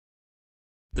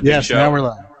The big Yes, show. now we're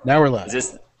live. Now we're live.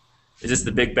 Is this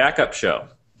the big backup show?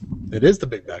 It is the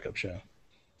big backup show.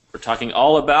 We're talking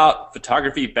all about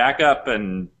photography backup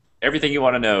and everything you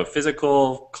want to know,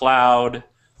 physical, cloud,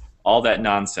 all that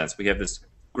nonsense. We have this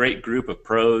great group of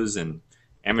pros and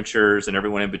amateurs and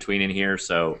everyone in between in here,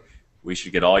 so we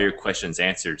should get all your questions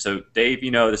answered. So Dave,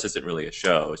 this isn't really a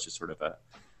show. It's just sort of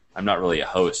I'm not really a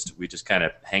host. We just kind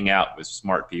of hang out with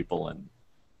smart people and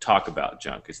talk about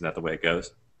junk. Isn't that the way it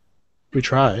goes? We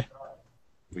try.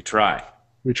 We try.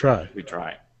 We try. We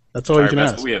try. That's all you can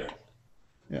ask. We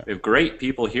have great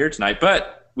people here tonight,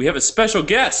 but we have a special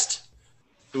guest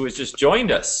who has just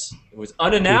joined us. It was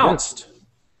unannounced.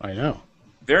 I know.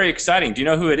 Very exciting. Do you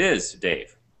know who it is,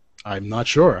 Dave? I'm not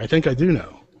sure. I think I do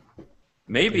know.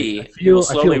 Maybe you will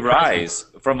slowly rise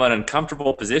from an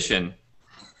uncomfortable position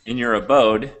in your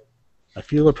abode. I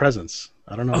feel a presence.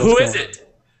 I don't know. Who is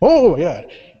it? Oh, yeah.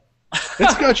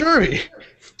 It's Scott Jarvie.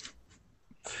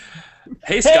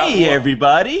 Hey, Scott. Hey,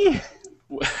 everybody.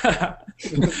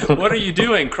 What are you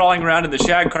doing crawling around in the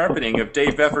shag carpeting of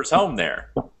Dave Veffer's home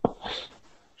there?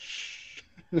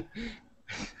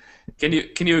 Can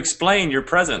you explain your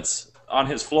presence on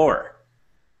his floor?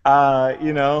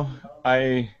 He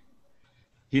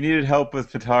needed help with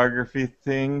photography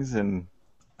things, and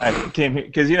I came here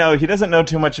because, he doesn't know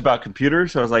too much about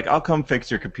computers, so I was like, I'll come fix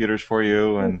your computers for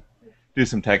you and do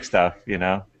some tech stuff,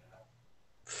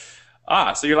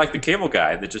 Ah, so you're like the cable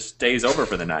guy that just stays over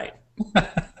for the night. Yeah,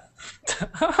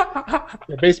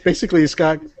 basically,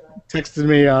 Scott texted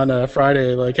me on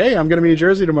Friday, like, "Hey, I'm going to be in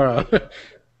Jersey tomorrow."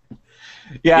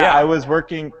 Yeah, I was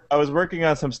working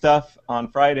on some stuff on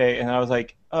Friday, and I was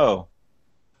like, oh,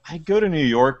 I go to New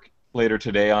York later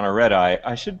today on a red eye.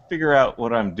 I should figure out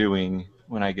what I'm doing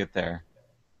when I get there.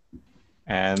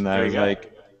 And I was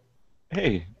like,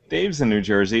 hey, Dave's in New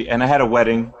Jersey, and I had a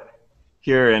wedding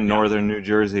here in northern New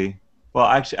Jersey. Well,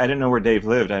 actually, I didn't know where Dave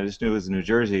lived. I just knew it was New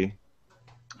Jersey.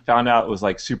 Found out it was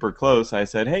like super close. I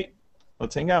said, hey,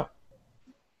 let's hang out.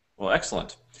 Well,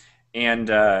 excellent. And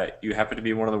you happen to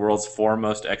be one of the world's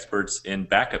foremost experts in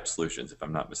backup solutions, if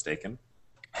I'm not mistaken.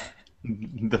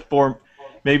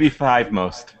 Maybe five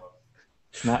most.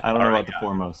 I don't know about the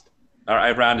foremost. All right,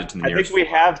 I rounded to the nearest. I think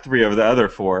we have three of the other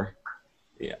four.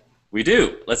 Yeah, we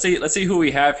do. Let's see who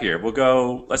we have here.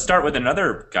 Let's start with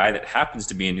another guy that happens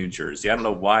to be in New Jersey. I don't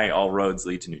know why all roads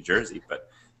lead to New Jersey, but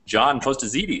John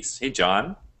Pozadzides. Hey,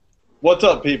 John. What's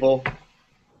up, people?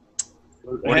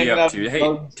 What are you up to?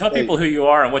 Hey, tell people who you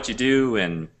are and what you do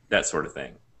and that sort of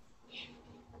thing.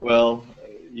 Well,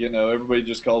 everybody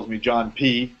just calls me John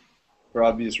P. for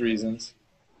obvious reasons.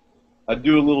 I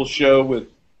do a little show with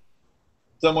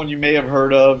someone you may have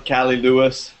heard of, Callie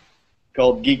Lewis,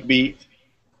 called Geek Beat.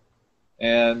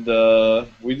 And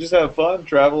we just have fun,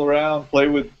 travel around, play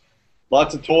with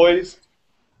lots of toys.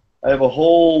 I have a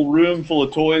whole room full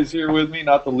of toys here with me,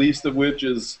 not the least of which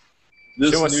is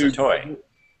this Show us new the toy.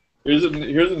 Here's a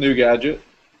new gadget.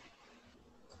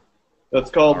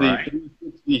 That's called the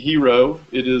 360 Hero.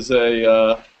 It is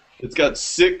it's got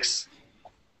 6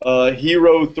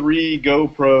 Hero 3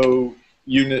 GoPro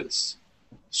units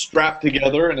strapped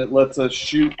together, and it lets us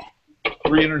shoot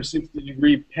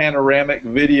 360-degree panoramic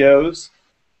videos,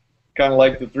 kind of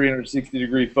like the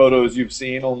 360-degree photos you've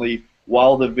seen, only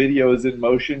while the video is in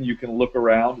motion, you can look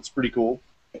around. It's pretty cool.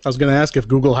 I was going to ask if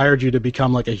Google hired you to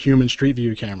become like a human Street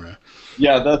View camera.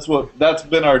 Yeah, that's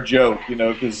been our joke,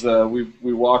 because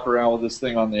we walk around with this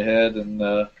thing on the head,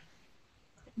 and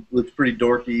looks pretty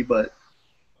dorky, but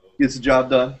gets the job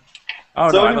done. Oh,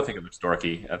 no, I don't think it looks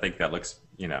dorky. I think that looks,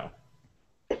 oh,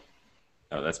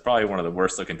 that's probably one of the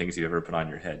worst looking things you've ever put on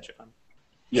your head, John.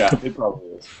 Yeah, it probably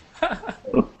is.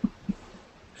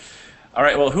 All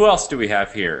right, well, who else do we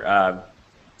have here?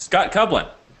 Scott Kublin.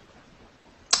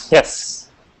 Yes.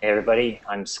 Hey, everybody.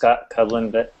 I'm Scott Kublin,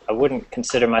 but I wouldn't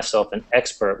consider myself an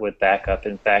expert with backup.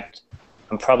 In fact,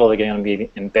 I'm probably going to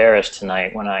be embarrassed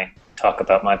tonight when I talk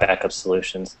about my backup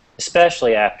solutions,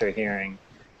 especially after hearing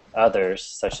others,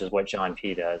 such as what John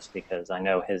P. does, because I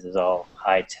know his is all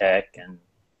high-tech,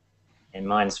 and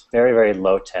mine's very, very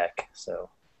low-tech. So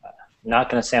I'm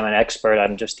not going to say I'm an expert.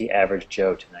 I'm just the average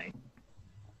Joe tonight.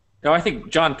 No, I think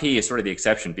John P. is sort of the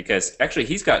exception because actually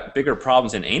he's got bigger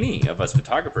problems than any of us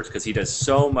photographers because he does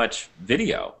so much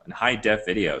video and high-def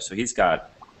video. So he's got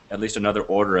at least another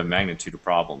order of magnitude of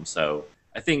problems. So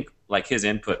I think like his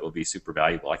input will be super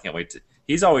valuable. I can't wait to.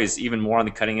 He's always even more on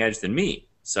the cutting edge than me.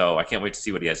 So I can't wait to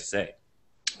see what he has to say.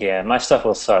 Yeah, my stuff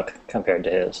will suck compared to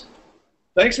his.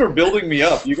 Thanks for building me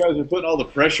up. You guys are putting all the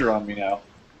pressure on me now.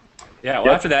 Yeah,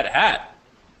 well, after that hat,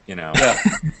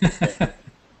 Yeah.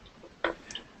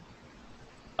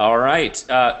 All right,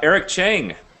 Eric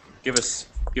Cheng, give us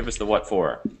Give us the what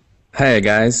for. Hey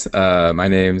guys, my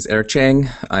name's Eric Cheng.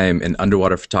 I'm an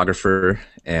underwater photographer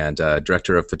and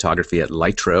director of photography at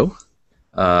Lytro.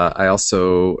 I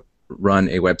also run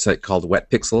a website called Wet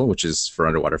Pixel, which is for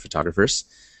underwater photographers.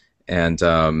 And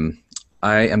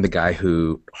I am the guy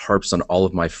who harps on all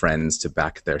of my friends to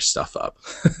back their stuff up.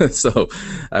 So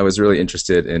I was really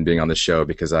interested in being on the show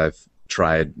because I've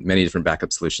tried many different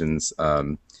backup solutions,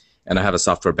 and I have a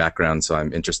software background, so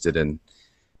I'm interested in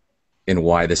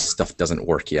why this stuff doesn't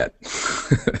work yet.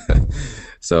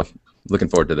 So looking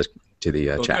forward to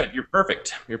the chat. Good. You're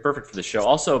perfect. You're perfect for the show.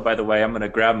 Also, by the way, I'm going to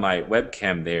grab my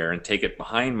webcam there and take it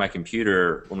behind my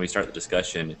computer when we start the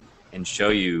discussion and show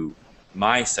you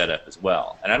my setup as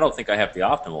well. And I don't think I have the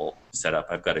optimal setup.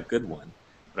 I've got a good one.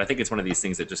 But I think it's one of these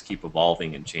things that just keep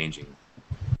evolving and changing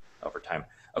over time.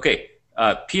 Okay,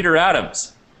 Peter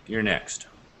Adams, you're next.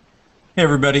 Hey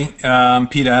everybody, I'm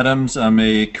Pete Adams. I'm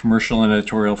a commercial and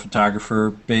editorial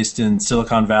photographer based in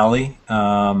Silicon Valley.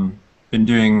 Been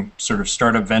doing sort of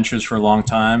startup ventures for a long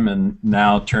time and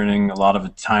now turning a lot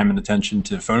of time and attention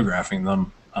to photographing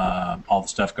them, all the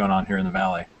stuff going on here in the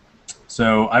Valley.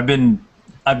 So I've been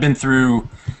through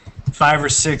 5 or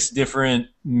 6 different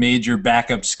major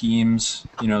backup schemes,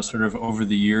 sort of over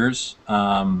the years.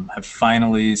 Have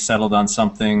finally settled on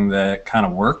something that kind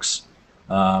of works.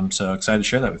 So excited to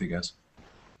share that with you guys.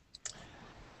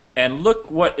 And look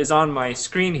what is on my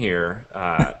screen here,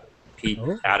 Pete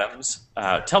Adams.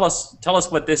 Tell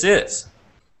us what this is.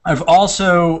 I've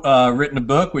also written a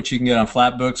book, which you can get on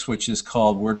Flatbooks, which is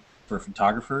called Word for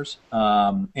Photographers,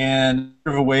 and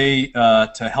sort of a way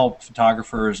to help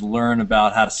photographers learn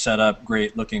about how to set up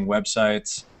great-looking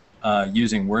websites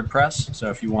using WordPress. So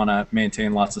if you want to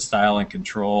maintain lots of style and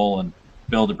control and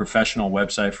build a professional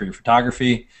website for your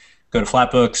photography, go to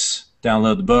Flatbooks,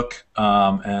 download the book,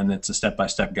 and it's a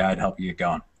step-by-step guide to help you get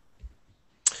going.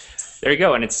 There you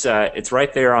go, and it's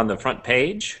right there on the front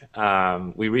page.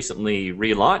 We recently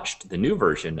relaunched the new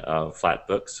version of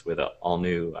Flatbooks with an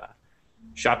all-new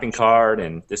shopping cart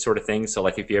and this sort of thing. So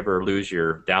like if you ever lose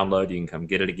your download, you can come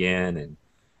get it again and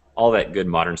all that good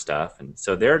modern stuff. And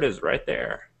so there it is right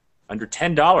there, under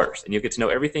 $10, and you'll get to know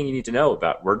everything you need to know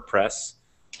about WordPress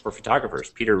for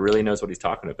photographers. Peter really knows what he's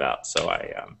talking about, so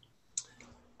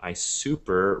I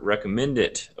super recommend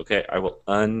it. Okay, I will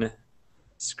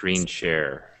unscreen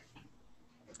share.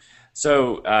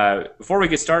 So before we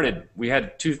get started, we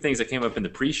had 2 things that came up in the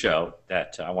pre-show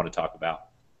that I want to talk about.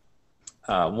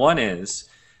 One is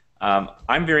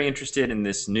I'm very interested in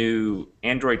this new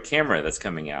Android camera that's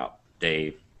coming out,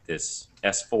 Dave, this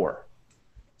S4.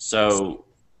 So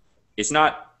it's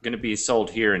not going to be sold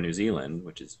here in New Zealand,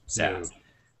 which is sad. No.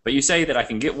 But you say that I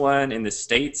can get one in the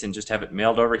States and just have it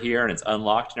mailed over here and it's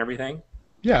unlocked and everything?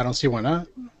 Yeah, I don't see why not.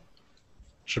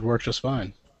 Should work just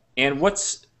fine. And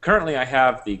currently I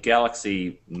have the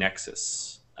Galaxy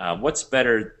Nexus. What's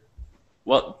better?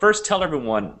 Well, first tell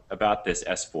everyone about this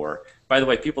S4. By the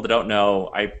way, people that don't know,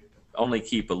 I only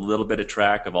keep a little bit of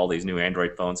track of all these new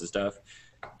Android phones and stuff.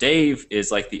 Dave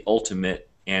is like the ultimate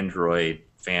Android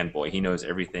fanboy. He knows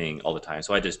everything all the time.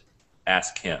 So I just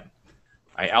ask him.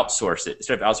 I outsource it.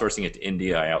 Instead of outsourcing it to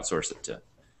India, I outsource it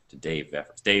to Dave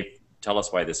Veffer. Dave, tell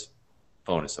us why this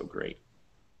phone is so great.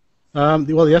 Well,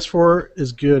 the S4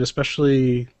 is good,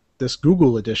 especially this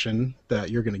Google edition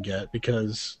that you're going to get,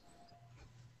 because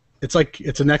it's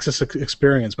a Nexus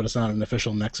experience, but it's not an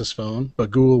official Nexus phone.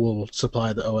 But Google will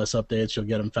supply the OS updates. You'll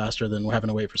get them faster than having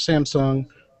to wait for Samsung.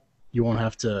 You won't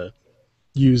have to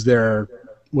use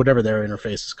whatever their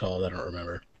interface is called. I don't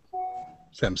remember.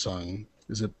 Samsung.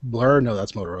 Is it Blur? No,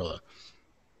 that's Motorola.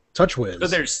 TouchWiz.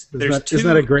 So isn't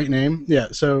that a great name? Yeah.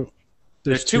 So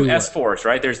there's 2 S4s,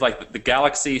 right? There's like the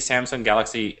Samsung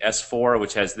Galaxy S4,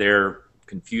 which has their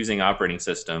confusing operating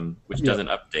system, which doesn't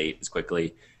update as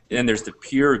quickly. And then there's the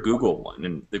pure Google one,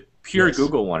 and the pure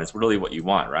Google one is really what you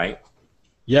want, right?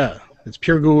 Yeah, it's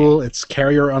pure Google. It's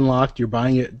carrier unlocked. You're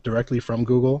buying it directly from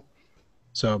Google.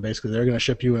 So basically, they're going to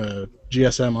ship you a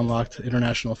GSM unlocked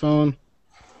international phone.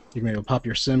 You can be able to pop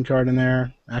your SIM card in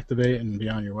there, activate, and be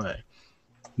on your way.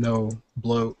 No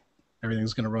bloat.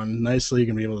 Everything's going to run nicely.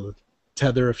 You're going to be able to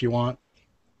tether if you want,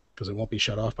 because it won't be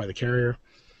shut off by the carrier.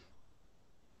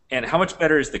 And how much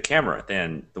better is the camera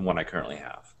than the one I currently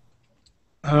have?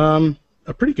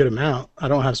 A pretty good amount. I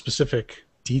don't have specific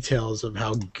details of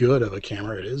how good of a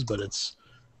camera it is, but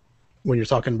when you're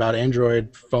talking about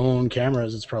Android phone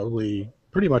cameras, it's probably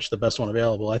pretty much the best one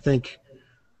available. I think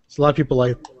a lot of people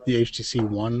like the HTC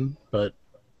One, but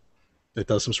it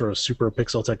does some sort of super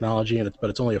pixel technology, but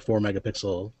it's only a 4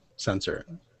 megapixel sensor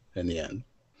in the end.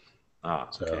 Okay.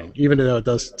 So even though it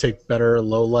does take better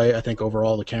low light, I think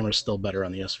overall the camera is still better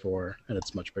on the S4, and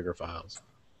it's much bigger files.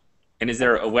 And is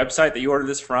there a website that you order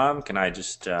this from? Can I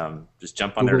just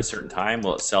jump on there at a certain time?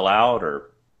 Will it sell out, or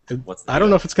what's the I don't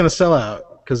know if it's going to sell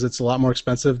out because it's a lot more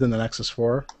expensive than the Nexus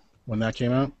 4 when that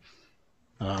came out.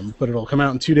 But it'll come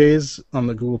out in 2 days on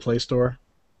the Google Play Store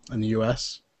in the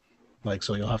U.S.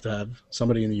 So you'll have to have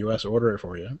somebody in the U.S. order it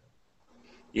for you.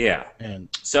 Yeah. And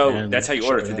that's how you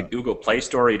order it, through the Google Play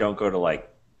Store. You don't go to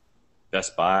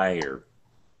Best Buy or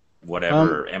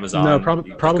whatever, Amazon. No,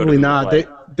 probably not.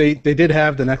 They did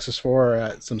have the Nexus 4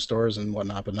 at some stores and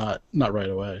whatnot, but not right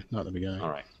away, not in the beginning. All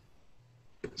right.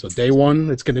 So day one,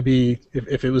 it's going to be,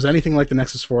 if it was anything like the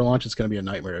Nexus 4 launch, it's going to be a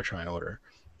nightmare to try and order.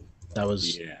 That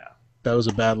was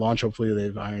a bad launch. Hopefully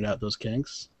they've ironed out those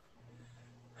kinks.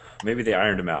 Maybe they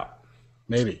ironed them out.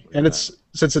 Maybe. And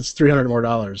since it's $300 more,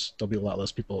 there'll be a lot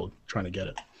less people trying to get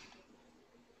it.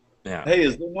 Yeah. Hey,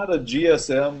 is there not a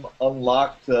GSM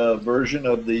unlocked version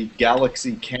of the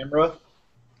Galaxy camera?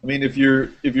 I mean, if you're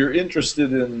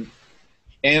interested in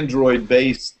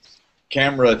Android-based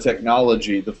camera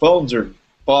technology, the phones are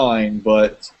fine,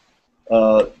 but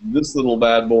this little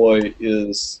bad boy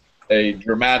is a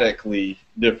dramatically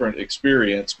different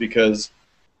experience because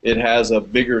it has a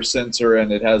bigger sensor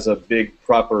and it has a big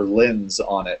proper lens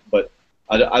on it. But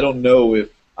I don't know if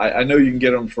I know you can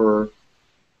get them for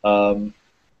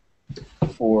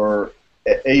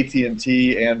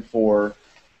AT&T and for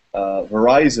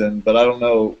Verizon, but I don't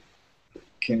know.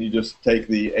 Can you just take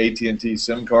the AT&T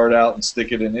SIM card out and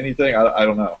stick it in anything? I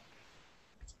don't know.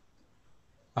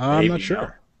 I'm not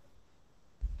sure.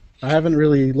 I haven't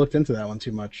really looked into that one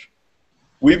too much.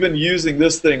 We've been using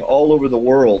this thing all over the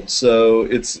world, so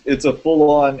it's a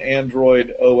full-on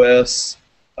Android OS.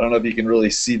 I don't know if you can really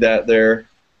see that there.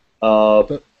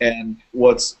 And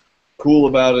what's cool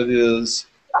about it is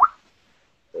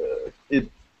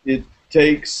it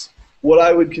takes what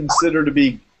I would consider to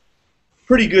be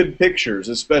pretty good pictures,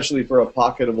 especially for a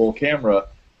pocketable camera,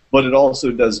 but it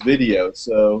also does video.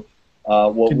 So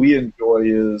what we enjoy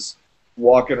is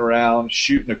walking around,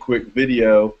 shooting a quick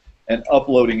video, and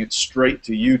uploading it straight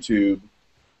to YouTube.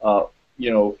 On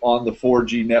the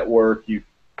 4G network, you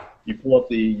pull up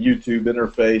the YouTube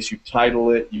interface, you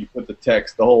title it, you put the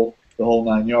text, the whole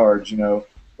 9 yards.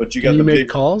 But you got Can you the make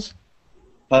calls?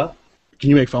 Huh? Can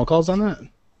you make phone calls on that?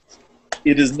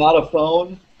 It is not a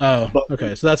phone. Oh,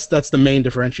 okay. So that's the main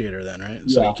differentiator then, right?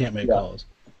 So you can't make calls.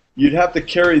 You'd have to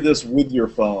carry this with your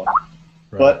phone.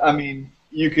 Right. But I mean,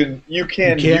 you can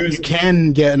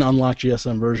get an unlocked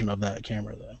GSM version of that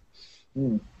camera though.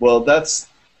 Well, that's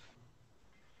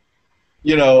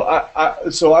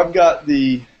so I've got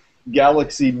the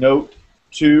Galaxy Note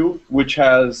 2, which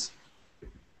has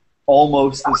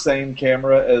almost the same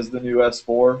camera as the new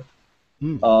S4.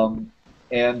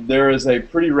 And there is a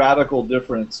pretty radical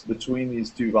difference between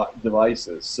these two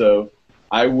devices. So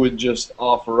I would just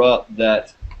offer up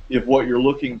that if what you're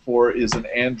looking for is an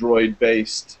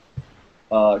Android-based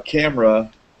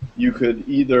camera, you could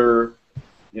either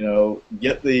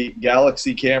get the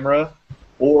Galaxy camera,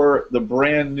 or the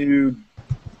brand new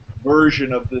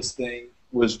version of this thing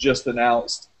was just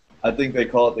announced. I think they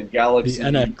call it the Galaxy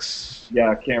NX.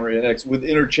 Yeah, camera NX with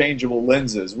interchangeable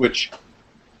lenses, which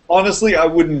honestly I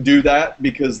wouldn't do that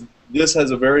because this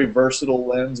has a very versatile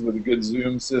lens with a good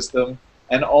zoom system,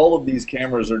 and all of these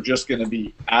cameras are just going to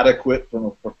be adequate from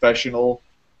a professional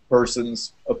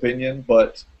person's opinion,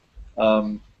 but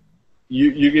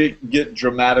you get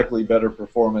dramatically better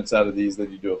performance out of these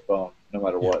than you do a phone, no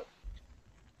matter what.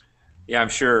 Yeah, I'm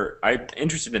sure. I'm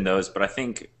interested in those, but I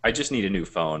think I just need a new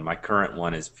phone. My current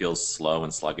one feels slow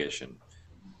and sluggish, and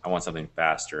I want something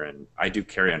faster. And I do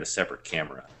carry on a separate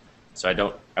camera, so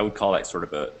I would call that sort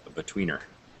of a betweener.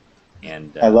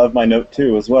 And I love my Note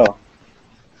 2 as well.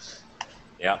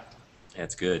 Yeah,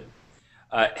 that's good.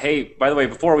 Hey, by the way,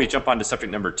 before we jump on to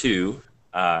subject number 2,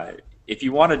 if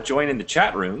you want to join in the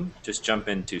chat room, just jump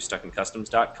into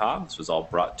stuckincustoms.com. This was all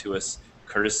brought to us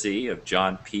courtesy of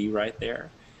John P. right there.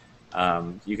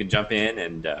 You can jump in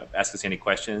and ask us any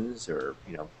questions, or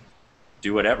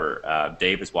do whatever.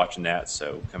 Dave is watching that,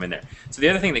 so come in there. So the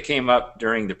other thing that came up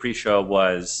during the pre-show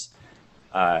was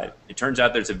it turns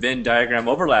out there's a Venn diagram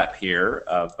overlap here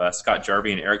of Scott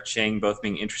Jarvie and Eric Cheng both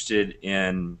being interested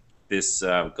in this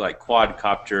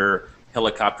quadcopter,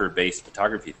 helicopter-based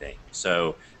photography thing.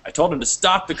 So I told him to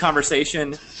stop the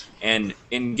conversation and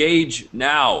engage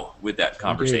now with that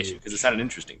conversation because it sounded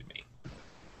interesting to me.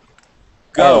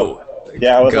 Go. Oh,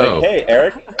 yeah, I was like, hey,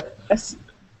 Eric.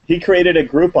 He created a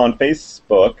group on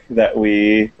Facebook that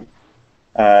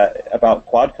about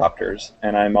quadcopters,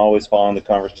 and I'm always following the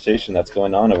conversation that's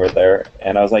going on over there.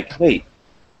 And I was like, wait,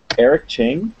 Eric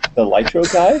Cheng, the Lytro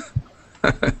guy?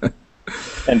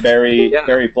 And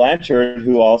Barry Blanchard,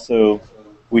 who also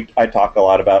I talk a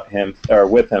lot about him or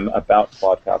with him about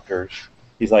quadcopters.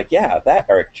 He's like, yeah, that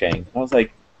Eric Cheng. And I was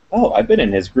like, oh, I've been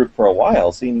in his group for a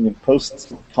while, seeing him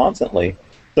posts constantly.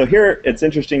 So here, it's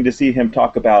interesting to see him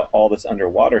talk about all this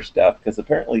underwater stuff, because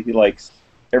apparently he likes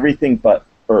everything but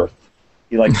Earth.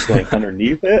 He likes going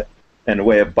underneath it and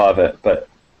way above it, but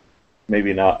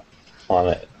maybe not on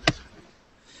it.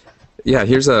 Yeah,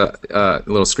 here's a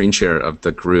little screen share of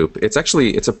the group.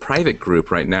 It's a private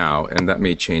group right now, and that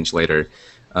may change later.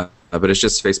 But it's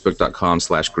just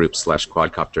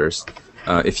facebook.com/groups/quadcopters.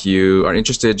 If you are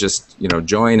interested, just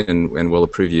join, and we'll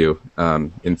approve you.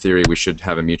 In theory, we should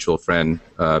have a mutual friend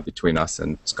between us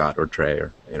and Scott or Trey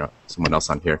or someone else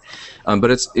on here.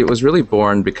 But it was really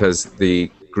born because the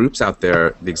groups out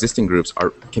there, the existing groups,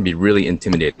 can be really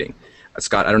intimidating.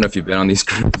 Scott, I don't know if you've been on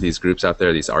these groups out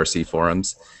there, these RC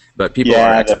forums, but people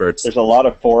are experts. There's a lot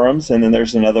of forums, and then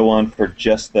there's another one for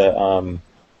just the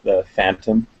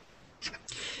Phantom.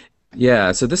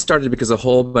 Yeah, so this started because a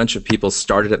whole bunch of people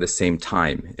started at the same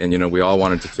time, and we all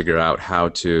wanted to figure out how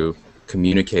to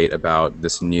communicate about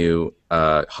this new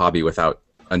hobby without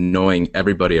annoying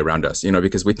everybody around us.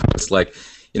 Because we post there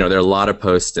are a lot of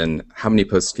posts, and how many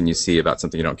posts can you see about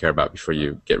something you don't care about before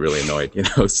you get really annoyed?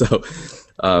 So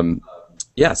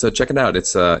so check it out.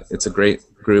 It's a great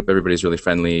group. Everybody's really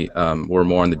friendly. We're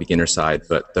more on the beginner side,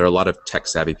 but there are a lot of tech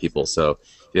savvy people. So if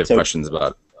you have questions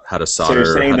about how to solder. So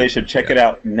you're saying they should check it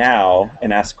out now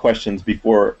and ask questions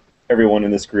before everyone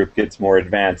in this group gets more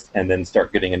advanced and then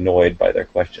start getting annoyed by their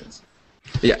questions.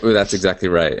 Yeah, well, that's exactly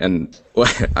right. And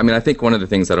I think one of the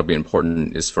things that'll be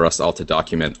important is for us all to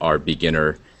document our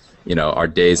beginner, our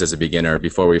days as a beginner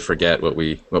before we forget what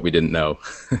we didn't know.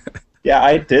 Yeah,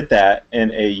 I did that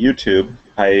in a YouTube.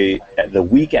 The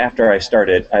week after I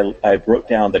started, I wrote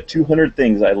down the 200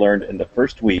 things I learned in the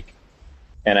first week,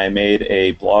 and I made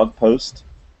a blog post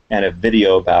and a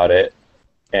video about it,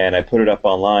 and I put it up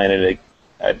online, and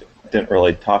I didn't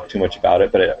really talk too much about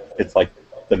it, but it's like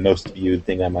the most viewed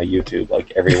thing on my YouTube.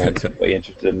 Like, everyone's way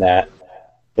interested in that.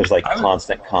 There's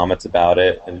constant comments about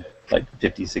it, and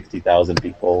 50, 60,000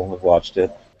 people have watched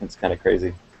it. It's kind of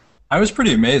crazy. I was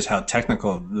pretty amazed how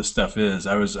technical this stuff is.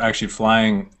 I was actually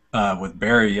flying with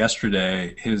Barry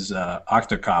yesterday, his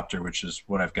octocopter, which is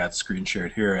what I've got screen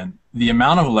shared here, and the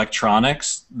amount of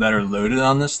electronics that are loaded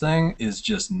on this thing is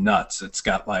just nuts. It's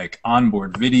got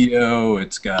onboard video,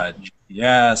 it's got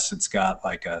GPS, it's got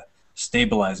a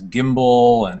stabilized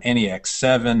gimbal, an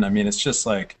NEX7. I mean, it's just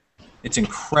it's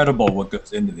incredible what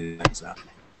goes into these things now.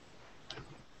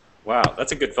 Wow,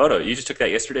 that's a good photo. You just took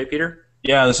that yesterday, Peter?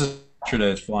 Yeah, this is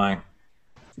yesterday's flying.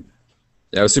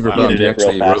 Yeah, I was super bummed. He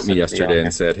actually wrote me yesterday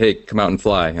and said, "Hey, come out and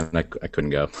fly," and I couldn't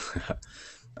go.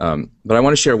 But I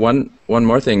want to share one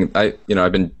more thing. I've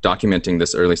been documenting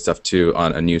this early stuff too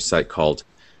on a new site called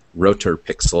Rotor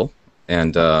Pixel,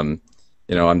 and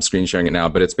I'm screen sharing it now.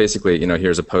 But it's basically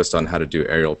here's a post on how to do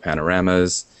aerial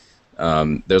panoramas.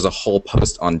 There's a whole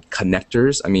post on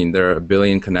connectors. I mean, there are a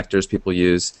billion connectors people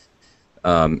use,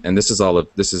 and this is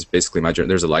basically my journey.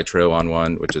 There's a Lytro on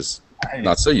one, which is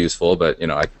not so useful, but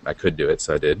I could do it,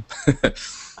 so I did.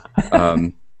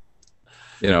 And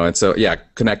so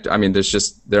connect. I mean, there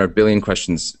are a billion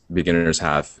questions beginners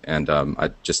have, and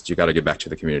you got to get back to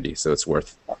the community. So it's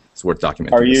worth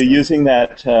documenting. Are you using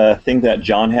that thing that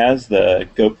John has, the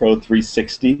GoPro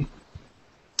 360,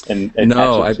 and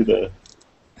no, attach it to the?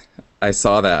 I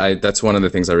saw that. That's one of the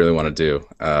things I really want to do.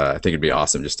 I think it'd be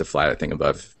awesome just to fly that thing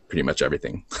above pretty much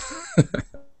everything.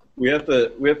 We have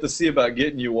to see about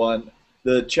getting you one.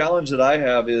 The challenge that I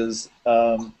have is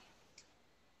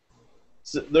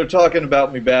they're talking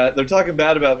about me bad. They're talking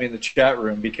bad about me in the chat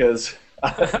room because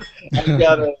I've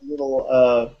got a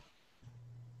little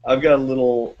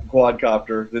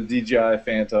quadcopter, the DJI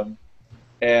Phantom,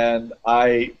 and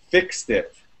I fixed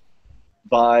it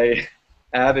by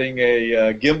adding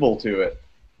a gimbal to it.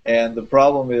 And the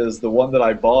problem is the one that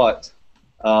I bought,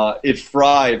 it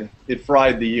fried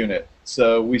the unit.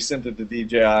 So we sent it to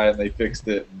DJI and they fixed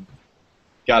it and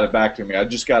got it back to me. I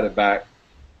just got it back.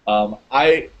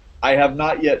 I have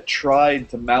not yet tried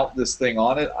to mount this thing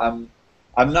on it. I'm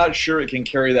not sure it can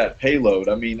carry that payload.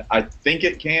 I mean, I think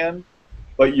it can,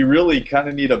 but you really kind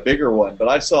of need a bigger one. But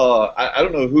I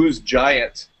don't know whose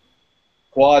giant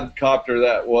quadcopter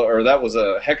that was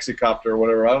a hexacopter or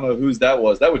whatever. I don't know whose that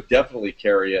was. That would definitely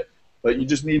carry it. But you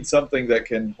just need something that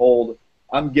can hold,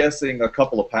 I'm guessing, a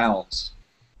couple of pounds.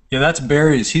 Yeah, that's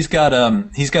Barry's. He's got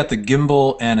the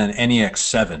gimbal and an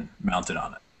NEX7 mounted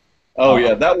on it. Oh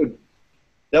yeah, that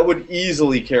would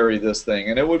easily carry this thing,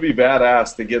 and it would be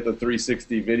badass to get the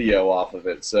 360 video off of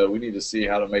it. So we need to see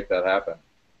how to make that happen.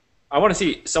 I want to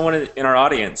see someone in our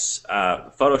audience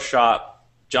Photoshop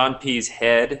John P's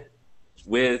head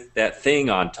with that thing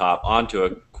on top onto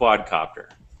a quadcopter.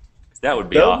 That would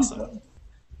be awesome.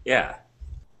 Yeah.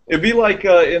 It'd be like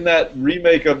in that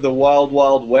remake of the Wild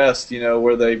Wild West,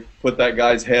 where they put that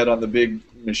guy's head on the big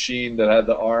machine that had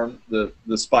the arm,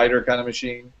 the spider kind of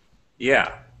machine.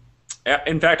 Yeah.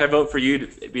 In fact, I vote for you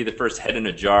to be the first head in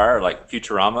a jar, like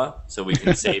Futurama, so we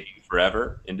can save you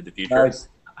forever into the future. Nice.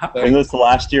 Isn't this the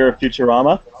last year of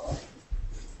Futurama?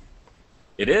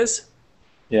 It is?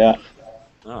 Yeah.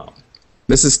 Oh.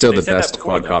 This is still They the said that best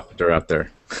before, quadcopter out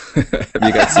there. Have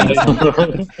you guys seen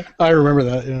it? I remember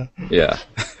that. Yeah. Yeah.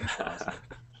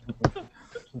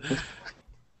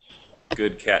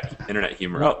 Good cat internet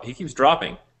humor. Oh, he keeps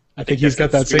dropping. I think he's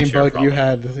got that screen same share bug you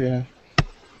problem. had. Yeah.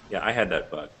 Yeah, I had that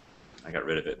bug. I got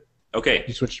rid of it. Okay.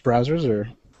 You switched browsers, or?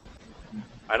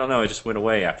 I don't know. It just went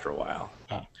away after a while.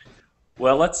 Oh.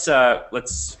 Well, let's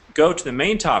go to the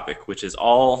main topic, which is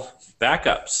all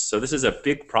backups. So this is a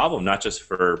big problem, not just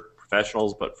for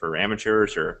professionals, but for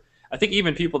amateurs, or I think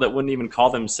even people that wouldn't even call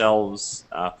themselves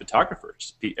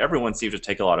photographers. Everyone seems to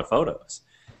take a lot of photos.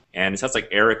 And it sounds like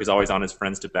Eric is always on his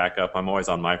friends to back up. I'm always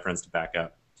on my friends to back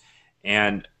up.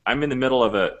 And I'm in the middle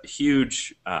of a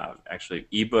huge, actually,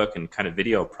 ebook and kind of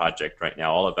video project right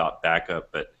now, all about backup,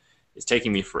 but it's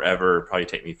taking me forever, probably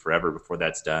take me forever before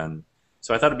that's done.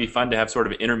 So I thought it'd be fun to have sort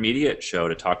of an intermediate show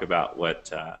to talk about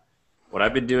what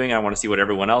I've been doing. I want to see what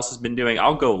everyone else has been doing.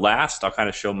 I'll go last. I'll kind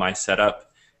of show my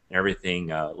setup and everything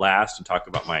last and talk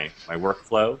about my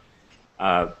workflow.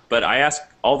 But I asked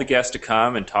all the guests to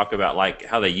come and talk about like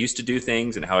how they used to do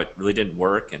things and how it really didn't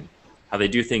work and how they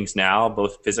do things now,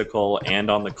 both physical and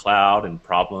on the cloud, and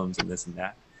problems and this and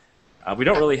that. We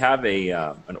don't really have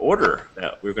an order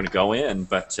that we're going to go in,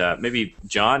 but maybe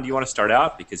John, do you want to start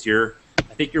out, because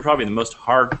I think you're probably the most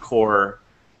hardcore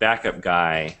backup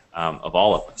guy of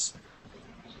all of us.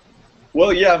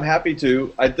 Well, yeah, I'm happy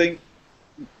to. I think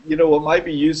what might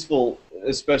be useful,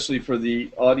 especially for the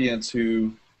audience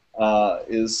who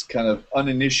is kind of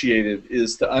uninitiated,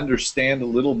 is to understand a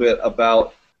little bit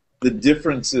about the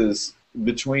differences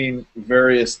between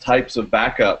various types of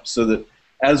backup, so that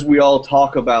as we all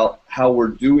talk about how we're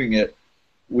doing it,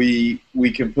 we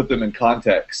can put them in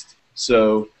context.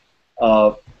 So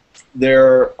I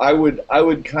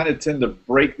would kind of tend to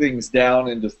break things down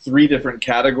into 3 different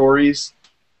categories.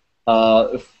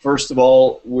 First of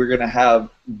all, we're going to have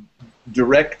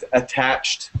direct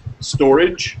attached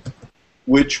storage,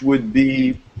 which would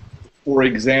be, for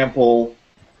example,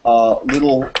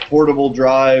 little portable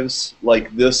drives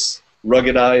like this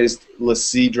ruggedized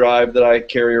LaCie drive that I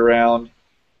carry around,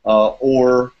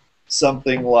 or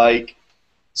something like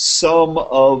some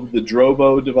of the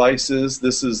Drobo devices.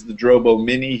 This is the Drobo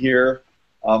Mini here.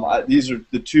 These are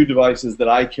the 2 devices that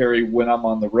I carry when I'm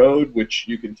on the road, which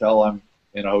you can tell I'm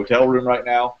in a hotel room right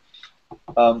now.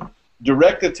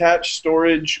 Direct attached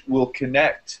storage will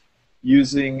connect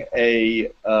using a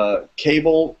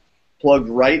cable plugged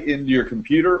right into your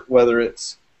computer, whether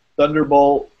it's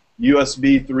Thunderbolt,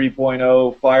 USB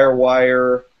 3.0,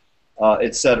 FireWire,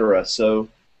 etc. So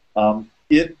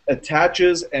it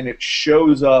attaches and it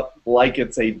shows up like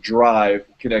it's a drive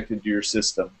connected to your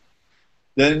system.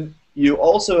 Then you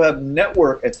also have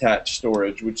network attached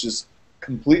storage, which is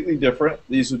completely different.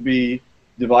 These would be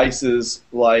devices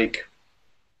like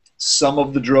some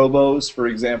of the Drobos, for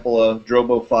example, a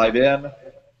Drobo 5N,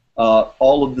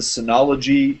 all of the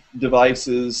Synology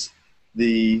devices,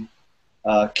 the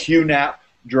QNAP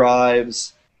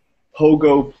drives,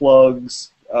 Pogo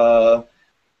plugs,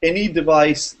 any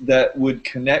device that would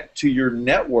connect to your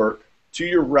network, to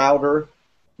your router,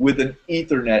 with an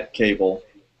Ethernet cable.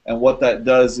 And what that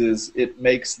does is it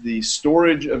makes the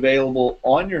storage available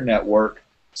on your network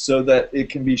so that it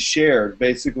can be shared.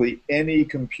 Basically, any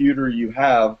computer you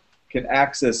have can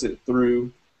access it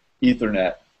through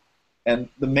Ethernet. And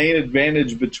the main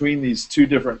advantage between these 2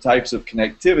 different types of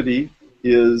connectivity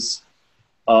is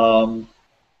on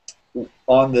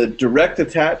the direct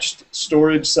attached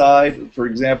storage side. For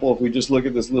example, if we just look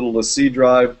at this little LaCie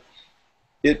drive,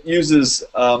 it uses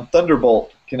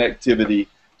Thunderbolt connectivity.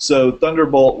 So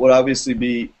Thunderbolt would obviously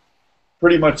be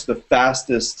pretty much the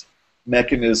fastest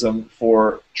mechanism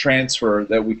for transfer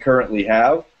that we currently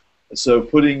have. So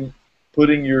putting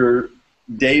your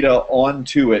data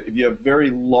onto it, if you have very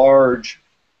large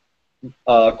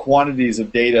quantities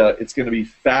of data, it's going to be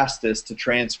fastest to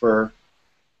transfer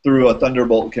through a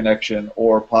Thunderbolt connection,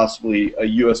 or possibly a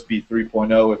USB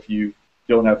 3.0 if you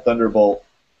don't have Thunderbolt.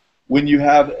 When you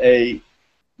have a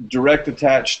direct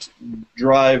attached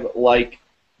drive like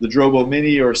the Drobo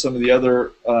Mini or some of the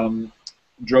other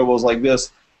Drobos like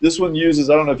this one uses,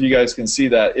 I don't know if you guys can see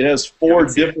that, it has 4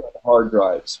 different hard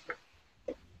drives.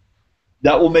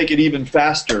 that will make it even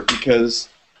faster because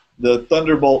the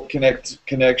Thunderbolt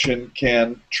connection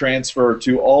can transfer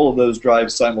to all of those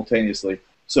drives simultaneously.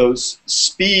 So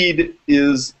speed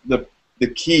is the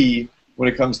key when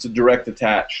it comes to direct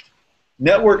attached.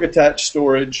 Network attached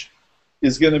storage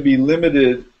is going to be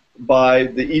limited by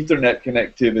the Ethernet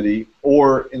connectivity,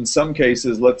 or in some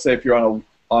cases, let's say if you're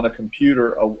on a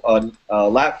computer, a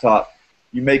laptop,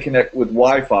 you may connect with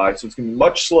Wi-Fi, so it's going to be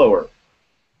much slower.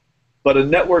 But a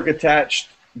network attached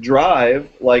drive,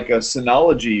 like a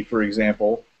Synology, for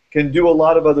example, can do a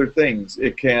lot of other things.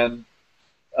 It can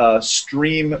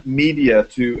stream media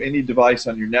to any device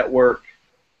on your network.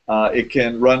 It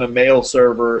can run a mail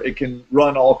server. It can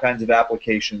run all kinds of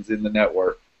applications in the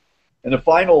network. And the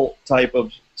final type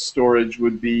of storage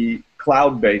would be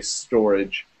cloud-based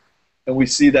storage. And we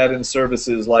see that in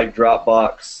services like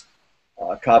Dropbox,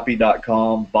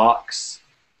 Copy.com,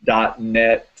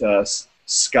 Box.net,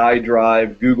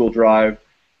 SkyDrive, Google Drive.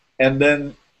 And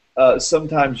then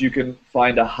sometimes you can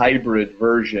find a hybrid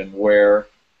version where,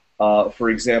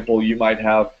 for example, you might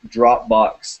have a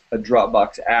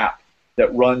Dropbox app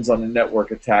that runs on a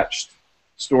network-attached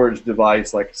storage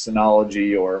device like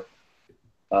Synology or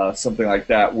something like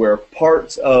that, where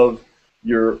parts of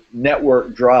your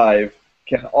network drive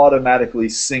can automatically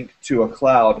sync to a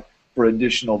cloud for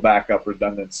additional backup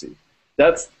redundancy.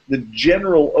 That's the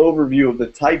general overview of the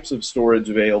types of storage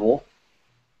available.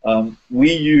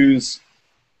 We use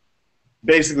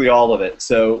basically all of it.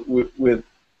 So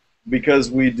because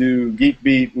we do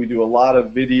GeekBeat, we do a lot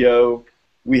of video.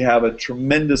 We have a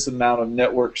tremendous amount of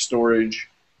network storage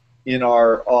in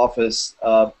our office,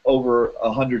 over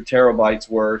 100 terabytes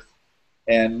worth,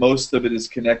 and most of it is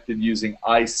connected using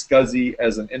iSCSI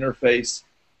as an interface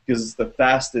because it's the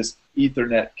fastest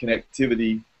Ethernet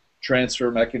connectivity transfer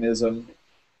mechanism.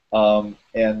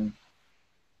 And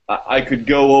I could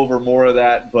go over more of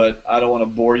that, but I don't want to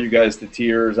bore you guys to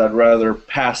tears. I'd rather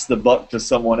pass the buck to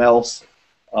someone else.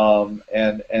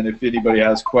 And if anybody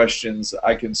has questions,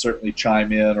 I can certainly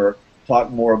chime in or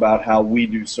talk more about how we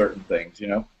do certain things, you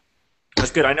know?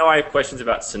 That's good. I know I have questions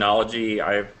about Synology.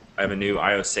 I have a new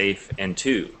IOSafe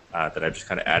N2 that I've just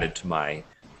kind of added to my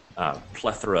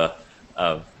plethora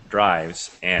of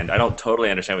drives, and I don't totally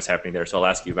understand what's happening there, so I'll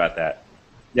ask you about that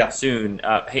soon.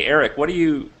 Hey, Eric,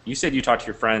 you said you talk to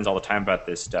your friends all the time about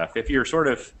this stuff. If you're sort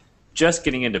of just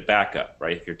getting into backup,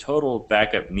 right, if you're total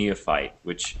backup neophyte,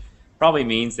 which probably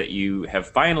means that you have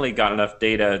finally got enough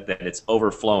data that it's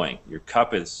overflowing, your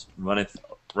cup is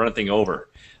running over,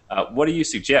 what do you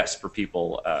suggest for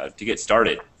people to get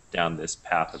started down this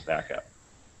path of backup?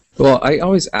 Well, I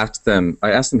always ask them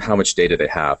how much data they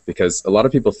have, because a lot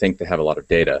of people think they have a lot of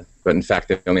data, but in fact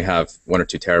they only have 1 or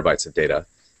 2 terabytes of data,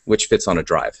 which fits on a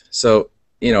drive. So,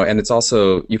 and it's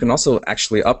also, you can also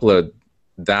actually upload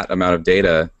that amount of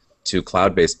data to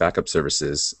cloud-based backup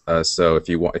services. So if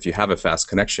you have a fast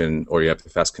connection, or you have a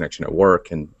fast connection at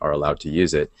work and are allowed to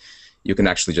use it, you can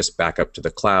actually just back up to the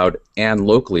cloud and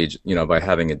locally, by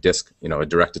having a disk, a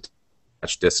direct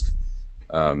attached disk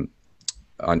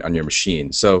on your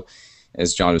machine. So,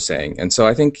 as John was saying, and so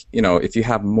I think if you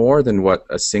have more than what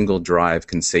a single drive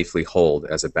can safely hold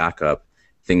as a backup,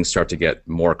 things start to get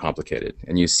more complicated,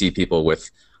 and you see people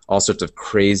with all sorts of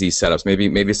crazy setups.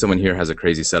 Maybe someone here has a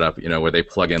crazy setup, where they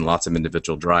plug in lots of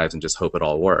individual drives and just hope it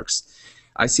all works.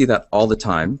 I see that all the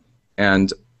time,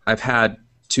 and I've had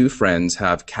 2 friends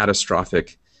have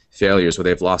catastrophic failures where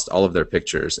they've lost all of their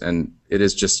pictures, and it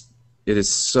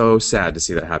is so sad to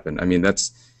see that happen. I mean,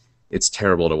 it's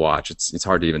terrible to watch. It's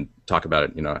hard to even talk about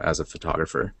it, as a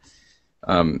photographer.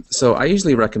 So I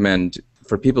usually recommend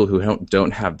for people who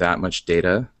don't have that much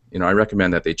data, I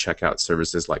recommend that they check out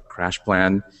services like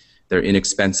CrashPlan. They're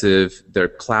inexpensive. They're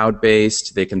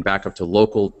cloud-based. They can back up to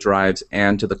local drives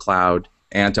and to the cloud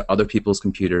and to other people's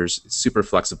computers. It's super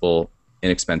flexible,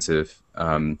 inexpensive,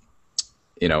 and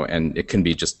it can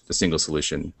be just a single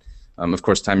solution. Of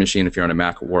course, Time Machine, if you're on a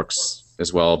Mac, works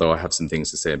as well, though I have some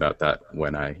things to say about that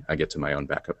when I get to my own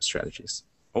backup strategies.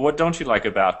 Well, what don't you like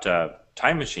about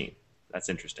Time Machine? That's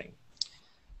interesting.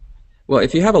 Well,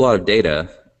 if you have a lot of data,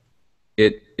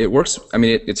 it works. I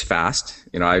mean, it's fast.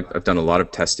 I've done a lot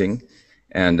of testing,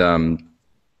 and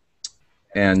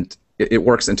it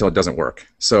works until it doesn't work.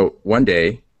 So one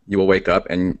day you will wake up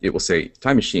and it will say,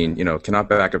 Time Machine, cannot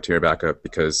back up to your backup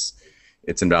because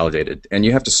it's invalidated, and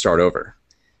you have to start over.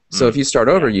 So if you start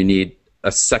over, you need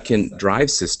a second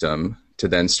drive system to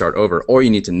then start over, or you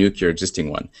need to nuke your existing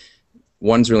one.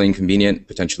 One's really inconvenient,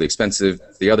 potentially expensive.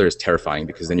 The other is terrifying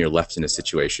because then you're left in a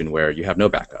situation where you have no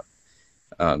backup.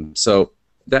 So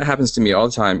that happens to me all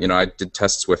the time. I did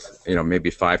tests with maybe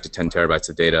 5 to 10 terabytes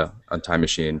of data on Time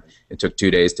Machine. It took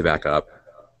 2 days to back up,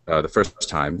 the first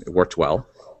time. It worked well.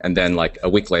 And then like a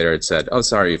week later, it said, "Oh,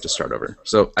 sorry, you have to start over."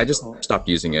 So I just stopped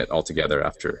using it altogether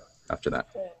after that.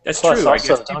 That's Plus, true.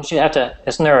 also, don't you have to?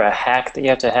 Isn't there a hack that you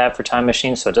have to have for Time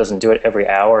Machine so it doesn't do it every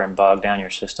hour and bog down your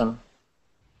system?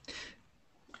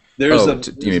 There's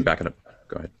you mean back it up?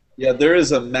 Go ahead. Yeah, there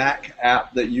is a Mac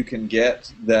app that you can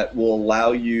get that will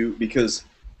allow you, because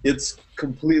it's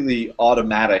completely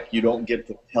automatic. You don't get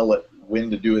to tell it when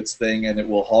to do its thing, and it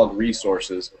will hog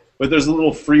resources. But there's a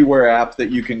little freeware app that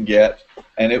you can get,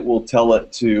 and it will tell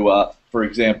it to, for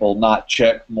example, not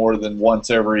check more than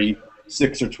once every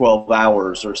 6 or 12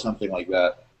 hours or something like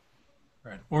that.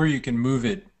 Right. Or you can move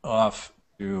it off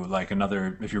to like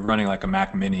another, if you're running like a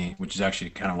Mac Mini, which is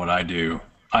actually kind of what I do.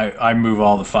 I move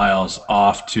all the files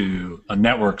off to a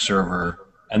network server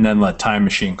and then let Time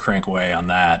Machine crank away on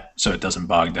that so it doesn't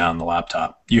bog down the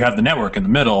laptop. You have the network in the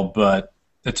middle, but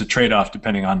it's a trade-off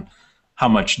depending on how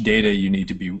much data you need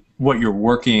to be, what your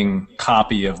working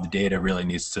copy of the data really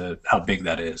needs to, how big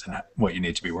that is and what you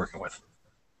need to be working with.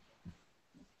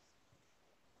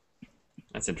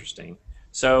 That's interesting.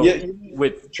 So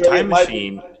with Trey, Time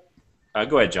Machine,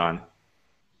 go ahead, John.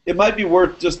 It might be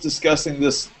worth just discussing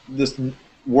this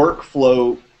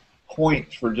workflow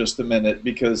point for just a minute,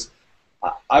 because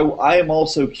I am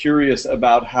also curious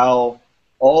about how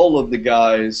all of the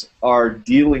guys are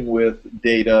dealing with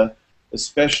data,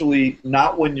 especially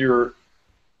not when you're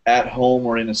at home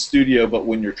or in a studio, but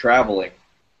when you're traveling.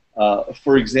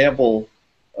 For example,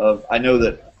 I know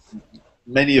that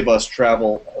many of us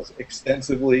travel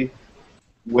extensively.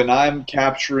 When I'm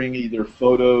capturing either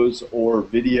photos or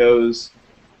videos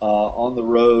on the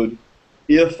road,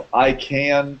 if I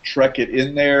can trek it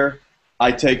in there,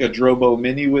 I take a Drobo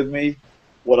Mini with me.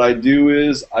 What I do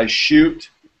is I shoot,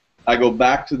 I go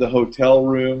back to the hotel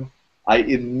room, I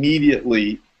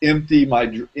immediately empty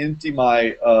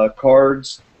my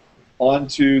cards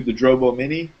onto the Drobo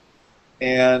Mini,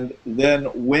 and then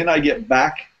when I get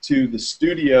back to the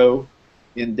studio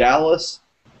in Dallas,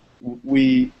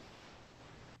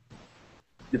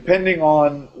 depending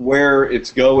on where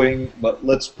it's going, but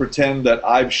let's pretend that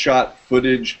I've shot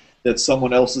footage that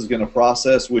someone else is going to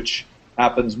process, which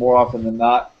happens more often than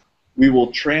not, we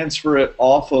will transfer it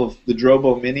off of the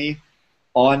Drobo Mini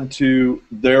onto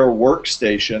their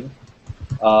workstation,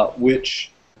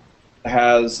 which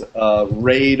has a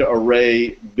RAID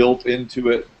array built into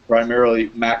it, primarily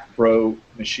Mac Pro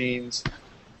machines.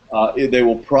 They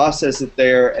will process it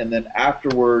there, and then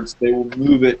afterwards they will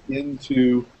move it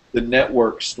into the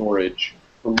network storage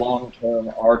for long-term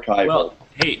archival. Well,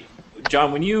 hey,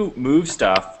 John, when you move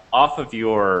stuff off of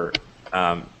your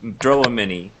Drobo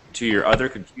Mini to your other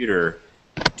computer,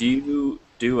 do you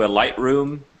do a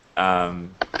Lightroom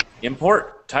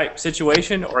import type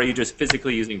situation, or are you just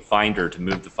physically using Finder to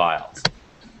move the files?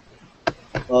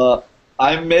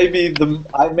 I may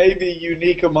be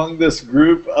unique among this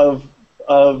group of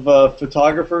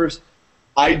photographers.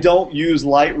 I don't use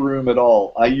Lightroom at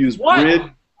all. I use Bridge.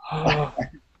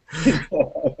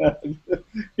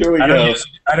 Here we go.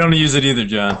 I don't use it either,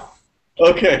 John.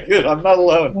 Okay, good. I'm not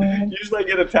alone. Usually I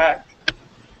get attacked.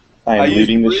 I am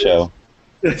leading the show.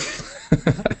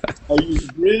 I use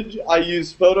Bridge, I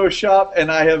use Photoshop,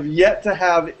 and I have yet to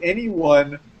have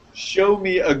anyone show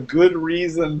me a good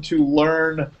reason to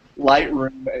learn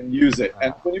Lightroom and use it.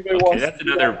 And if anybody wants that's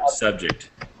another subject.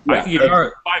 Yeah. I can give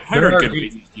you 500 good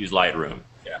reasons to use Lightroom.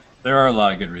 Yeah, there are a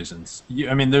lot of good reasons.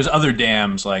 I mean, there's other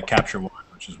dams like Capture One,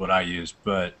 which is what I use,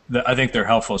 but I think they're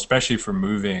helpful, especially for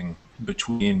moving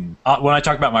between. When I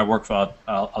talk about my workflow,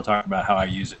 I'll talk about how I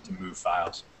use it to move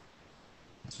files.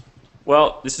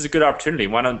 Well, this is a good opportunity.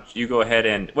 Why don't you go ahead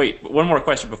and wait? One more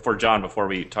question before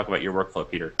we talk about your workflow,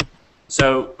 Peter.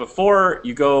 So before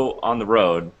you go on the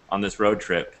road on this road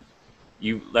trip,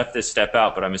 you left this step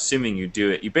out, but I'm assuming you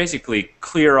do it. You basically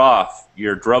clear off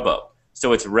your Drobo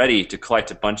so it's ready to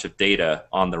collect a bunch of data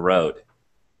on the road,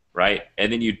 right?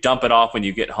 And then you dump it off when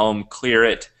you get home, clear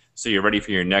it, so you're ready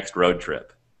for your next road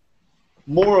trip.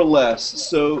 More or less.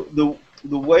 So the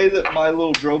way that my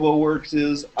little Drobo works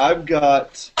is I've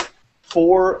got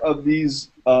 4 of these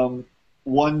 1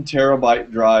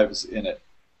 terabyte drives in it.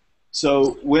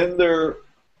 So when they're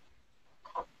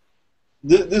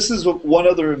this is one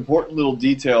other important little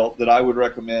detail that I would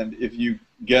recommend if you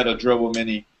get a Drobo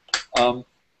Mini.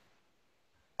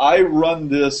 I run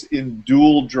this in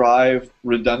dual drive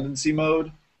redundancy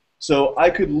mode, so I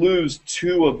could lose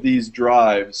 2 of these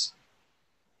drives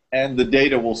and the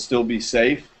data will still be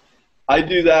safe. I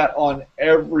do that on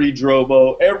every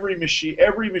Drobo, every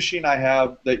machine I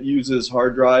have that uses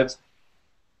hard drives.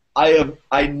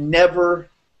 I never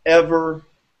ever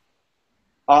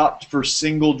opt for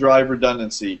single drive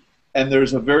redundancy. and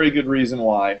there's a very good reason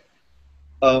why.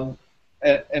 And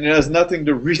it has nothing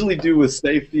to really do with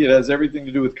safety. It has everything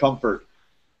to do with comfort.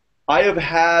 I have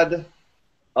had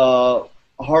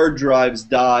hard drives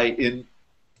die in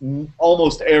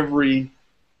almost every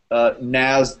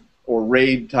NAS or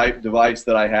RAID type device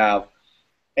that I have.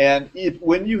 And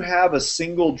when you have a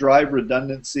single drive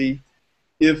redundancy,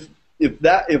 if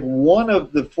one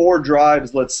of the 4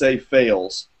 drives, let's say,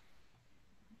 fails,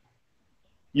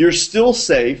 you're still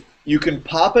safe. You can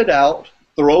pop it out,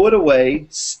 throw it away,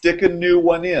 stick a new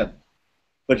one in.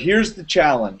 But here's the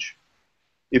challenge.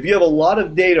 If you have a lot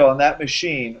of data on that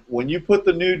machine, when you put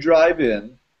the new drive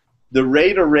in, the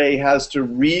RAID array has to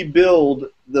rebuild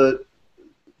the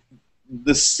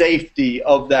safety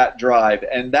of that drive,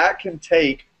 and that can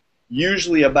take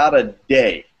usually about a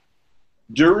day.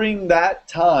 During that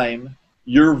time,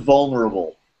 you're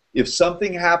vulnerable. If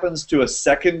something happens to a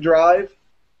second drive,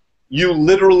 you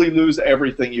literally lose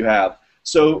everything you have.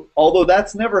 So, although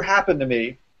that's never happened to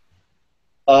me,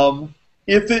 when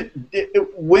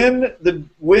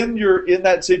you're in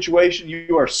that situation,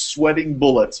 you are sweating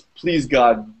bullets. Please,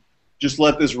 God, just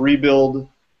let this rebuild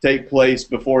take place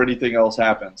before anything else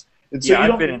happens. And so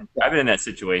I've been in that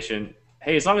situation.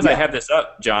 Hey, as long as I have this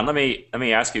up, John, let me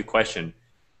ask you a question.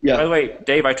 Yeah. By the way,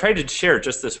 Dave, I tried to share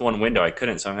just this one window. I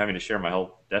couldn't, so I'm having to share my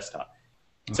whole desktop.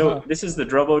 So this is the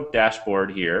Drobo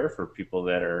dashboard here for people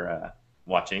that are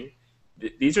watching.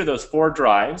 These are those 4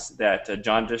 drives that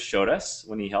John just showed us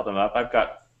when he held them up. I've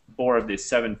got 4 of the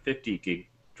 750 gig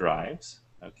drives.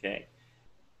 Okay.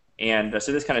 And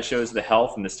so this kind of shows the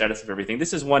health and the status of everything.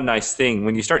 This is one nice thing.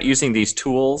 When you start using these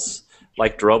tools,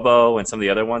 like Drobo and some of the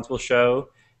other ones we'll show,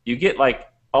 you get like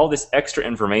all this extra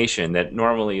information that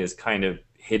normally is kind of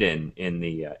hidden in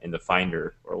the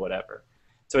Finder or whatever.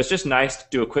 So it's just nice to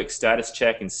do a quick status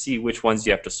check and see which ones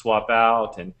you have to swap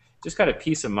out, and just kind of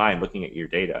peace of mind looking at your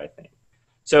data, I think.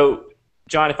 So,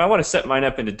 John, if I want to set mine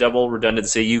up into double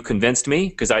redundancy, you convinced me,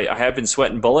 because I have been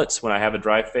sweating bullets when I have a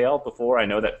drive fail before. I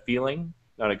know that feeling.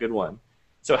 Not a good one.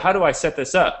 So how do I set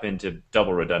this up into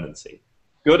double redundancy?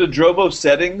 Go to Drobo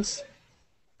settings.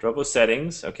 Drobo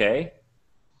settings, okay.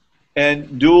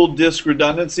 And dual disk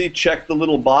redundancy, check the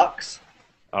little box.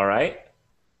 All right.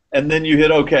 And then you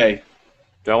hit OK.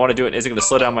 Do I want to do it? Is it going to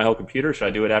slow down my whole computer? Should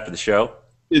I do it after the show?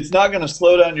 It's not going to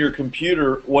slow down your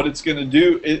computer. What it's going to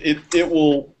do, it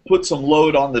will put some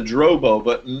load on the Drobo,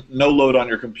 but no load on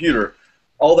your computer.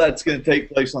 All that's going to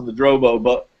take place on the Drobo,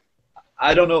 but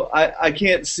I don't know. I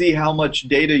can't see how much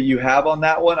data you have on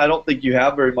that one. I don't think you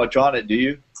have very much on it, do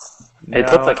you? It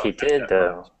looked like he did,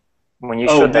 though. When you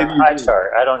showed the pie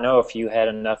chart, I don't know if you had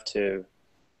enough to...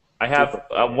 I have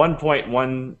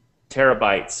 1.1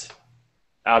 terabytes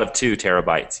out of 2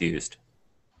 terabytes used.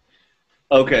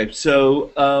 Okay,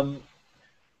 so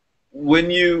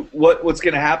what's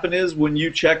going to happen is when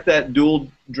you check that dual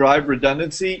drive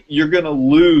redundancy, you're going to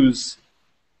lose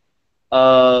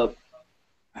a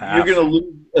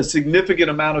significant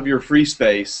amount of your free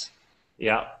space.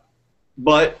 Yeah.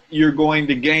 But you're going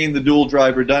to gain the dual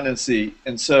drive redundancy,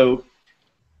 and so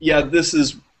yeah,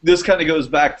 this kind of goes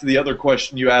back to the other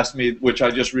question you asked me, which I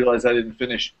just realized I didn't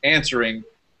finish answering.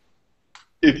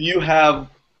 If you have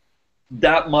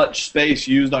that much space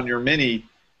used on your Mini,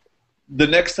 the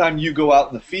next time you go out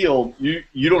in the field,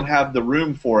 you don't have the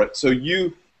room for it. So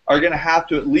you are going to have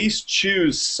to at least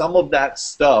choose some of that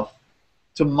stuff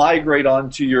to migrate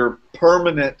onto your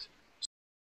permanent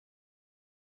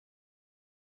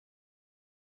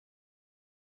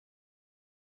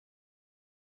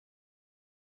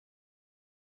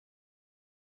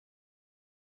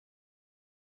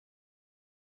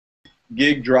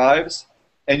gig drives,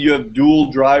 and you have dual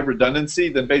drive redundancy,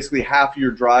 then basically half your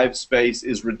drive space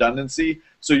is redundancy.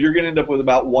 So you're going to end up with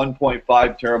about 1.5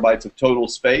 terabytes of total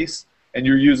space, and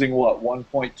you're using what,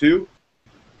 1.2?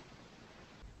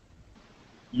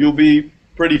 You'll be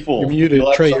pretty full. You're muted,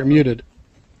 Trey. You're muted.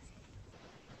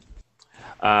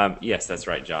 Yes, that's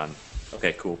right, John.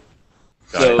 Okay, cool.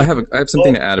 So, I have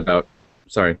something to add about.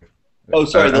 Sorry. Oh,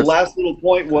 sorry. The last little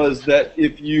point was that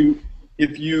if you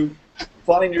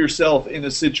find yourself in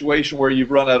a situation where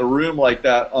you've run out of room like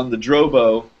that on the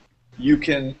Drobo, you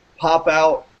can pop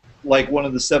out like one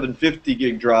of the 750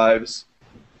 gig drives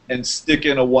and stick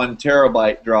in a 1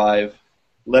 terabyte drive,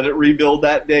 let it rebuild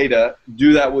that data,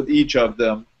 do that with each of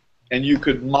them, and you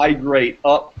could migrate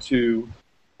up to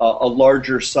a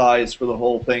larger size for the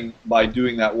whole thing by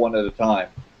doing that one at a time.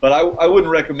 But I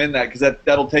wouldn't recommend that, because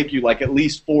that'll take you like at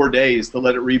least 4 days to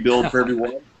let it rebuild for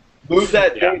everyone. Move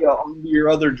that data onto your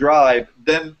other drive,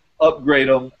 then upgrade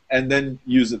them, and then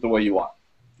use it the way you want.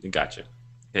 Gotcha.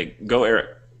 Okay, go, Eric.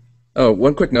 Oh,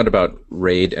 one quick note about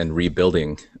RAID and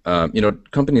rebuilding.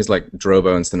 Companies like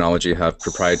Drobo and Synology have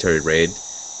proprietary RAID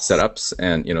setups,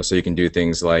 and so you can do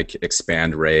things like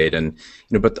expand RAID, and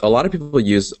but a lot of people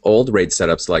use old RAID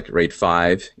setups like RAID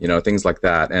 5, things like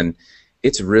that, and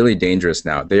it's really dangerous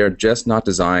now. They are just not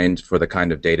designed for the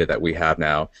kind of data that we have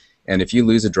now. And if you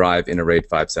lose a drive in a RAID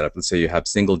 5 setup, let's say you have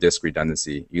single disk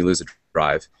redundancy, you lose a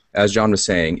drive. As John was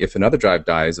saying, if another drive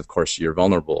dies, of course, you're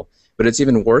vulnerable. But it's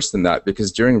even worse than that,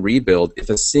 because during rebuild, if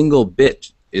a single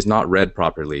bit is not read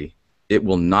properly, it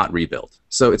will not rebuild.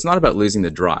 So it's not about losing the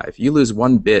drive. You lose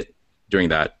one bit during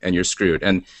that, and you're screwed.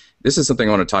 And this is something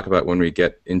I want to talk about when we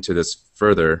get into this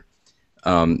further.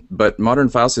 But modern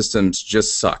file systems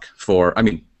just suck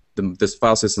the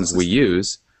file systems we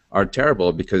use are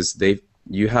terrible because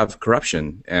you have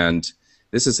corruption. And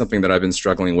this is something that I've been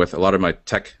struggling with. A lot of my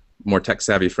more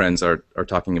tech-savvy friends are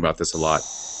talking about this a lot.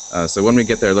 So when we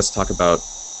get there, let's talk about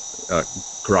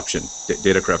corruption,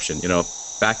 data corruption.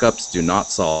 Backups do not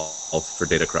solve for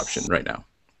data corruption right now.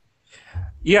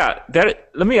 Yeah,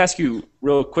 let me ask you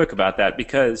real quick about that,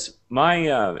 because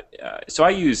so I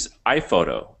use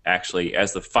iPhoto actually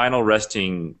as the final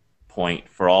resting point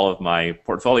for all of my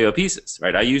portfolio pieces,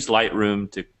 right? I use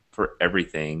Lightroom for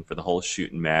everything, for the whole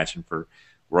shoot and match, and for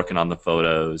working on the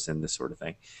photos and this sort of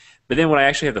thing. But then when I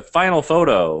actually have the final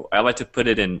photo, I like to put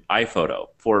it in iPhoto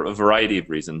for a variety of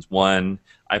reasons. One,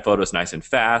 iPhoto is nice and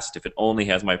fast. If it only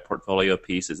has my portfolio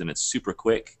pieces and it's super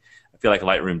quick, I feel like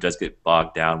Lightroom does get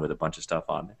bogged down with a bunch of stuff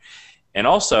on there. And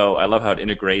also, I love how it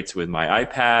integrates with my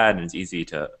iPad, and it's easy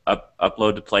to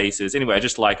upload to places. Anyway, I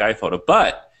just like iPhoto.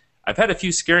 But I've had a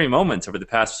few scary moments over the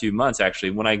past few months, actually.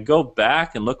 When I go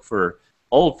back and look for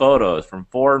old photos from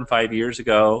 4 and 5 years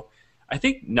ago, I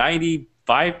think 95%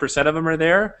 of them are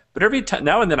there. But every time,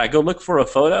 now and then, I go look for a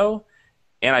photo,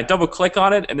 and I double-click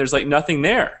on it, and there's like nothing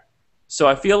there. So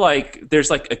I feel like there's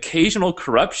like occasional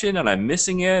corruption, and I'm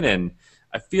missing it, and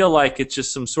I feel like it's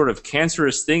just some sort of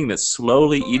cancerous thing that's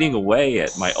slowly eating away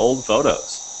at my old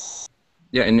photos.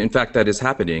 Yeah, and in fact, that is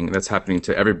happening. That's happening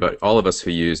to everybody, all of us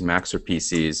who use Macs or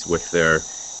PCs with their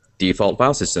default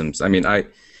file systems. I mean,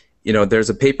 there's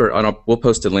a paper, we'll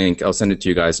post a link, I'll send it to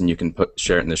you guys, and you can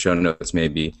share it in the show notes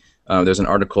maybe. There's an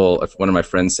article one of my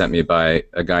friends sent me by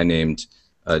a guy named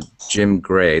Jim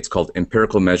Gray. It's called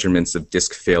Empirical Measurements of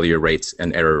Disk Failure Rates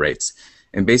and Error Rates.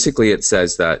 And basically it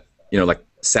says that, like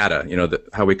SATA,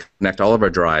 how we connect all of our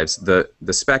drives, the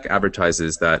spec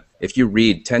advertises that if you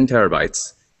read 10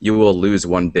 terabytes, you will lose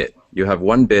 1 bit. You have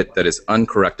 1 bit that is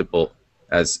uncorrectable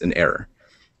as an error.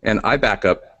 And I back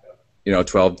up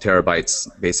 12 terabytes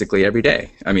basically every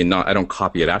day. I mean, I don't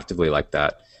copy it actively like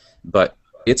that, but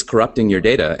it's corrupting your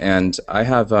data. And I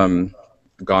have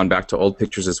gone back to old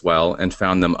pictures as well and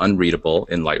found them unreadable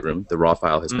in Lightroom. The raw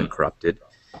file has been corrupted,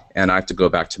 and I have to go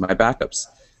back to my backups.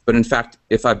 But in fact,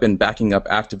 if I've been backing up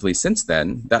actively since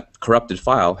then, that corrupted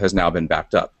file has now been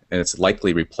backed up, and it's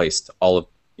likely replaced all of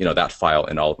that file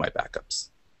in all of my backups.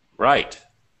 Right.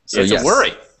 So it's a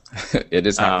worry. It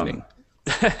is happening.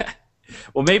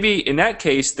 Well, maybe in that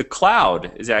case, the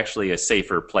cloud is actually a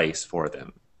safer place for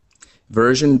them.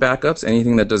 Version backups,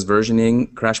 anything that does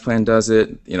versioning, CrashPlan does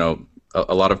it.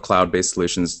 A lot of cloud-based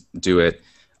solutions do it.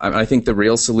 I think the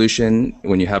real solution,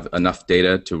 when you have enough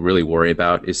data to really worry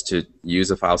about, is to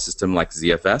use a file system like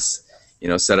ZFS.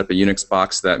 Set up a Unix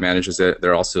box that manages it.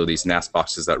 There are also these NAS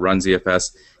boxes that run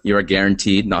ZFS. You are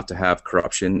guaranteed not to have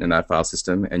corruption in that file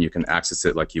system, and you can access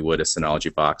it like you would a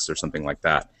Synology box or something like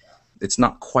that. It's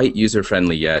not quite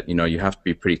user-friendly yet. You have to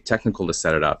be pretty technical to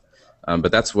set it up.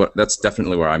 But that's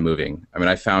definitely where I'm moving. I mean,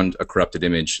 I found a corrupted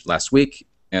image last week,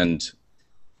 and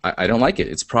I don't like it.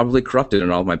 It's probably corrupted in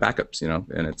all of my backups,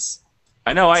 and it's.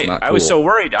 I know. It's not I cool. was so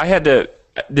worried. I had to.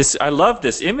 I love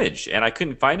this image, and I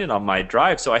couldn't find it on my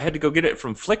drive, so I had to go get it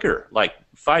from Flickr like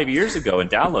 5 years ago and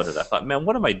download it. I thought, man,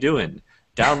 what am I doing?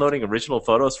 Downloading original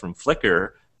photos from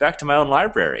Flickr back to my own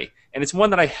library, and it's one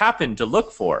that I happened to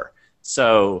look for.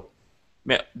 So.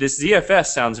 Man, this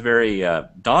ZFS sounds very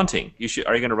daunting.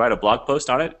 Are you going to write a blog post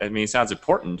on it? I mean, it sounds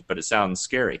important, but it sounds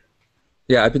scary.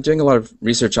 Yeah, I've been doing a lot of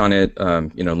research on it.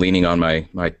 Leaning on my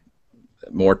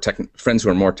friends who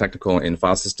are more technical in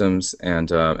file systems,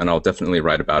 and I'll definitely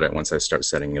write about it once I start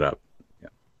setting it up.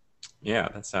 Yeah,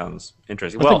 that sounds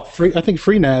interesting. I think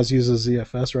FreeNAS uses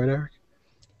ZFS, right, Eric?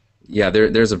 Yeah,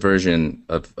 there's a version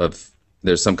of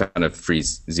there's some kind of free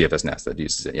ZFS NAS that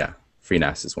uses it. Yeah,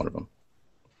 FreeNAS is one of them.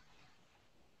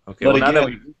 Okay, well, now that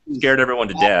we've scared everyone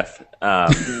to death.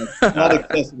 Not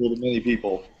accessible to many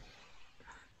people.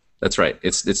 That's right.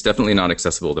 It's definitely not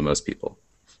accessible to most people.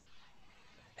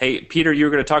 Hey, Peter, you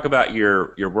were going to talk about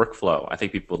your workflow. I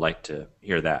think people would like to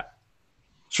hear that.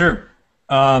 Sure.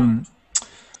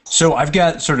 So I've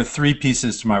got sort of three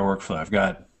pieces to my workflow. I've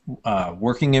got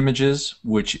working images,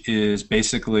 which is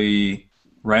basically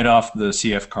right off the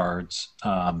CF cards.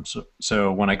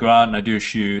 So when I go out and I do a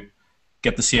shoot,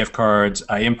 get the CF cards,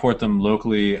 I import them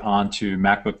locally onto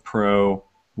MacBook Pro,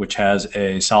 which has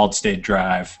a solid state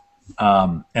drive.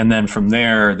 And then from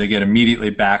there, they get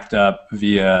immediately backed up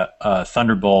via a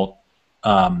Thunderbolt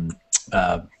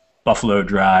Buffalo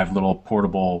drive, little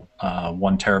portable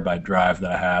 1 terabyte drive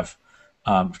that I have.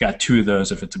 I've got 2 of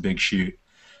those if it's a big shoot.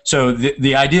 So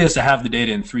the idea is to have the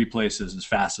data in 3 places as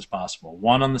fast as possible.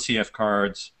 1 on the CF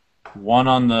cards, 1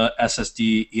 on the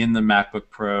SSD in the MacBook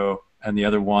Pro, and the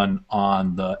other one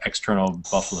on the external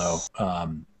Buffalo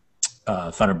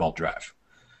Thunderbolt drive.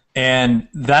 And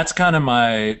that's kind of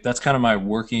my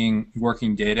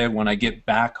working data. When I get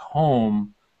back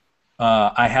home,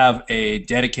 I have a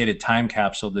dedicated time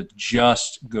capsule that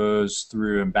just goes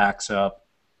through and backs up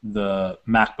the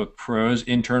MacBook Pro's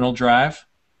internal drive.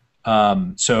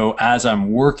 So as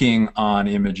I'm working on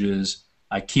images,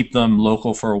 I keep them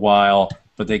local for a while,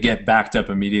 but they get backed up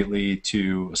immediately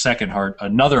to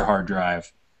another hard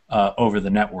drive over the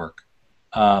network.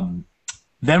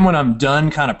 Then when I'm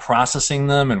done kind of processing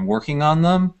them and working on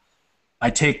them, I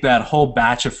take that whole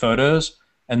batch of photos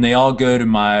and they all go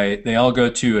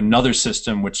to another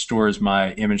system which stores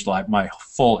my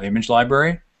full image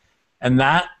library. And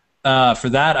that for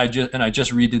that I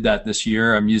just redid that this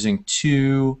year. I'm using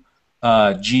 2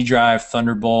 G Drive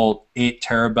Thunderbolt 8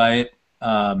 terabyte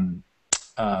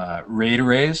RAID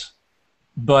arrays,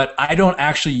 but I don't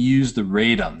actually use the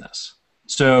RAID on this.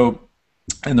 So,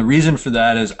 and the reason for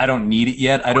that is I don't need it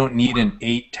yet. I don't need an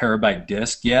 8 terabyte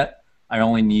disk yet. I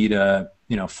only need a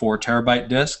 4 terabyte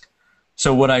disk.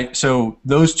 So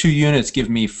those 2 units give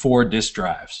me 4 disk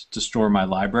drives to store my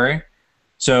library.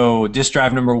 So disk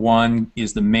drive number 1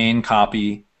 is the main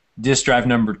copy. Disk drive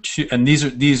number 2, and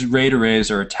these RAID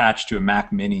arrays are attached to a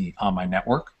Mac Mini on my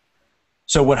network.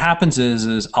 So what happens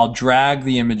is I'll drag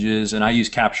the images, and I use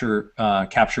Capture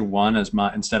One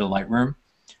instead of Lightroom.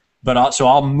 But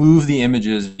I'll move the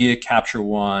images via Capture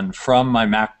One from my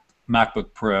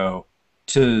MacBook Pro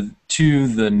to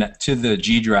the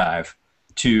G drive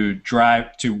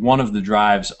to one of the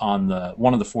drives on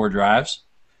one of the 4 drives,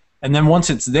 and then once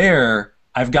it's there,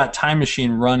 I've got Time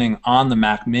Machine running on the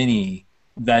Mac Mini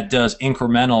that does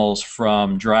incrementals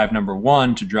from drive number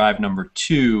 1 to drive number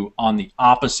 2 on the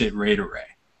opposite RAID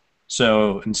array.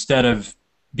 So instead of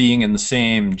being in the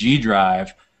same G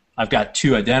drive, I've got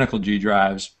 2 identical G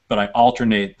drives, but I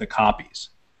alternate the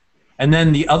copies. And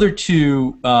then the other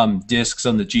 2 disks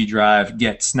on the G drive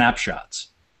get snapshots.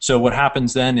 So what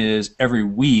happens then is every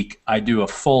week I do a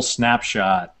full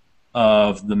snapshot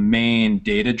of the main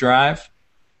data drive,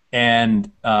 and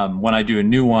when I do a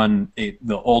new one,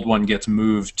 the old one gets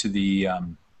moved to the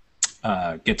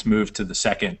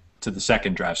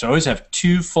second drive. So I always have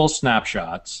 2 full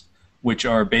snapshots, which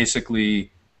are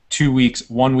basically 2 weeks,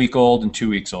 1 week old and 2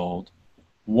 weeks old.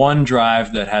 1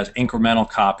 drive that has incremental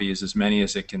copies, as many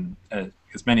as it can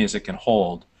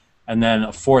hold, and then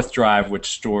a 4th drive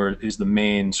which is the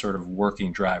main sort of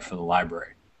working drive for the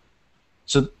library.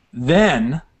 So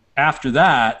then after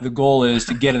that, the goal is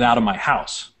to get it out of my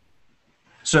house.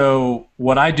 So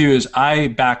what I do is I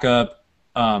back up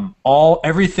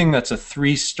everything that's a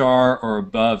 3-star or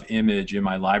above image in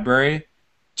my library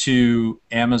to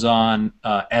Amazon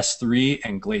S3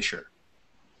 and Glacier.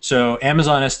 So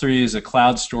Amazon S3 is a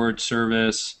cloud storage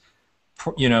service.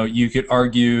 You could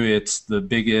argue it's the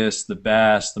biggest, the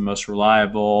best, the most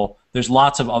reliable. There's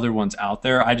lots of other ones out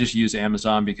there. I just use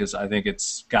Amazon because I think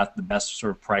it's got the best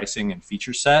sort of pricing and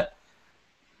feature set.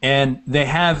 And they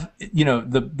have,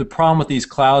 the problem with these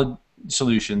cloud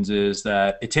solutions is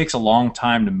that it takes a long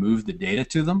time to move the data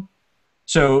to them.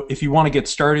 So if you want to get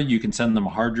started, you can send them a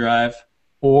hard drive,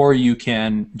 or you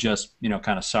can just,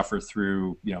 kind of suffer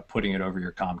through, putting it over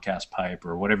your Comcast pipe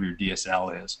or whatever your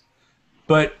DSL is.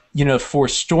 But, for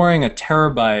storing a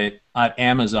terabyte at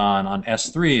Amazon on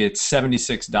S3, it's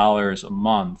 $76 a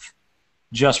month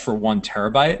just for 1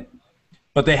 terabyte.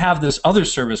 But they have this other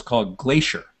service called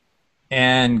Glacier.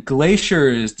 And Glacier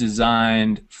is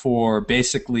designed for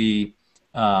basically,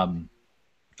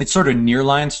 it's sort of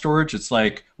nearline storage. It's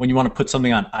like when you want to put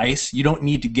something on ice, you don't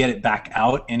need to get it back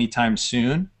out anytime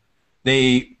soon.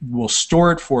 They will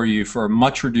store it for you for a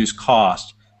much reduced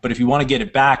cost. But if you want to get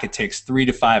it back, it takes 3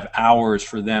 to 5 hours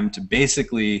for them to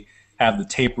basically have the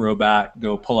tape robot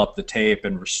go pull up the tape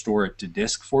and restore it to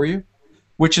disk for you,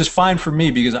 which is fine for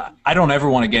me because I don't ever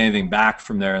want to get anything back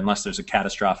from there unless there's a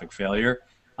catastrophic failure.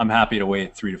 I'm happy to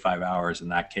wait 3 to 5 hours in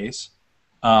that case.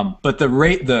 But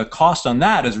the cost on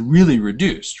that is really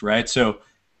reduced, right? So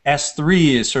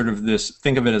S3 is sort of this,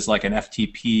 think of it as like an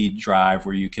FTP drive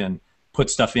where you can put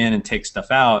stuff in and take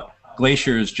stuff out.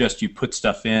 Glacier is just you put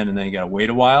stuff in and then you got to wait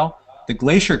a while. The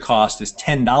Glacier cost is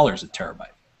 $10 a terabyte.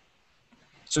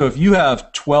 So if you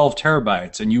have 12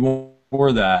 terabytes and you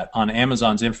store that on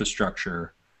Amazon's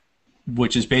infrastructure,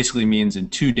 which is basically means in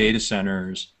 2 data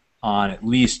centers on at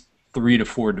least 3 to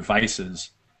 4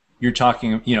 devices, you're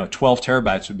talking, 12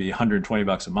 terabytes would be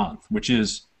 $120 a month, which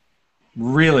is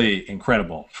really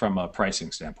incredible from a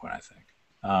pricing standpoint, I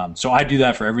think. So I do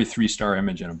that for every 3-star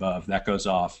image and above. That goes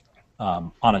off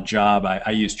on a job.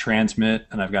 I use Transmit,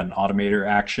 and I've got an automator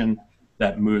action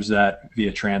that moves that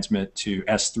via Transmit to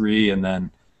S3, and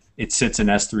then it sits in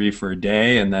S3 for a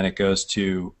day, and then it goes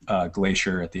to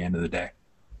Glacier at the end of the day.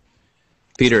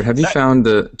 Peter, have you found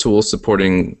the tool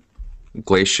supporting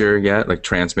Glacier yet? Like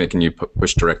Transmit, can you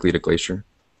push directly to Glacier?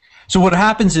 So what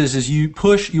happens is you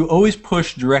always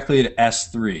push directly to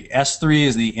S3. S3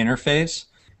 is the interface,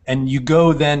 and you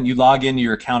log into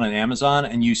your account on Amazon,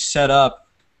 and you set up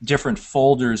different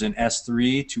folders in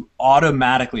S3 to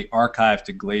automatically archive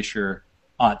to Glacier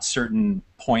at certain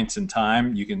points in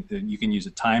time. You can use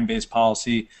a time-based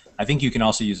policy. I think you can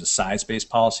also use a size-based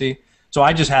policy. So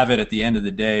I just have it at the end of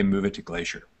the day, move it to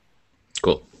Glacier.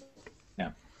 Cool.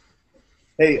 Yeah.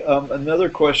 Hey, another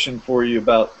question for you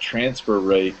about transfer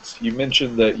rates. You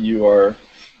mentioned that you are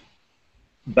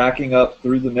backing up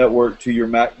through the network to your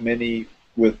Mac Mini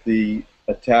with the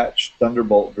attached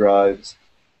Thunderbolt drives.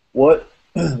 What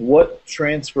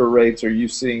transfer rates are you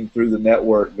seeing through the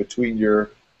network between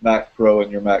your Mac Pro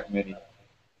and your Mac Mini?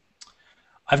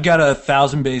 I've got a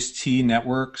 1000 base T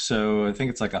network, so I think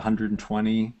it's like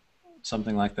 120,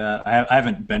 something like that. I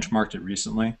haven't benchmarked it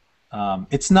recently.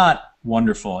 It's not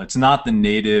wonderful. It's not the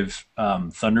native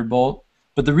Thunderbolt.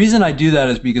 But the reason I do that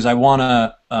is because I want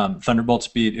a Thunderbolt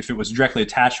speed. If it was directly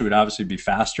attached, it would obviously be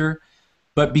faster.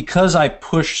 But because I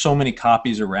push so many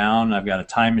copies around, I've got a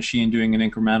time machine doing an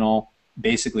incremental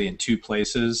basically in 2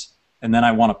 places, and then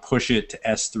I want to push it to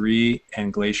S3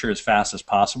 and Glacier as fast as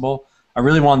possible. I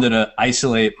really wanted to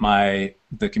isolate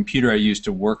the computer I use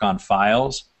to work on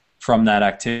files from that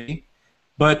activity.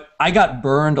 But I got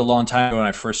burned a long time ago when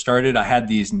I first started. I had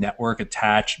these network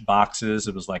attached boxes.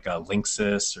 It was like a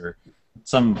Linksys or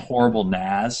some horrible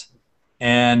NAS.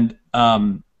 And,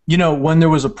 when there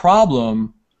was a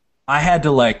problem, I had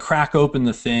to like crack open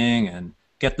the thing and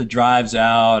get the drives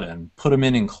out and put them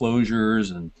in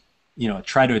enclosures and,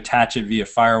 try to attach it via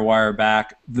FireWire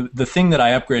back. The thing that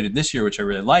I upgraded this year, which I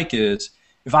really like, is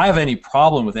if I have any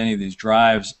problem with any of these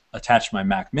drives attached to my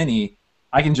Mac Mini,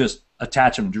 I can just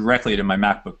attach them directly to my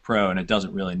MacBook Pro, and it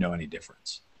doesn't really know any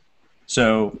difference.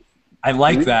 So I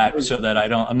like that, so that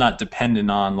I'm not dependent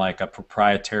on like a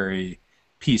proprietary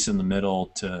piece in the middle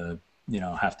to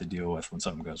have to deal with when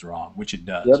something goes wrong, which it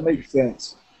does. That makes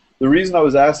sense. The reason I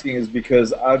was asking is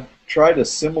because I've tried a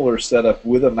similar setup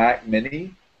with a Mac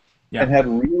Mini and had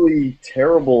really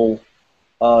terrible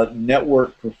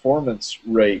network performance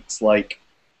rates. Like,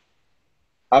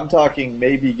 I'm talking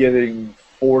maybe getting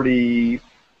 40,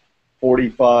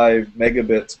 45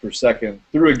 megabits per second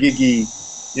through a giggy,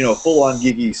 full-on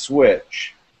giggy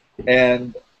switch.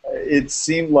 And it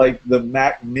seemed like the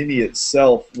Mac Mini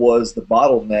itself was the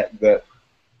bottleneck that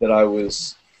I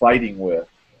was fighting with.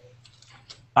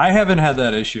 I haven't had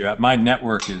that issue. My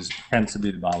network tends to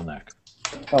be the bottleneck.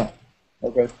 Oh,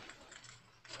 okay.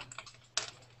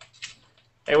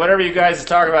 Hey, whatever you guys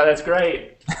talk about, that's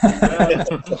great.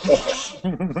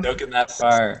 Stoking that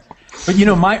fire. But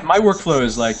my workflow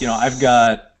is like, I've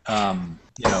got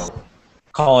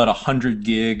call it 100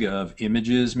 gig of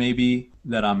images maybe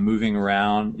that I'm moving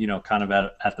around, kind of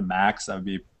at the max. That would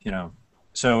be,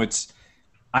 so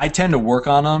I tend to work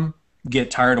on them,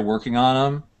 get tired of working on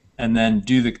them, and then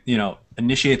do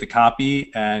initiate the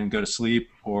copy and go to sleep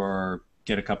or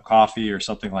get a cup of coffee or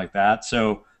something like that.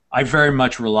 So I very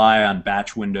much rely on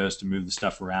batch windows to move the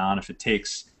stuff around. If it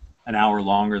takes an hour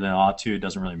longer than it ought to, it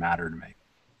doesn't really matter to me.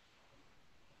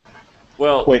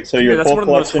 Well, wait, so you're that's one of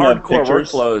the most hardcore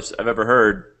pictures? Workflows I've ever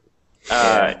heard.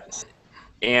 And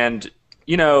and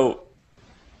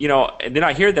then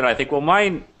I hear that and I think, well,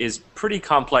 mine is pretty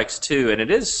complex too, and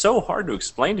it is so hard to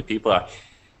explain to people.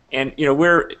 And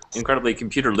we're incredibly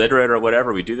computer literate or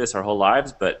whatever. We do this our whole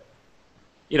lives, but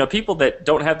people that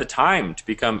don't have the time to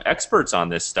become experts on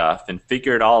this stuff and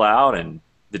figure it all out, and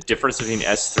the difference between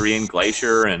S3 and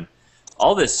Glacier and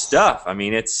all this stuff. I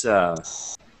mean, it's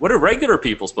what are regular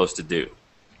people supposed to do?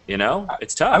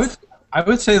 It's tough. I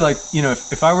would say, like,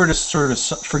 if I were to sort of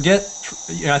forget,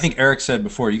 I think Eric said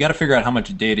before, you got to figure out how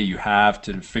much data you have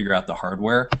to figure out the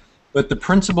hardware. But the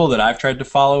principle that I've tried to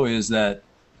follow is that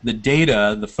the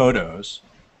data, the photos,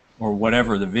 or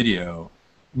whatever the video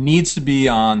needs to be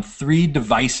on 3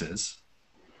 devices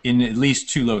in at least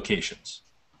 2 locations.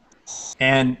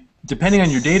 And depending on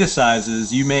your data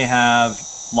sizes, you may have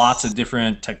lots of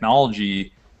different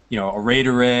technology, array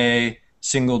to array,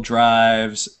 single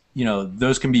drives,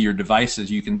 those can be your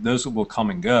devices. Those will come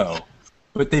and go.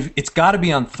 But it's got to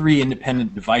be on 3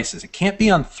 independent devices. It can't be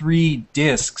on 3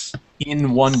 disks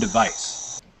in one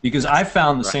device. Because I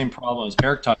found the same problem as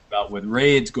Eric talked about with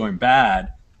RAIDs going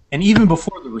bad, and even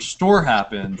before the restore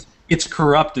happened, it's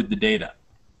corrupted the data.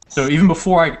 So even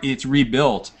before it's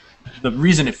rebuilt, the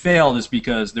reason it failed is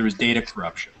because there was data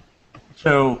corruption.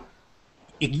 So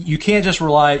you can't just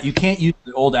you can't use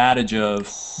the old adage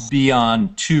of be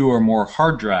on 2 or more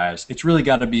hard drives. It's really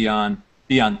got to be on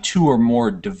 2 or more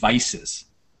devices.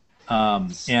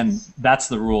 And that's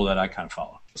the rule that I kind of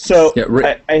follow. So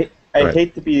I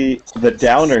hate to be the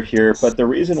downer here, but the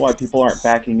reason why people aren't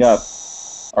backing up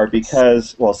are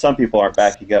because, well, some people aren't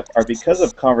backing up, are because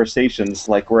of conversations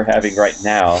like we're having right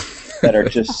now that are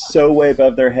just so way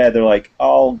above their head. They're like,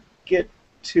 I'll get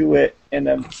to it,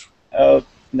 and oh,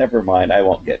 never mind, I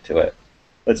won't get to it.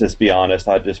 Let's just be honest,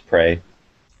 I'll just pray.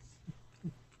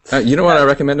 You know what I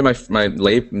recommend to my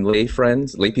lay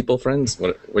people friends?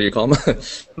 What do you call them?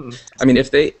 I mean, if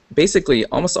they basically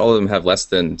almost all of them have less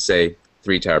than, say,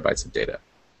 3 terabytes of data,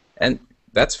 and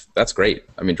that's great.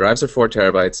 I mean, drives are 4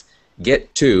 terabytes.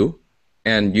 Get 2,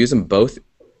 and use them both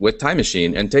with Time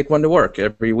Machine, and take 1 to work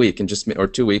every week, and or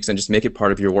 2 weeks, and just make it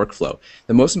part of your workflow.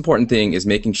 The most important thing is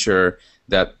making sure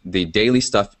that the daily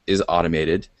stuff is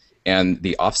automated, and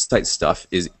the offsite stuff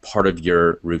is part of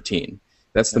your routine.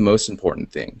 That's the most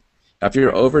important thing. Now, if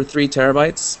you're over 3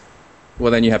 terabytes,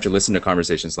 well, then you have to listen to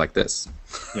conversations like this.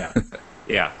 Yeah.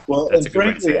 Yeah. Well, and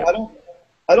frankly, I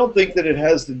don't think that it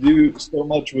has to do so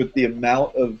much with the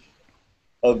amount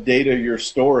of data you're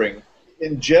storing.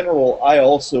 In general, I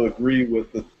also agree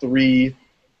with the three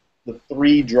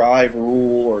drive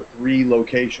rule or 3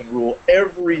 location rule.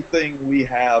 Everything we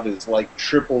have is like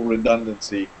triple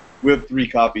redundancy. We have 3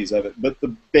 copies of it. But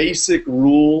the basic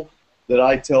rule that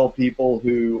I tell people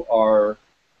who are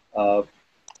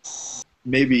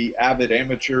maybe avid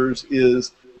amateurs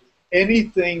is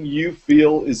anything you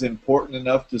feel is important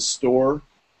enough to store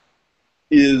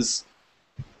is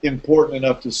important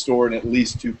enough to store in at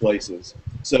least 2 places.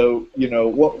 So,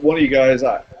 one of you guys,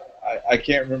 I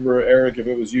can't remember, Eric, if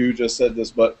it was you who just said this,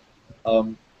 but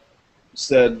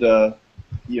said,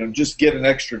 just get an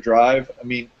extra drive. I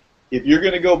mean, if you're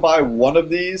going to go buy one of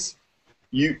these,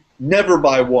 you never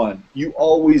buy 1. You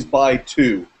always buy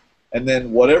 2. And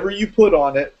then whatever you put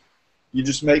on it, you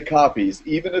just make copies.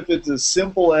 Even if it's as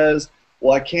simple as,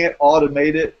 well, I can't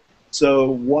automate it,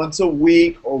 so once a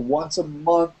week or once a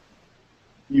month,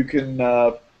 you can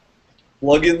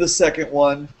plug in the second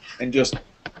one and just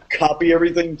copy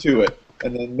everything to it.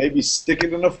 And then maybe stick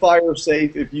it in a fire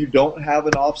safe if you don't have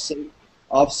an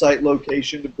off-site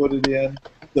location to put it in,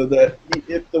 so that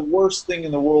if the worst thing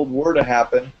in the world were to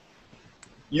happen,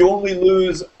 you only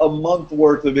lose a month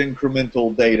worth of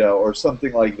incremental data or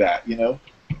something like that,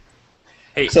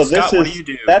 Hey, so Scott, what do you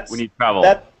do when you travel?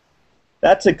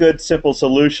 That's a good, simple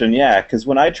solution, yeah, because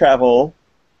when I travel,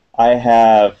 I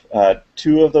have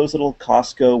 2 of those little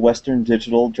Costco Western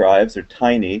Digital drives. They're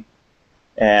tiny,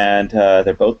 and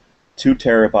they're both 2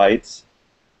 terabytes,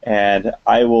 and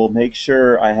I will make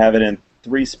sure I have it in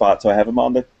 3 spots. So I have them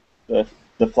on the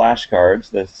flash cards,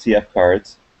 the CF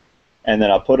cards, and then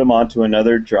I'll put them onto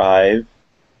another drive,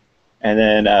 and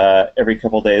then every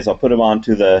couple of days I'll put them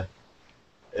onto the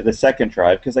second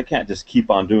drive, because I can't just keep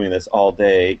on doing this all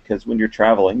day, because when you're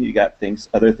traveling you got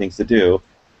other things to do.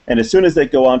 And as soon as they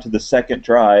go onto the second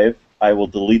drive, I will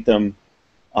delete them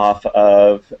off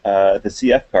of the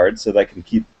CF cards so that I can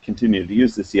continue to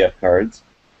use the CF cards.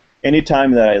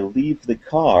 Anytime that I leave the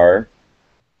car,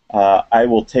 I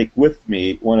will take with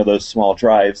me one of those small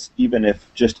drives, even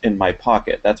if just in my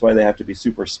pocket. That's why they have to be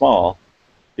super small,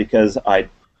 because I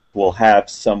will have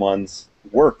someone's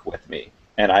work with me.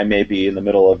 And I may be in the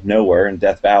middle of nowhere in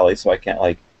Death Valley, so I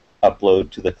can't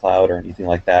upload to the cloud or anything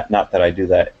like that. Not that I do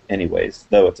that anyways,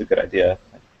 though it's a good idea.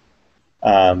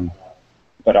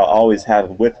 But I'll always have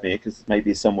them with me, because it might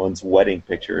be someone's wedding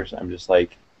pictures. I'm just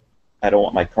like, I don't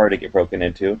want my car to get broken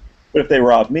into. But if they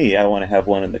rob me, I want to have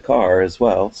one in the car as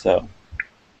well. So,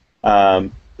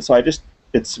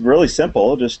 it's really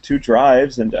simple, just 2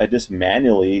 drives, and I just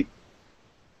manually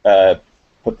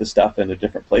put the stuff into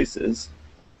different places.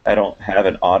 I don't have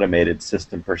an automated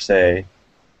system per se,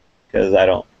 because I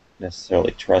don't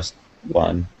necessarily trust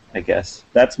one, I guess.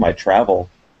 That's my travel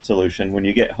solution. When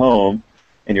you get home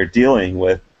and you're dealing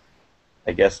with,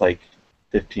 I guess,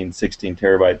 15, 16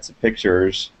 terabytes of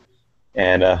pictures,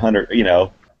 and 100,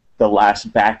 the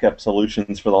last backup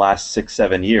solutions for the last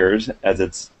 6-7 years. As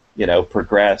it's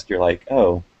progressed, you're like,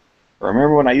 oh,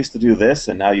 remember when I used to do this,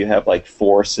 and now you have like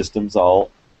 4 systems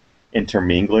all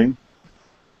intermingling.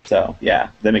 So yeah,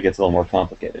 then it gets a little more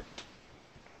complicated.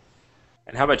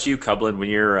 And how about you, Kublin? When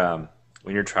you're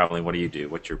traveling, what do you do?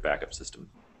 What's your backup system?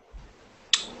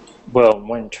 Well,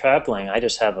 when traveling, I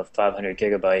just have a 500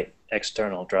 gigabyte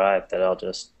external drive that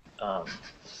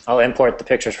I'll import the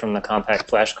pictures from the compact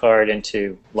flash card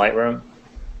into Lightroom,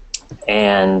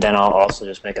 and then I'll also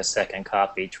just make a second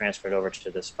copy, transfer it over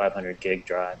to this 500 gig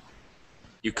drive.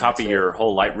 You copy your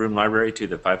whole Lightroom library to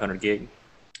the 500 gig?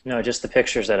 No, just the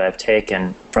pictures that I've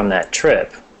taken from that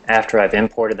trip. After I've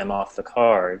imported them off the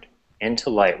card into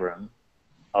Lightroom,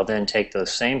 I'll then take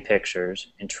those same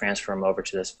pictures and transfer them over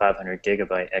to this 500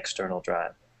 gigabyte external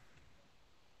drive.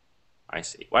 I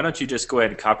see. Why don't you just go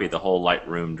ahead and copy the whole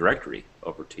Lightroom directory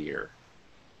over to your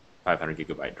 500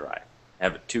 gigabyte drive?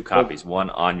 Have 2 copies, one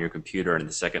on your computer and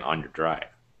the second on your drive.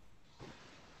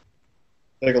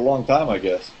 Take a long time, I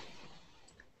guess.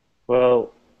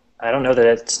 Well, I don't know that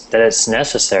it's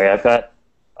necessary. I've got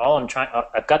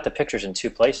the pictures in 2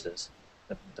 places.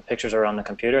 The pictures are on the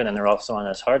computer, and then they're also on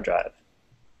this hard drive.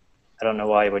 I don't know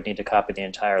why you would need to copy the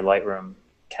entire Lightroom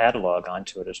catalog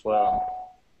onto it as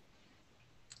well.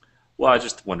 Well, I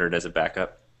just wondered as a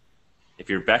backup. If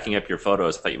you're backing up your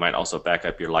photos, I thought you might also back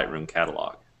up your Lightroom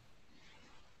catalog.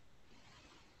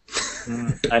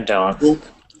 I don't.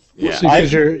 Yeah.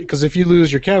 Because if you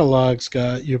lose your catalog,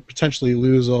 Scott, you potentially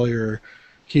lose all your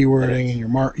keywording and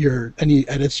your any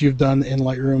edits you've done in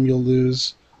Lightroom. You'll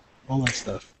lose all that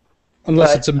stuff.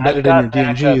 Unless it's embedded in your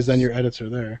DMGs, then your edits are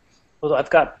there. Well, I've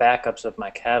got backups of my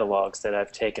catalogs that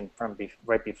I've taken from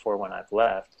right before when I've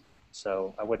left,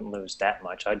 so I wouldn't lose that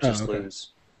much. I'd just lose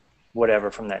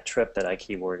whatever from that trip that I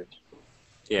keyworded.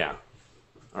 Yeah.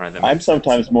 All right. I'm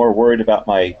sometimes more worried about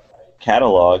my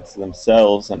catalogs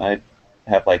themselves, and I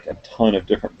have like a ton of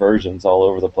different versions all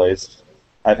over the place.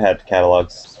 I've had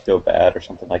catalogs go bad or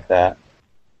something like that,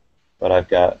 but I've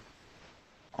got,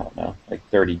 I don't know, like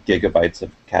 30 gigabytes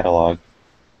of catalog.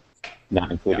 Not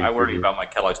including. Yeah, I worry about my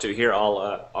catalogs too. Here,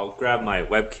 I'll grab my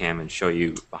webcam and show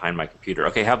you behind my computer.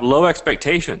 Okay, have low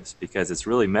expectations because it's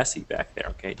really messy back there.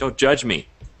 Okay, don't judge me.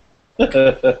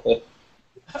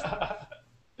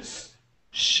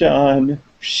 Shun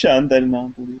that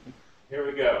non-believer. Here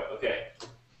we go. Okay.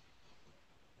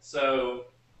 So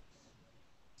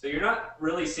you're not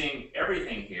really seeing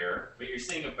everything here, but you're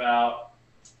seeing about,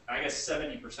 I guess,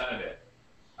 70% of it.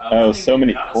 So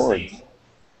many chords.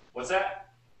 What's that?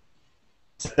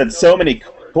 It's so many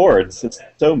chords. It's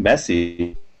so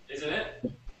messy. Isn't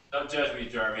it? Don't judge me,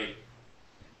 Jarvie.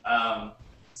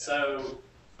 So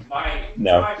my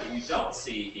drive that you don't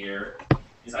see here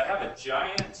is I have a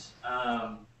giant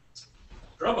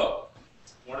Drobo,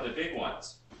 one of the big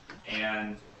ones,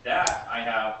 and that I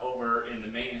have over in the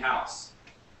main house.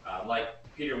 Like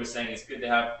Peter was saying, it's good to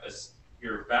have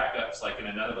your backups like in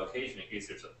another location in case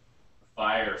there's a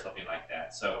fire or something like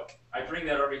that. So I bring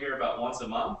that over here about once a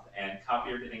month and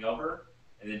copy everything over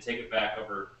and then take it back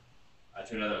over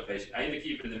to another location. I either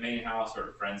keep it in the main house or at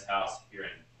a friend's house here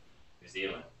in New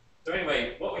Zealand. So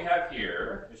anyway, what we have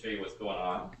here, let me show you what's going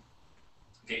on.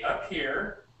 Okay, up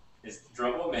here is the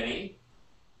Drobo Mini.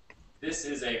 This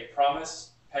is a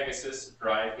Promise Pegasus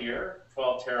drive here,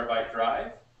 12 terabyte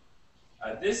drive.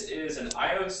 This is an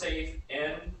IOSafe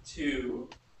N2,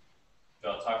 that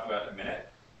I'll talk about in a minute.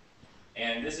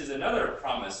 And this is another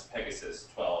Promise Pegasus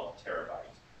 12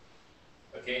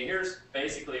 terabyte. Okay, here's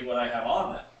basically what I have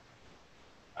on them.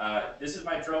 This is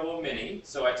my Drobo Mini,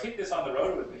 so I take this on the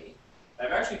road with me.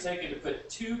 I've actually taken to put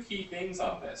 2 key things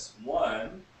on this.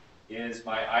 One is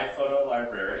my iPhoto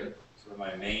library, sort of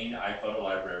my main iPhoto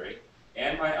library,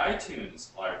 and my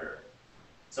iTunes library.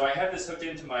 So I have this hooked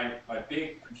into my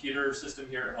big computer system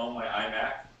here at home, my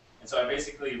iMac, and so I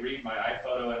basically read my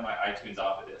iPhoto and my iTunes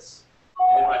off of this.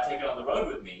 And then when I take it on the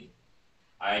road with me,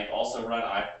 I also run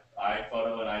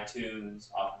iPhoto and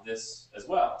iTunes off of this as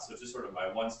well. So it's just sort of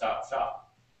my one-stop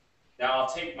shop. Now I'll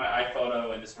take my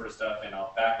iPhoto and this sort of stuff and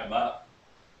I'll back them up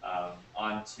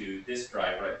onto this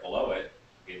drive right below it.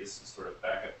 Okay, this is sort of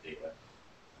backup data.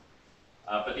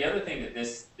 But the other thing that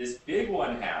this big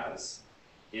one has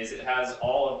is it has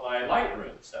all of my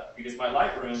Lightroom stuff, because my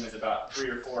Lightroom is about 3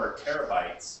 or 4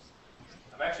 terabytes.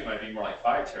 Actually might be more like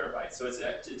 5 terabytes, so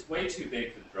it's way too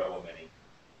big for the Drobo Mini,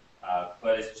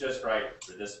 but it's just right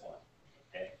for this one.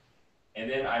 Okay, and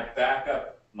then I back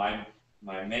up my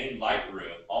main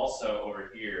Lightroom also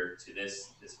over here to this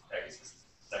Pegasus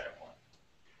second one.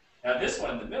 Now this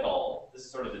one in the middle, this is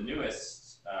sort of the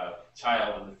newest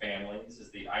child in the family. This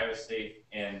is the IOSafe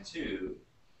N2. and 2.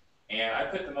 And I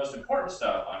put the most important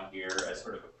stuff on here as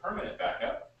sort of a permanent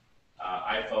backup.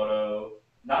 iPhoto,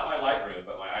 not my Lightroom,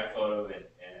 but my iPhoto and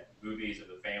movies of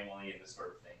the family and this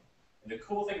sort of thing. And the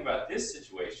cool thing about this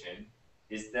situation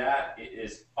is that it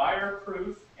is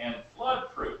fireproof and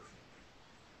flood-proof,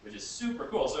 which is super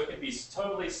cool. So it can be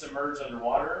totally submerged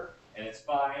underwater and it's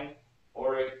fine,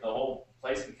 or the whole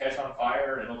place can catch on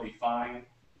fire and it'll be fine.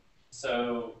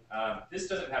 So this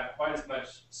doesn't have quite as much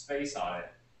space on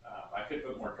it. I could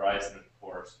put more drives in it, of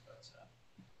course, but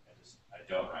I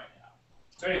don't right now.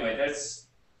 So anyway, that's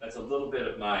a little bit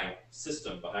of my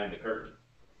system behind the curtain.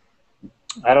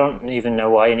 I don't even know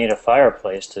why you need a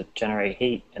fireplace to generate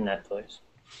heat in that place.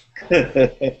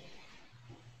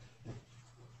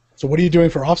 So what are you doing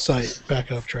for offsite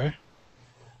backup, Trey?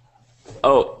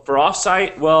 Oh, for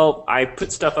offsite, well, I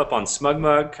put stuff up on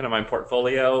SmugMug, kind of my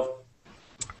portfolio,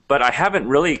 but I haven't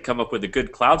really come up with a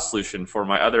good cloud solution for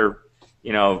my other,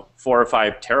 4 or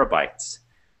 5 terabytes.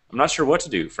 I'm not sure what to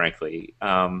do, frankly.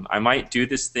 I might do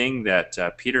this thing that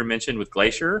Peter mentioned with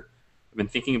Glacier. I've been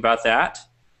thinking about that.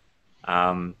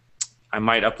 I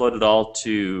might upload it all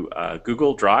to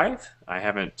Google Drive. I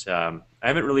haven't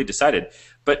really decided.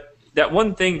 But that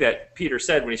one thing that Peter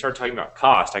said when he started talking about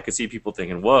cost, I could see people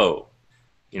thinking, whoa,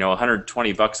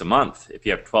 $120 a month if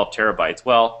you have 12 terabytes.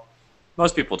 Well,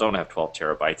 most people don't have 12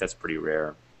 terabytes. That's pretty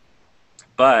rare.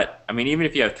 But, I mean, even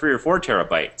if you have 3 or 4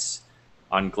 terabytes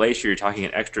on Glacier, you're talking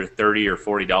an extra $30 or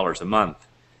 $40 a month.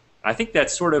 I think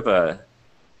that's sort of a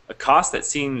cost that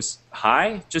seems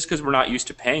high just because we're not used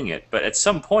to paying it. But at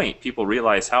some point, people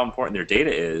realize how important their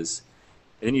data is.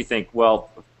 And then you think, well,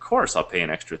 of course I'll pay an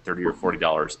extra $30 or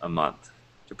 $40 a month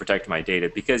to protect my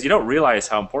data, because you don't realize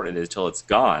how important it is till it's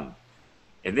gone.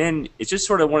 And then it's just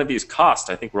sort of one of these costs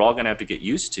I think we're all going to have to get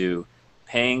used to,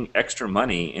 paying extra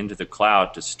money into the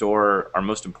cloud to store our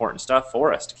most important stuff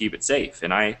for us to keep it safe.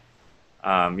 And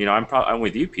I'm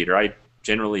with you, Peter. I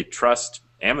generally trust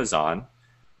Amazon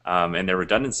and their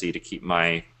redundancy to keep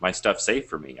my stuff safe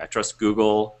for me. I trust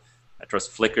Google. I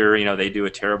trust Flickr. They do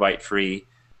a terabyte free.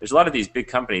 There's a lot of these big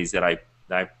companies that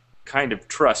I kind of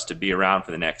trust to be around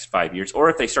for the next 5 years. Or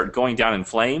if they start going down in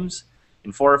flames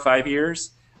in 4 or 5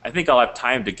 years, I think I'll have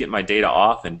time to get my data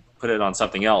off and put it on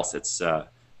something else.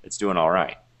 It's doing all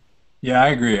right. Yeah, I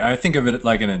agree. I think of it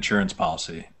like an insurance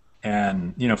policy.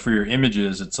 And, for your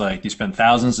images, it's like you spend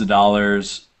thousands of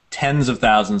dollars, tens of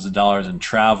thousands of dollars in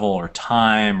travel or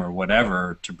time or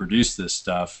whatever to produce this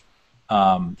stuff,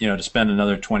 to spend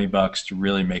another $20 to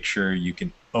really make sure you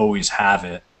can always have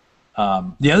it.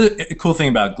 The other cool thing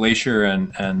about Glacier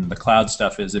and the cloud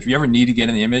stuff is if you ever need to get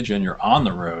an image and you're on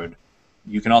the road,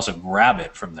 you can also grab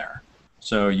it from there.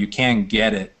 So you can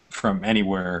get it from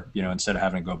anywhere, instead of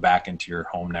having to go back into your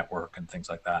home network and things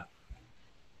like that.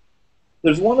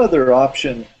 There's one other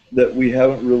option that we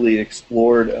haven't really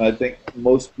explored, and I think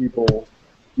most people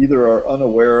either are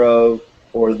unaware of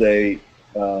or they.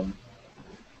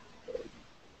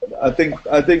 I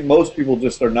think most people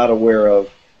just are not aware of,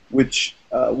 which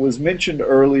was mentioned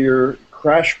earlier.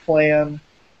 CrashPlan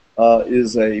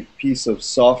is a piece of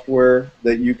software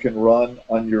that you can run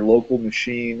on your local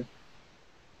machine.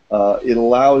 It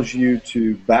allows you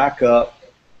to back up.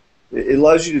 It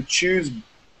allows you to choose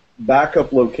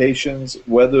backup locations,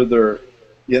 whether they're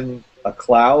in a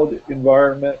cloud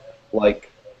environment like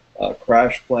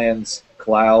CrashPlan's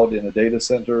cloud in a data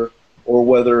center, or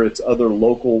whether it's other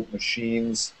local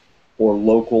machines or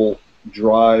local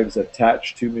drives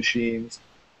attached to machines.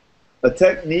 A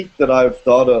technique that I've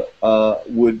thought of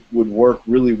would work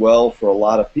really well for a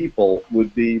lot of people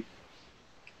would be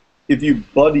if you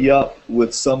buddy up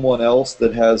with someone else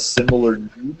that has similar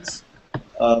needs.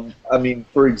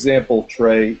 For example,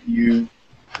 Trey, you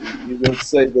let's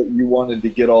say that you wanted to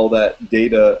get all that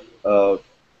data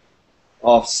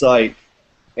off-site,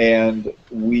 and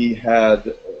we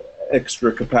had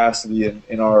extra capacity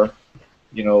in our,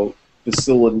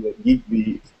 facility at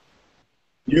GeekBeat.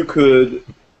 We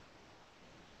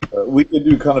could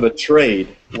do kind of a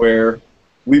trade where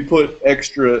we put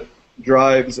extra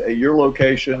drives at your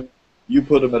location, you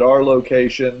put them at our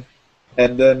location,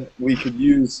 and then we could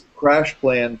use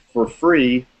CrashPlan for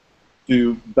free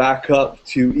to back up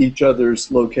to each other's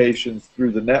locations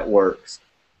through the networks.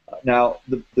 Now,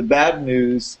 the bad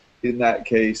news in that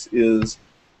case is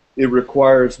it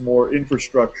requires more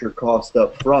infrastructure cost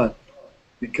up front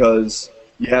because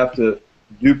you have to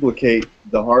duplicate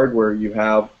the hardware you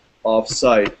have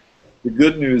off-site. The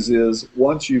good news is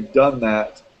once you've done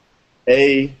that,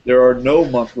 there are no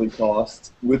monthly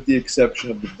costs with the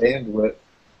exception of the bandwidth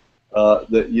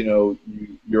that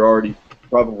you're already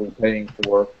probably paying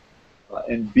for,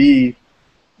 and B,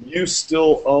 you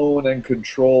still own and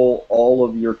control all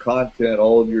of your content,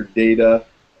 all of your data.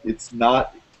 It's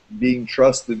not being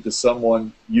trusted to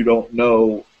someone you don't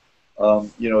know.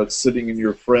 It's sitting in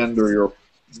your friend or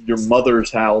your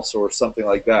mother's house or something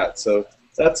like that. So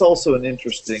that's also an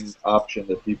interesting option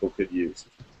that people could use.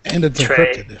 And it's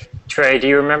encrypted. Trey, do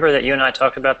you remember that you and I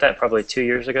talked about that probably 2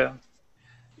 years ago?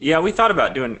 Yeah, we thought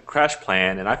about doing Crash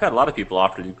Plan, and I've had a lot of people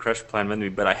offer to do Crash Plan with me,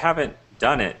 but I haven't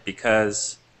done it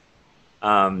because,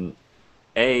 like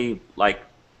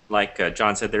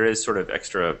John said, there is sort of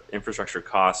extra infrastructure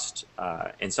cost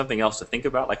and something else to think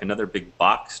about, like another big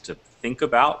box to think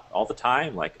about all the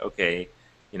time. Like, okay,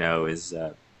 is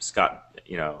Scott,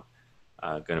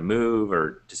 going to move,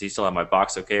 or does he still have my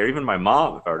box? Okay, or even my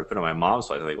mom, if I were to put on my mom's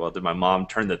place, like, well, did my mom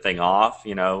turn the thing off?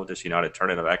 Does she know how to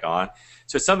turn it back on?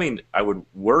 So it's something I would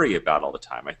worry about all the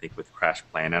time, I think, with Crash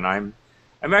Plan. And I'm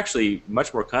actually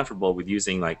much more comfortable with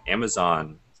using like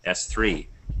Amazon S3,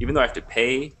 even though I have to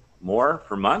pay more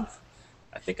per month.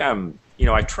 I think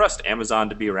I trust Amazon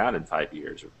to be around in 5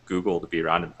 years, or Google to be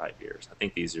around in 5 years. I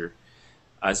think these are.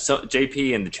 So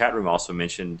JP in the chat room also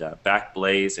mentioned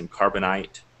Backblaze and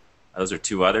Carbonite. Those are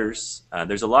two others.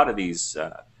 There's a lot of these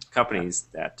companies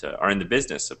that are in the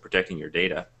business of protecting your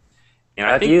data. And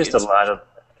I've used a lot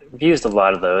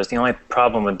of those. The only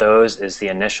problem with those is the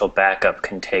initial backup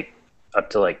can take up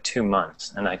to like 2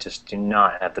 months, and I just do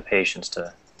not have the patience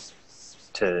to.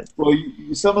 Well,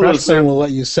 some of those will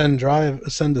let you send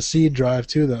a seed drive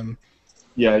to them.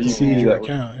 Yeah, you can do your that.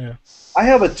 Account. Yeah. I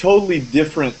have a totally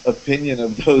different opinion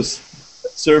of those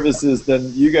services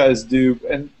than you guys do,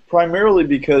 and primarily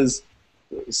because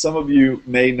some of you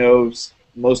may know,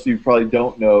 most of you probably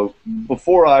don't know,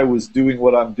 before I was doing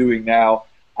what I'm doing now,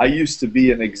 I used to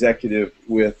be an executive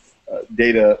with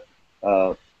data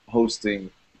hosting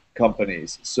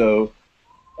companies. So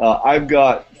I've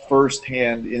got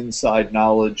firsthand inside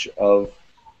knowledge of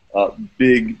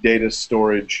big data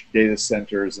storage, data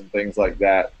centers, and things like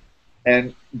that.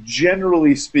 And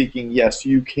generally speaking, yes,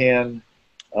 you can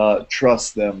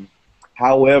trust them.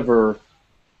 However,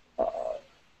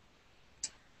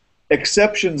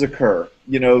 exceptions occur.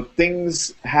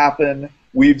 Things happen.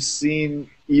 We've seen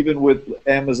even with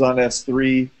Amazon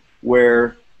S3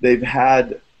 where they've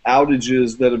had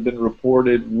outages that have been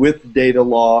reported with data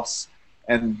loss,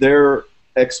 and their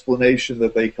explanation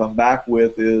that they come back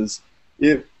with is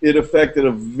it affected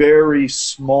a very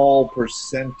small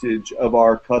percentage of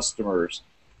our customers,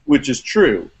 which is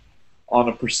true on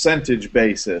a percentage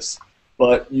basis,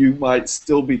 but you might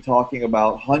still be talking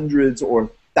about hundreds or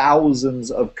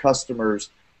thousands of customers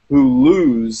who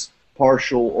lose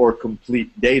partial or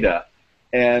complete data.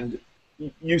 And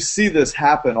you see this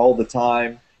happen all the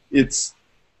time. It's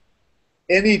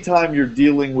anytime you're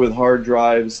dealing with hard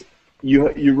drives,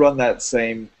 you run that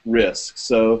same risk.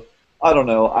 So I don't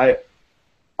know.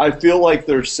 I feel like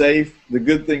they're safe. The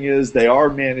good thing is they are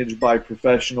managed by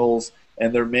professionals,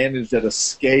 and they're managed at a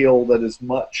scale that is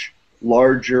much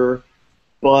larger.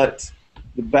 But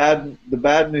the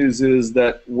bad news is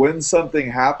that when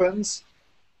something happens,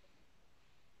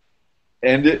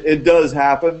 and it does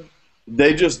happen,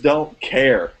 they just don't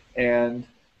care. And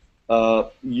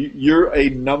you're a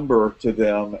number to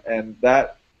them, and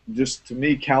that just, to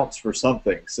me, counts for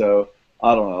something. So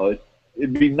I don't know.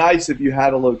 It'd be nice if you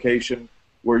had a location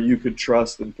where you could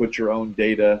trust and put your own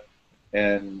data,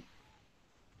 and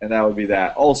that would be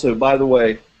that. Also, by the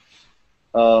way,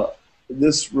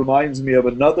 this reminds me of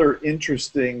another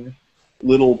interesting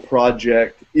little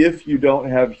project. If you don't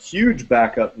have huge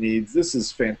backup needs, this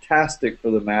is fantastic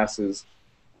for the masses.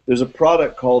 There's a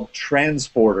product called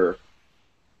Transporter,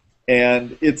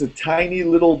 and it's a tiny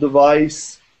little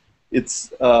device.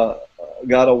 It's got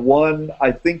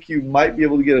I think you might be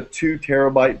able to get a 2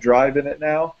 terabyte drive in it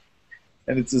now.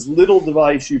 And it's this little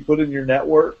device you put in your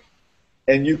network,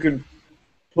 and you can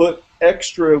put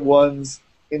extra ones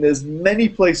in as many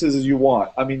places as you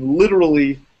want. I mean,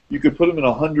 literally, you could put them in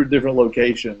 100 different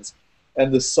locations.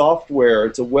 And the software,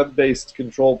 it's a web-based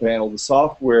control panel, the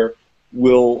software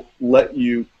will let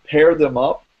you pair them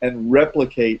up and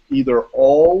replicate either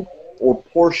all or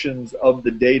portions of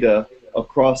the data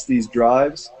across these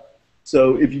drives.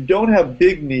 So if you don't have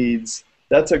big needs,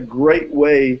 that's a great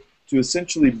way to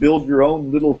essentially build your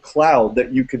own little cloud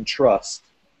that you can trust.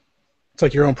 It's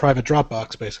like your own private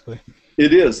Dropbox, basically.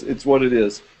 It is. It's what it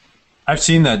is. I've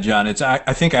seen that, John.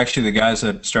 I think actually the guys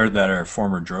that started that are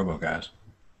former Drobo guys.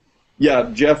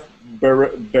 Yeah, Jeff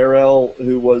Barrell,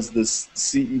 who was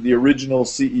the original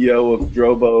CEO of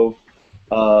Drobo,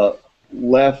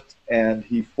 left, and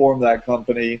he formed that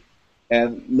company.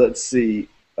 And let's see,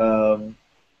 what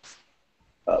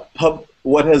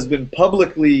has been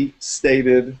publicly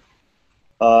stated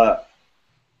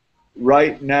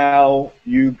Right now,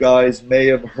 you guys may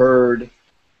have heard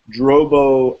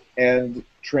Drobo and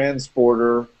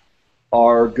Transporter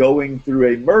are going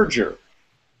through a merger.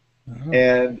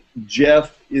 And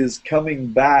Jeff is coming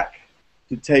back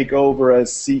to take over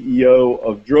as CEO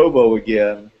of Drobo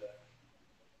again.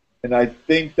 And I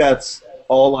think that's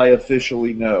all I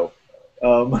officially know.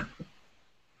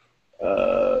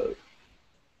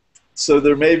 So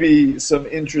there may be some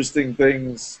interesting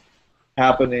things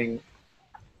happening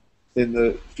in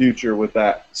the future with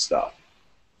that stuff.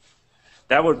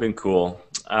 That would have been cool.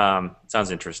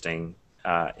 Sounds interesting.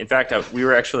 In fact, we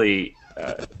were actually,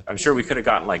 I'm sure we could have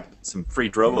gotten like some free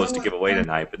Drobos to give away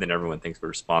tonight, but then everyone thinks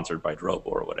we're sponsored by Drobo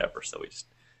or whatever, so we just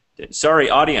did. Sorry,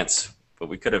 audience, but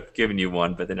we could have given you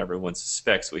one, but then everyone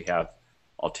suspects we have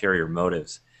ulterior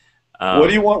motives. What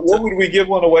do you want? What would we give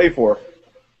one away for?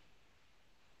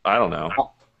 I don't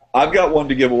know. I've got one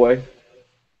to give away.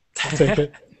 I'll take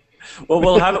it. Well,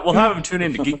 we'll have him tune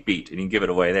into Geek Beat and you can give it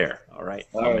away there. All right.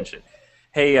 All I'll right. mention it.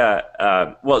 Hey,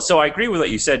 well, so I agree with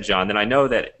what you said, John. Then I know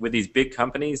that with these big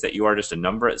companies that you are just a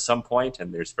number at some point,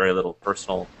 and there's very little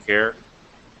personal care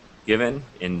given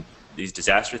in these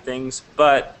disaster things.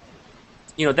 But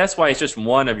you know that's why it's just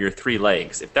one of your three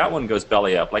legs. If that one goes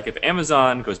belly up, like if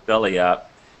Amazon goes belly up,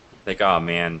 like oh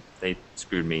man, they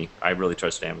screwed me. I really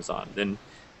trusted Amazon. Then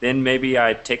maybe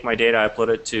I take my data, I upload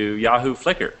it to Yahoo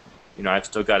Flickr. You know, I've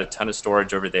still got a ton of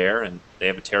storage over there, and they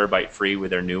have a terabyte free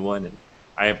with their new one, and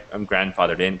I'm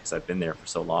grandfathered in because I've been there for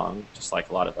so long, just like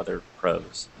a lot of other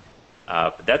pros.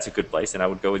 But that's a good place, and I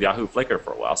would go with Yahoo Flickr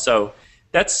for a while. So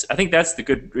I think that's the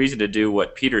good reason to do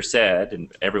what Peter said,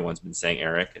 and everyone's been saying,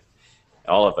 Eric, and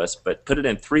all of us, but put it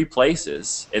in three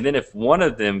places, and then if one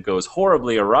of them goes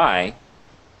horribly awry,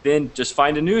 then just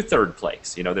find a new third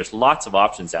place. You know, there's lots of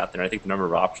options out there, and I think the number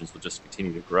of options will just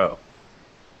continue to grow.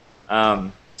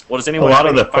 Well, does anyone? A lot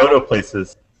of the photo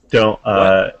places don't.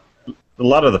 A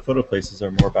lot of the photo places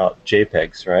are more about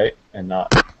JPEGs, right, and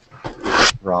not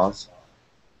RAWs.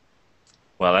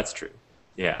 Well, that's true.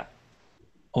 Yeah.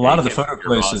 A lot of the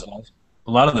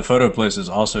photo places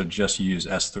also just use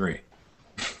S3.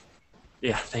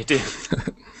 Yeah, they do.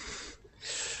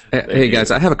 Hey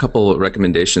guys, I have a couple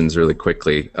recommendations really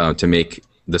quickly to make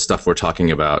the stuff we're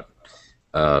talking about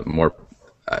more,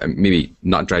 maybe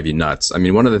not drive you nuts. I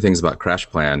mean, one of the things about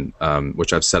CrashPlan,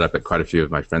 which I've set up at quite a few of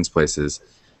my friends' places,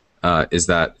 is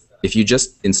that if you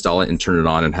just install it and turn it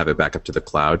on and have it back up to the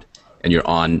cloud, and you're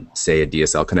on, say, a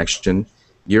DSL connection,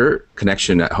 your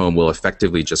connection at home will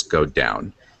effectively just go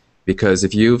down. Because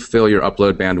if you fill your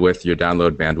upload bandwidth, your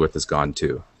download bandwidth is gone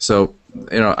too. So,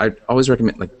 you know, I always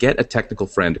recommend, like, get a technical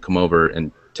friend to come over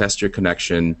and test your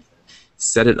connection,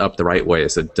 set it up the right way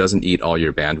so it doesn't eat all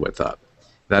your bandwidth up.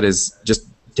 That is, just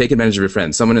take advantage of your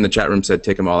friends. Someone in the chat room said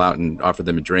take them all out and offer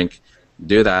them a drink.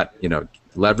 Do that, you know,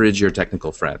 leverage your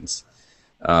technical friends.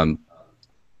 And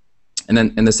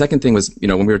the second thing was, you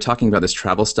know, when we were talking about this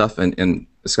travel stuff, and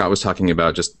Scott was talking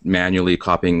about just manually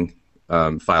copying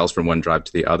files from one drive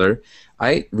to the other,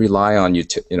 I rely on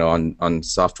on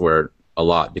software a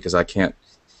lot because I can't.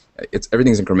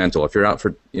 Everything's incremental. If you're out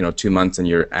for 2 months and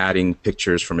you're adding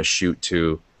pictures from a shoot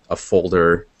to a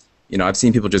folder, I've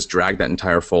seen people just drag that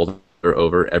entire folder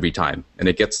over every time, and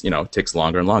it gets takes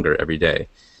longer and longer every day.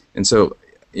 And so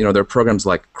there are programs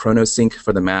like ChronoSync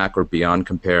for the Mac or Beyond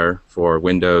Compare for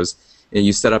Windows, and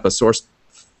you set up a source.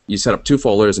 You set up two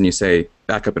folders and you say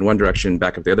backup in one direction,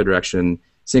 backup the other direction,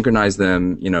 synchronize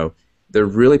them. They're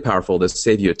really powerful. They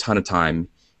save you a ton of time.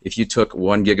 If you took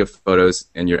 1 gig of photos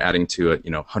and you're adding to a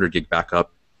 100 gig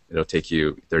backup, it'll take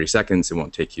you 30 seconds. It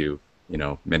won't take you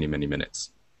many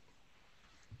minutes.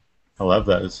 I love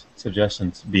those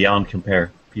suggestions. Beyond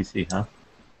Compare PC, huh?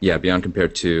 Yeah, Beyond Compare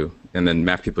 2, and then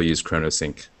Mac people use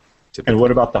ChronoSync. Typically. And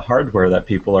what about the hardware that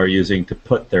people are using to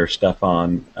put their stuff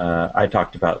on? I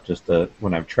talked about just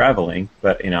when I'm traveling,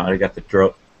 but I got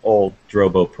the old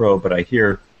Drobo Pro, but I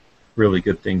hear really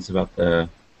good things about the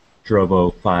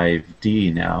Drobo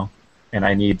 5D now, and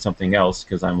I need something else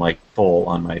because I'm like full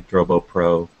on my Drobo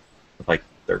Pro with like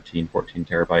 13, 14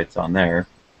 terabytes on there.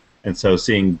 And so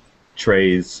seeing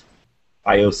Trey's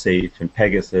IOSafe and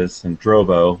Pegasus and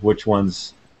Drobo, which one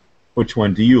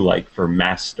do you like for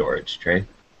mass storage, Trey?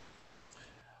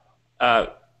 I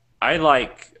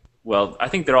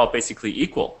think they're all basically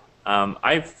equal.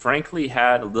 I've frankly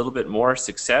had a little bit more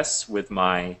success with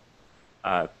my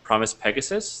Promise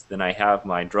Pegasus than I have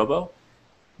my Drobo.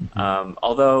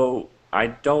 Although I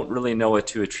don't really know what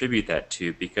to attribute that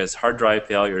to, because hard drive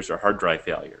failures are hard drive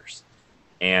failures.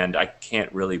 And I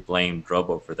can't really blame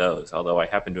Drobo for those, although I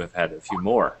happen to have had a few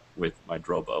more with my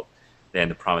Drobo than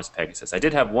the Promise Pegasus. I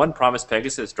did have one Promise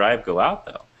Pegasus drive go out,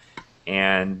 though.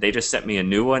 and they just sent me a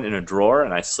new one in a drawer,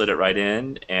 and I slid it right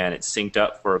in, and it synced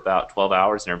up for about 12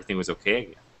 hours, and everything was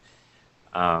okay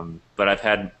again. But I've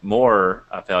had more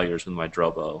failures with my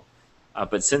Drobo.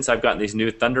 But since I've gotten these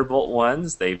new Thunderbolt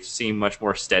ones, they've seemed much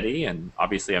more steady, and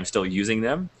obviously I'm still using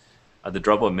them. The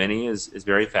Drobo Mini is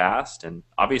very fast, and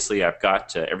obviously I've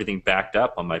got everything backed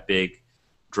up on my big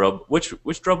Drobo. Which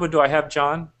Drobo do I have,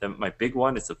 John? My big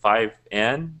one is the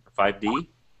 5N or 5D?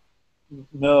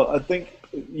 No, I think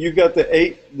you got the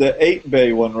 8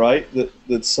 bay one, right?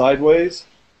 That's sideways.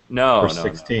 No, Or no,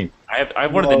 16. no. I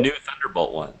have one of the new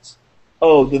Thunderbolt ones.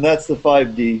 Oh, then that's the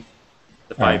 5D.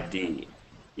 The 5D.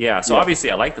 Yeah, so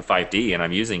obviously I like the 5D, and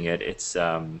I'm using it. It's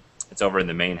over in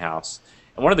the main house.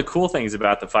 And one of the cool things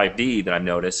about the 5D that I've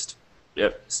noticed,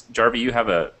 Jarvie, you have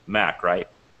a Mac, right?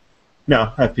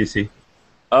 No, I have PC.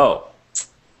 Oh,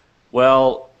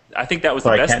 well, I think that was So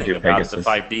the I best can't thing do about Pegasus. the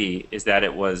 5D is that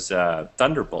it was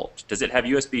Thunderbolt. Does it have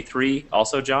USB 3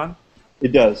 also, John? It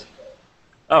does.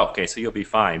 Oh, okay, so you'll be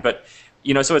fine. But,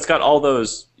 so it's got all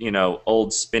those,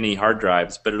 old spinny hard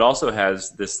drives, but it also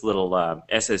has this little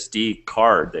SSD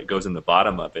card that goes in the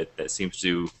bottom of it that seems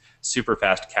to do super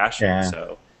fast caching. Yeah.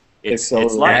 So it's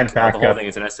And like the whole backup thing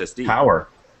is an SSD. Power.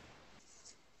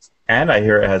 And I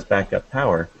hear it has backup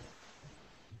power.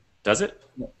 Does it?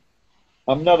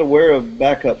 I'm not aware of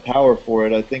backup power for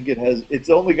it. I think it's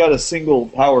only got a single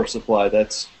power supply.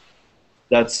 That's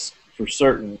for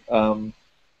certain.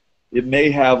 It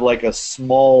may have like a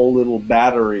small little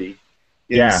battery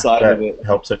inside that of it.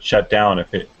 helps it shut down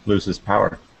if it loses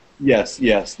power. Yes,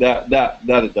 that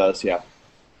it does, yeah.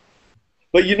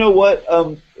 But you know what?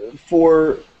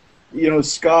 For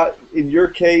Scott, in your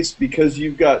case, because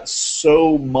you've got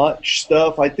so much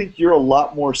stuff, I think you're a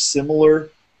lot more similar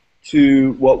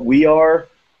to what we are.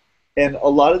 And a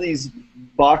lot of these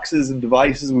boxes and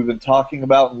devices we've been talking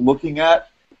about and looking at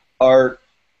are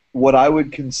what I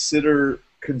would consider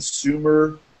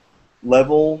consumer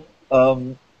level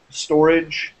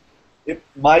storage. It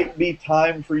might be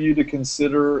time for you to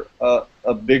consider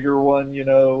a bigger one,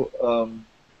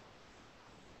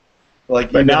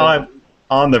 But now I'm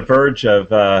on the verge of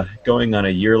going on a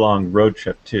year-long road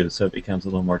trip too, so it becomes a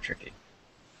little more tricky.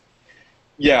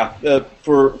 Yeah,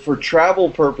 for travel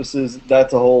purposes,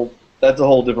 that's a whole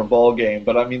different ball game.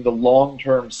 But I mean, the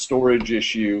long-term storage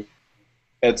issue,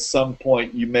 at some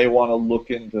point, you may want to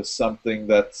look into something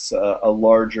that's a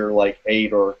larger, like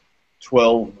 8 or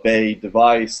 12 bay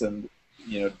device. And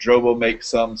Drobo makes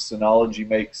some, Synology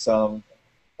makes some,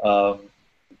 QNAP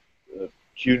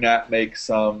makes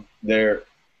some. They're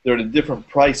at a different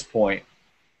price point,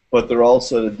 but they're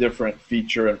also at a different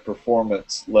feature and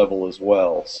performance level as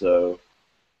well. So.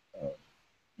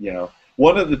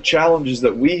 One of the challenges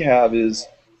that we have is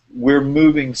we're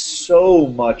moving so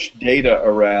much data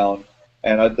around,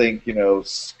 and I think,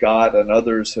 Scott and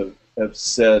others have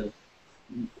said,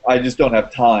 I just don't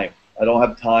have time. I don't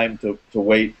have time to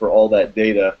wait for all that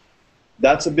data.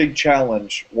 That's a big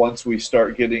challenge once we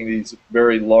start getting these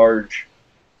very large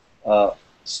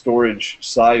storage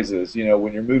sizes.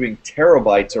 When you're moving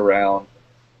terabytes around,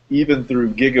 even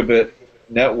through gigabit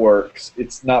networks,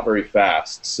 it's not very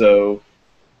fast. So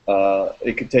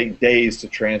it could take days to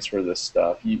transfer this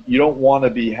stuff. You don't want to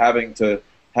be having to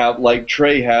have, like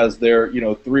Trey has there,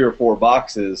 3 or 4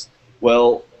 boxes.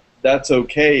 Well, that's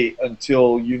okay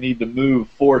until you need to move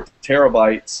 4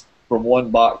 terabytes from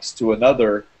one box to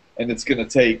another, and it's going to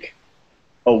take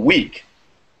a week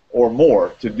or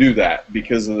more to do that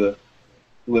because of the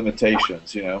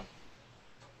limitations,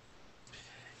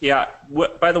 Yeah.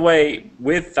 By the way,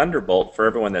 with Thunderbolt, for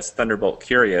everyone that's Thunderbolt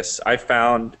curious, I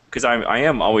found, because I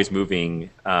am always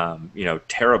moving,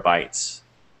 terabytes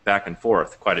back and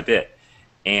forth quite a bit,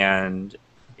 and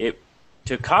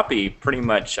to copy pretty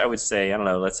much, I would say, I don't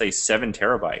know, let's say 7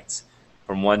 terabytes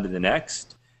from one to the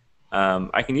next,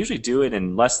 I can usually do it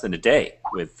in less than a day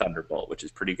with Thunderbolt, which is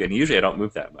pretty good. And usually I don't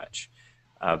move that much,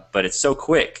 but it's so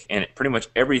quick, and pretty much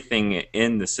everything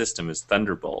in the system is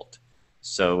Thunderbolt.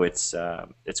 So it's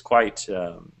quite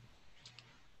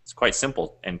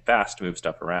simple and fast to move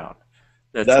stuff around.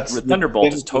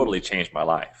 Thunderbolt has totally changed my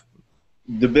life.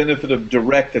 The benefit of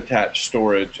direct attached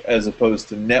storage as opposed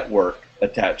to network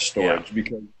attached storage,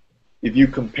 because if you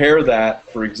compare that,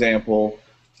 for example,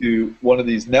 to one of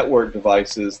these network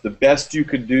devices, the best you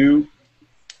could do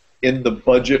in the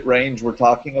budget range we're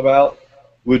talking about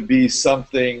would be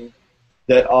something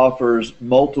that offers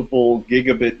multiple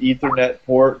gigabit Ethernet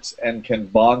ports and can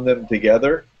bond them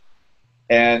together.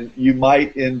 And you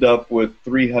might end up with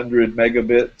 300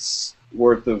 megabits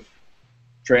worth of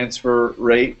transfer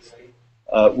rate,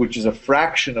 which is a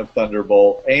fraction of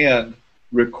Thunderbolt and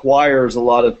requires a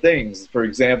lot of things. For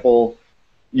example,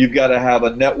 you've got to have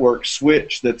a network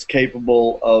switch that's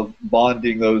capable of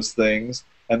bonding those things,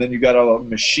 and then you've got a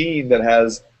machine that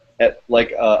has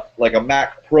like a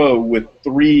Mac Pro with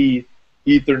 3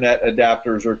 Ethernet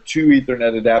adapters or 2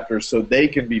 Ethernet adapters, so they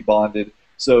can be bonded.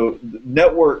 So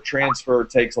network transfer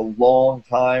takes a long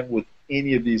time with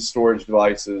any of these storage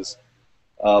devices,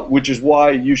 which is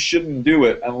why you shouldn't do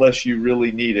it unless you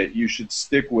really need it. You should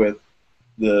stick with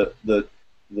the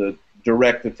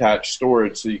direct attached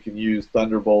storage so you can use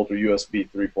Thunderbolt or USB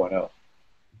 3.0.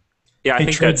 Yeah, I Hey,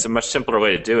 think Trey. that's a much simpler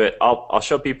way to do it. I'll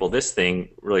show people this thing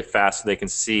really fast so they can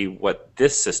see what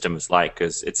this system is like,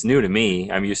 because it's new to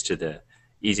me. I'm used to the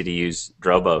easy-to-use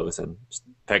Drobos and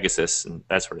Pegasus and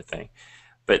that sort of thing.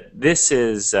 But this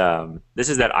is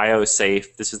that IO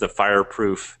safe. This is the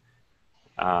fireproof,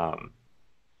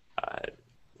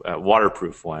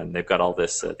 waterproof one. They've got all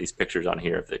these pictures on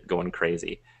here of it going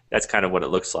crazy. That's kind of what it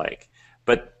looks like.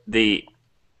 But the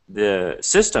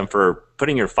system for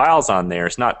putting your files on there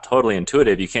is not totally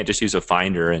intuitive. You can't just use a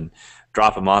Finder and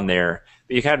drop them on there.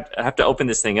 But you have to open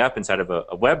this thing up inside of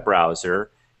a web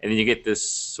browser, and then you get this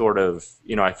sort of,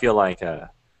 I feel like a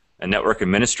network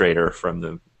administrator from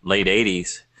the late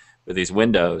 80s with these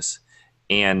windows.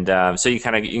 And so you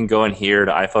can go in here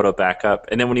to iPhoto Backup,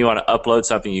 and then when you want to upload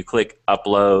something, you click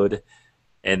Upload,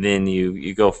 and then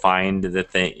you go find the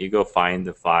thing, you go find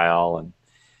the file, and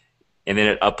then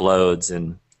it uploads.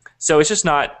 And so it's just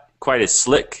not quite as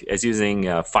slick as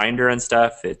using Finder and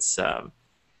stuff. It's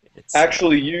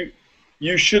Actually,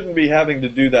 you shouldn't be having to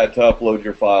do that to upload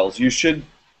your files. You should.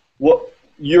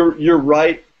 You're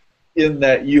right in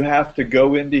that you have to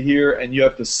go into here and you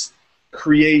have to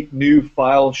create new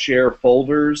file share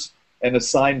folders and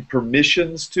assign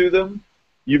permissions to them.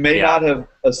 You may not have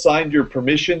assigned your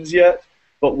permissions yet,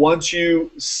 but once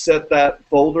you set that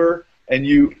folder and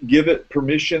you give it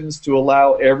permissions to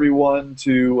allow everyone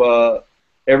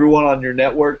on your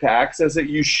network to access it,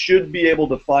 you should be able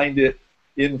to find it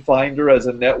in Finder as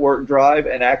a network drive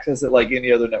and access it like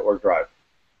any other network drive.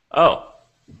 Oh,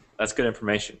 that's good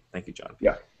information. Thank you, John.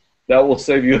 Yeah, that will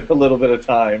save you a little bit of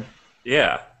time.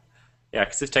 Yeah,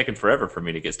 because it's taken forever for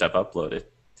me to get stuff uploaded.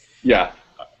 Yeah.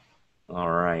 All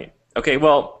right. Okay,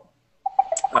 well,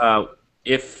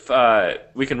 if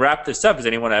we can wrap this up, does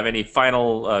anyone have any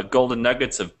final golden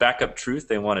nuggets of backup truth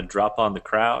they want to drop on the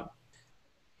crowd?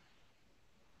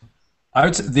 I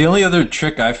would say the only other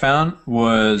trick I found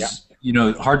was,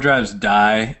 hard drives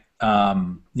die,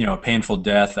 a painful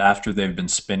death after they've been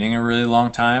spinning a really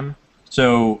long time.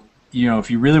 So,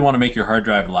 if you really want to make your hard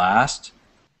drive last,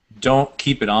 don't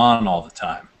keep it on all the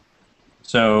time.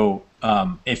 So,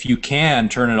 if you can,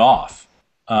 turn it off,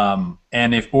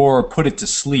 or put it to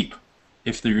sleep.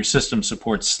 If your system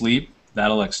supports sleep,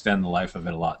 that'll extend the life of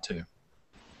it a lot too.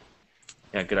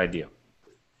 Yeah, good idea.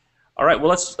 All right, well,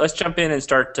 let's jump in and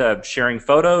start sharing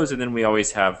photos, and then we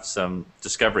always have some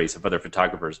discoveries of other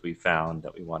photographers we found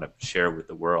that we want to share with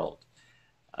the world.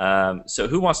 So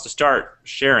who wants to start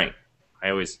sharing? I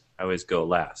always go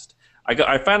last.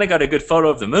 I finally got a good photo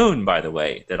of the moon, by the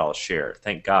way, that I'll share.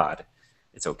 Thank God,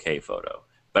 it's okay photo.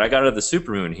 But I got it of the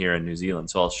supermoon here in New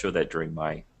Zealand, so I'll show that during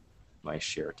my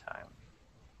share time.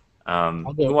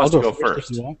 Who wants to go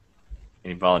first?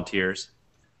 Any volunteers?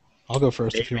 I'll go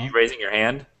first Dave, if you are want. you raising your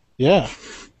hand? Yeah.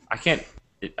 I can't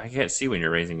see when you're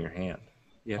raising your hand.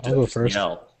 You have to I'll go just first.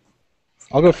 yell.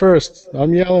 I'll go first.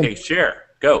 I'm yelling. Okay, share.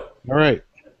 Go. All right.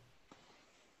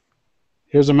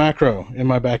 Here's a macro in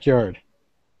my backyard.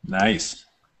 Nice.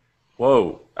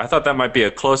 Whoa. I thought that might be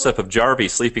a close-up of Jarvie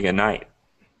sleeping at night.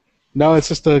 No, it's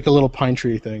just like a little pine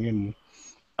tree thing, and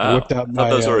I whipped out I thought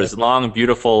those were his long,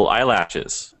 beautiful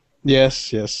eyelashes.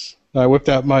 Yes. I whipped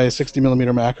out my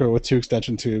 60mm macro with 2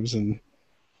 extension tubes and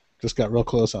just got real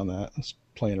close on that. Just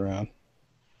playing around.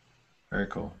 Very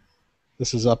cool.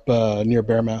 This is up near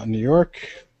Bear Mountain, New York,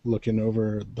 looking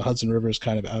over the Hudson River is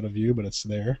kind of out of view, but it's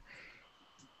there.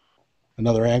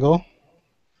 Another angle.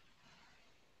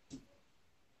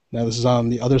 Now this is on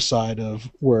the other side of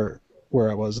where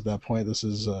I was at that point. This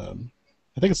is, I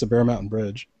think it's the Bear Mountain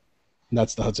Bridge, and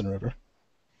that's the Hudson River.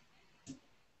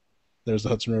 There's the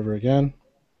Hudson River again.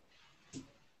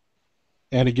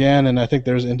 And again, and I think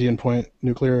there's Indian Point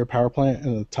Nuclear Power Plant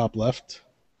in the top left.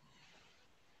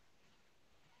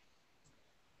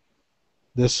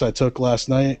 This I took last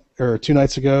night, or 2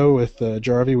 nights ago with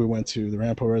Jarvie. We went to the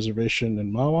Rampo Reservation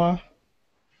in Mawa.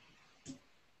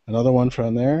 Another one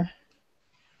from there.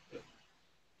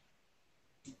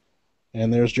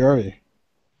 And there's Jarvie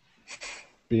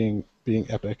being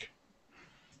epic.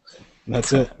 And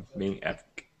that's it. Being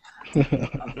epic.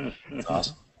 That's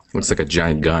awesome. Looks like a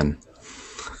giant gun.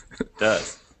 It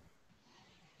does.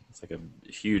 It's like a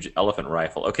huge elephant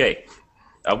rifle. Okay.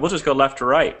 We'll just go left to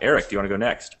right. Eric, do you want to go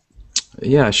next?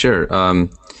 Yeah, sure.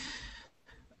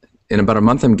 In about a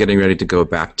month, I'm getting ready to go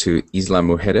back to Isla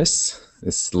Mujeres,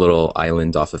 this little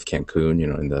island off of Cancun,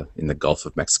 in the Gulf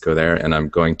of Mexico there, and I'm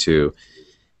going to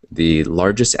the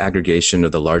largest aggregation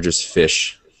of the largest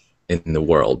fish in the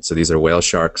world. So these are whale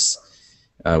sharks.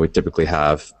 We typically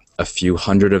have a few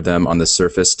hundred of them on the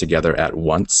surface together at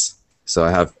once. So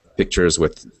I have pictures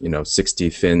with 60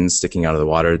 fins sticking out of the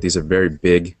water. These are very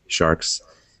big sharks.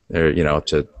 They're up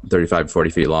to 35, 40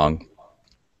 feet long.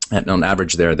 And on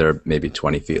average they're maybe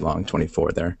 20 feet long,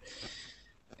 24 there.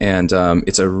 And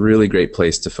it's a really great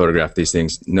place to photograph these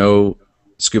things. No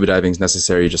scuba diving is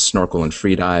necessary, just snorkel and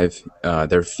free dive.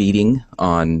 They're feeding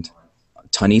on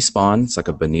tunny spawn. It's like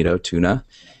a bonito tuna.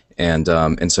 And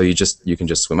so you can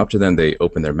just swim up to them. They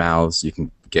open their mouths. You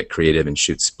can get creative and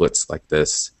shoot splits like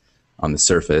this on the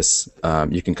surface.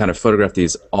 You can kind of photograph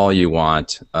these all you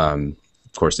want. Of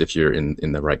course, if you're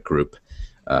in the right group,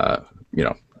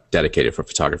 dedicated for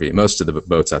photography. Most of the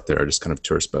boats out there are just kind of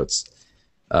tourist boats.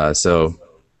 So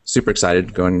super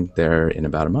excited, going there in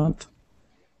about a month.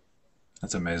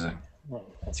 That's amazing. Oh,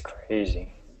 that's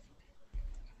crazy.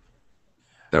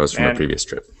 That was from a previous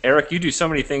trip. Eric, you do so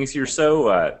many things. You're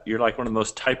you're like one of the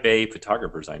most type A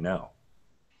photographers I know.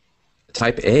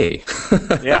 Type A.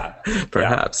 Yeah.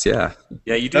 Perhaps, yeah.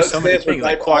 Yeah, you do so many things,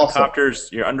 like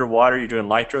quadcopters, you're underwater, you're doing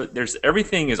litro.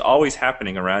 Everything is always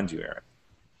happening around you, Eric.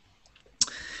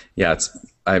 Yeah,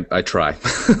 I try.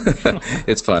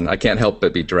 It's fun. I can't help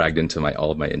but be dragged into all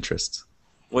of my interests.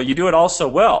 Well, you do it all so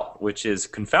well, which is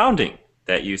confounding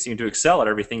that you seem to excel at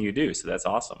everything you do, so that's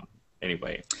awesome.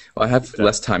 Anyway. Well, I have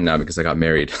less time now because I got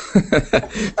married,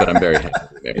 but I'm very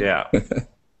happy. Yeah.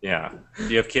 Yeah. Do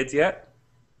you have kids yet?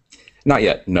 Not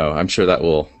yet. No, I'm sure that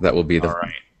will be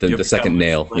the second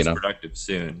nail. Less productive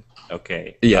soon.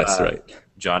 Okay. Yes, right.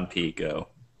 John P. Go.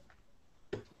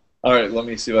 All right. Let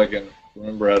me see if I can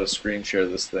remember how to screen share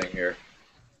this thing here.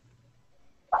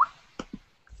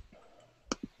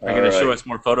 Are you going to show us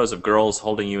more photos of girls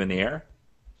holding you in the air?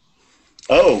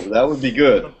 Oh, that would be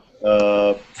good.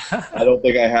 I don't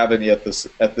think I have any at this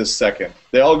second.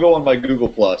 They all go on my Google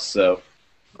Plus. So.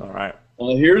 All right.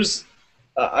 Well, here's.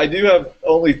 I do have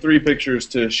only 3 pictures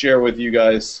to share with you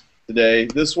guys today.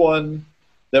 This one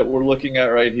that we're looking at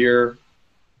right here.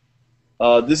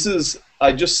 This is.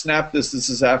 I just snapped this. This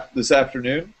is this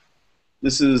afternoon.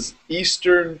 This is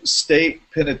Eastern State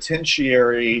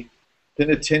Penitentiary.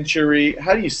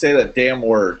 How do you say that damn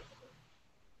word?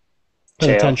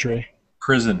 Penitentiary.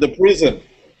 Prison. The prison.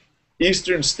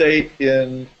 Eastern State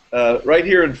in right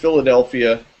here in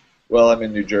Philadelphia. Well, I'm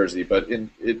in New Jersey, but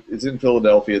it's in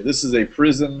Philadelphia. This is a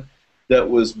prison that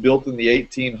was built in the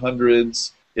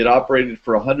 1800s. It operated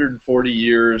for 140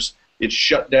 years. It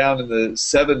shut down in the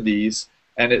 70s,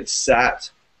 and it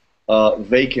sat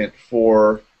vacant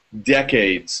for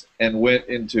decades and went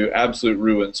into absolute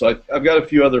ruin. So I've got a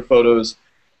few other photos,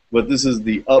 but this is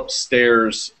the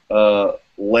upstairs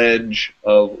ledge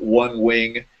of one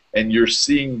wing, and you're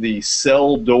seeing the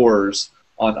cell doors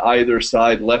on either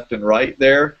side, left and right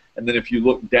there. And then if you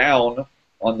look down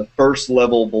on the first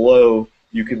level below,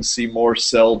 you can see more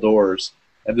cell doors.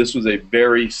 And this was a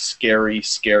very scary,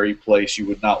 scary place you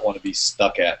would not want to be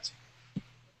stuck at.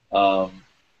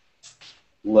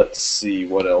 Let's see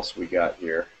what else we got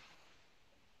here.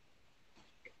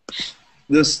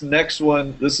 This next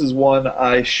one, this is one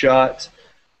I shot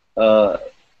a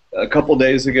couple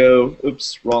days ago.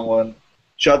 Oops, wrong one.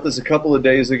 Shot this a couple of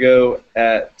days ago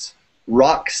at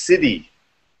Rock City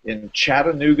in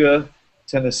Chattanooga,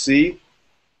 Tennessee.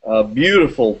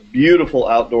 Beautiful, beautiful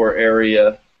outdoor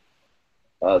area.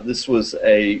 This was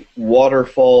a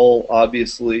waterfall,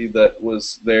 obviously, that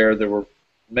was there. There were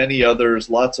many others,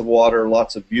 lots of water,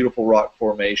 lots of beautiful rock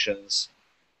formations.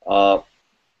 A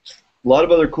lot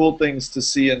of other cool things to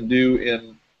see and do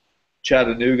in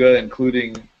Chattanooga,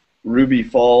 including Ruby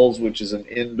Falls, which is an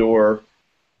indoor,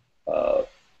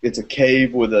 it's a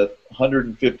cave with a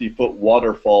 150-foot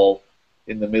waterfall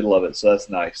in the middle of it, so that's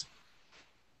nice.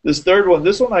 This third one,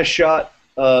 this one I shot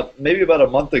maybe about a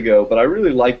month ago, but I really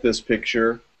like this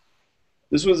picture.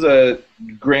 This was a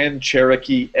Grand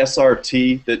Cherokee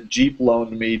SRT that Jeep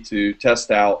loaned me to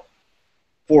test out.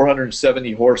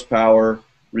 470 horsepower,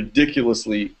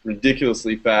 ridiculously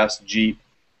fast Jeep.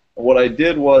 And what I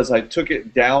did was I took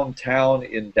it downtown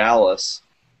in Dallas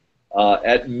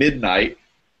at midnight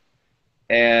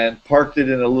and parked it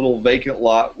in a little vacant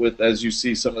lot with, as you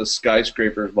see, some of the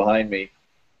skyscrapers behind me.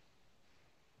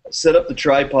 Set up the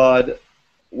tripod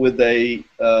with the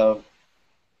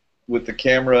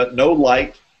camera, no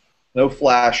light, no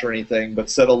flash or anything, but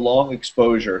set a long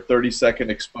exposure, 30-second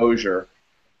exposure,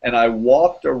 and I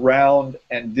walked around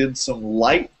and did some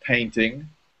light painting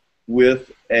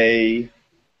with a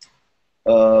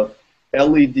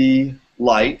LED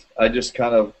light. I just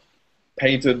kind of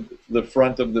painted the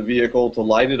front of the vehicle to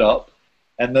light it up,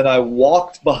 and then I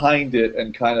walked behind it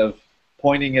and kind of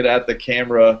pointing it at the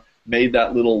camera made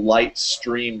that little light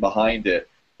stream behind it.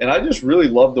 And I just really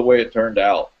loved the way it turned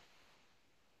out.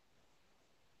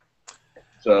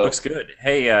 So looks good.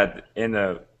 Hey, in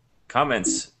the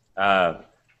comments,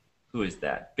 who is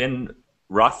that? Ben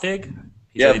Rothig?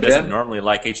 He said he doesn't normally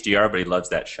like HDR, but he loves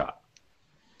that shot.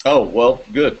 Oh, well,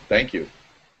 good. Thank you.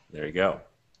 There you go.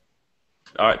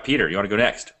 All right, Peter, you want to go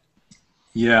next?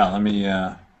 Yeah, let me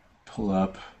pull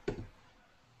up.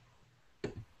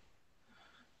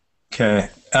 Okay.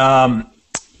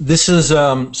 This is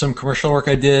some commercial work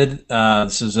I did.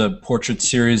 This is a portrait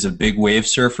series of big wave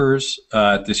surfers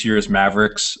at this year's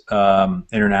Mavericks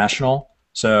International.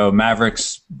 So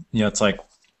Mavericks, it's like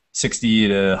 60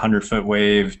 to 100-foot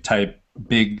wave type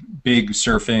big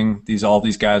surfing. All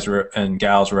these guys and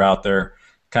gals were out there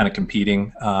kind of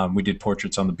competing. We did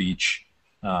portraits on the beach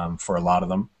for a lot of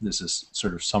them. This is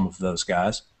sort of some of those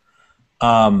guys.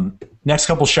 Next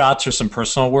couple shots are some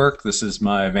personal work. This is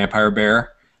my vampire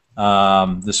bear.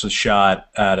 This was shot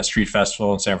at a street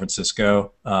festival in San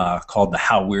Francisco called the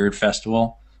How Weird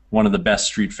Festival. One of the best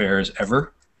street fairs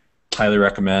ever. Highly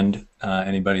recommend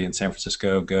anybody in San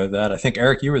Francisco go to that. I think,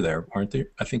 Eric, you were there, weren't you?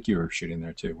 I think you were shooting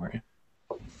there too, weren't you?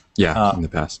 Yeah, in the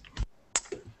past.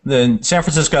 Then San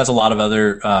Francisco has a lot of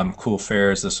other cool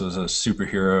fairs. This was a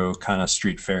superhero kind of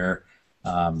street fair.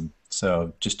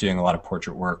 So just doing a lot of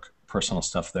portrait work, personal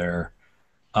stuff there.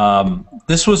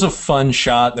 This was a fun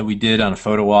shot that we did on a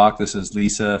photo walk. This is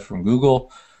Lisa from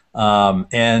Google.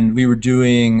 And we were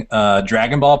doing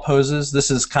Dragon Ball poses. This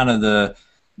is kind of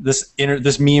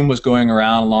this meme was going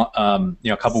around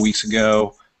a couple weeks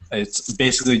ago. It's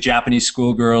basically Japanese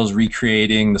schoolgirls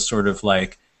recreating the sort of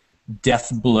like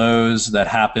death blows that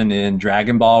happen in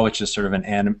Dragon Ball, which is sort of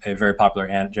a very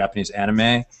popular Japanese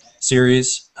anime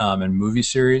series and movie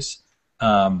series.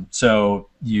 So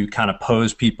you kind of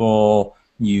pose people,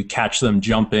 you catch them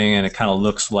jumping, and it kind of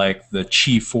looks like the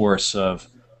chi force of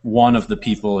one of the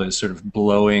people is sort of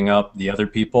blowing up the other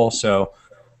people. So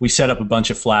we set up a bunch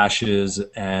of flashes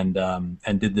and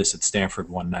did this at Stanford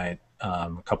one night.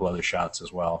 A couple other shots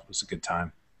as well. It was a good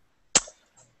time.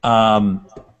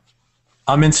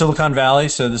 I'm in Silicon Valley,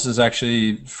 so this is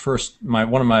actually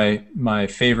one of my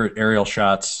favorite aerial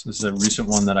shots. This is a recent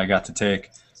one that I got to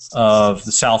take of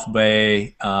the South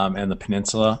Bay and the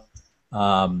peninsula,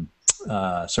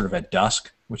 sort of at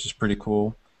dusk, which is pretty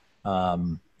cool.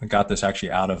 I got this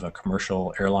actually out of a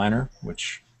commercial airliner,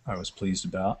 which I was pleased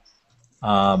about.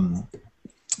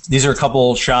 These are a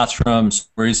couple shots from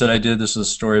stories that I did. This is a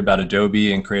story about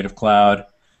Adobe and Creative Cloud.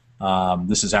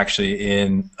 This is actually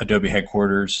in Adobe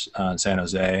headquarters in San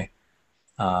Jose.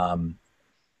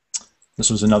 This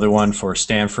was another one for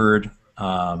Stanford.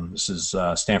 This is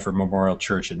Stanford Memorial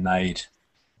Church at night.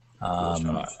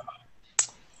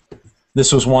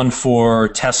 This was one for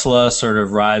Tesla, sort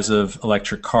of rise of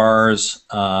electric cars,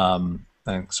 and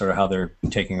sort of how they're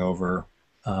taking over,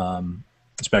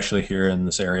 especially here in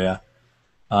this area.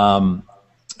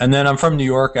 And then I'm from New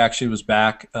York. Actually, was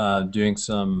back doing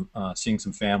seeing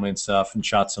some family and stuff, and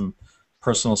shot some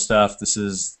personal stuff. This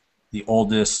is the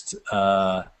oldest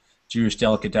Jewish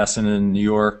delicatessen in New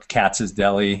York, Katz's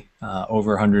Deli,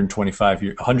 over 125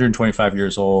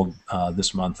 years old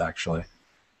this month, actually,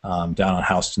 down on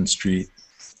Houston Street,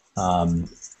 and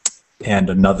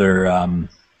another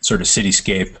sort of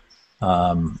cityscape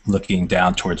looking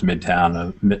down towards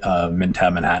Midtown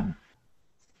Manhattan.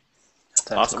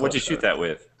 Awesome. What'd you shoot that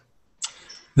with?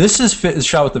 This is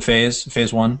shot with the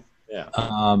Phase 1.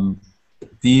 Yeah.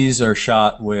 These are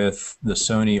shot with the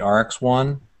Sony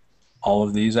RX1. All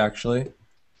of these actually,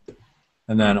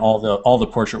 and then all the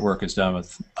portrait work is done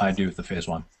with the Phase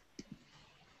 1.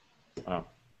 Wow.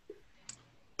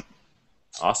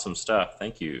 Awesome stuff.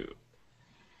 Thank you,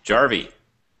 Jarvie.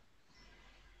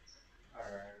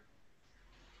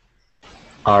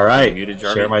 All right. Muted,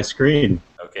 Jarvie? Share my screen.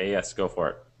 Okay. Yes. Go for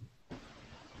it.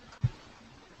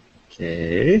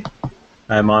 Okay.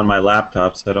 I'm on my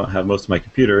laptop, so I don't have most of my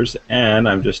computers, and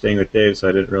I'm just staying with Dave, so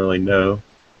I didn't really know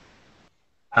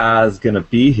I was going to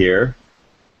be here.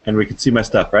 And we can see my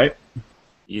stuff, right?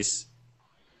 Yes.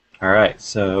 All right,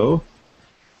 so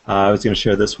I was going to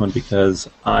share this one because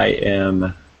I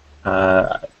am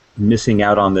missing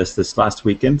out on this last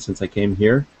weekend since I came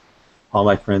here. All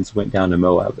my friends went down to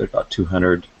Moab. There's about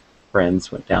 200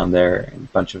 friends went down there, and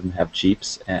a bunch of them have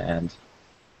Jeeps, and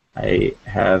I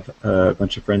have a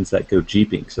bunch of friends that go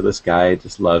Jeeping. So this guy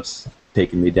just loves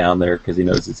taking me down there because he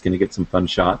knows it's going to get some fun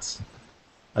shots,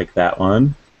 like that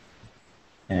one.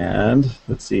 And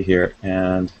let's see here,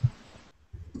 and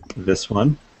this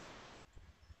one,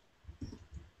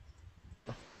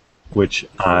 which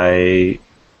it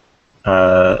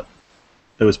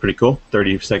was pretty cool.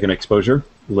 30-second exposure,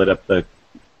 lit up the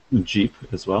Jeep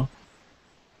as well.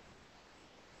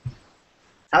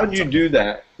 How did you do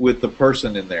that with the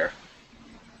person in there?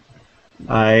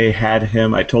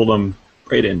 I told him,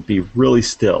 Brayden, be really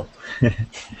still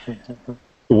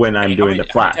when I'm doing the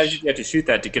flash. How did you have to shoot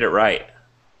that to get it right?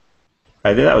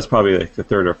 I think that was probably like the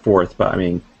third or fourth, but I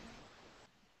mean,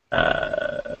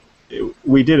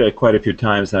 we did it quite a few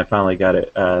times, and I finally got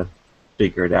it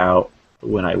figured out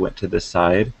when I went to this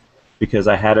side, because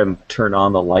I had him turn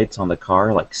on the lights on the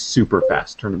car like super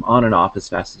fast, turn them on and off as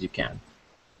fast as you can.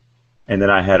 And then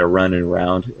I had to run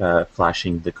around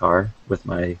flashing the car with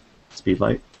my speed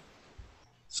light.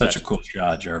 Such a cool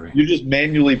shot, Jarvie. You're just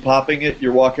manually popping it?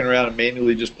 You're walking around and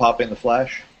manually just popping the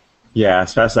flash? Yeah,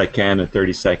 as fast as I can in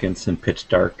 30 seconds in pitch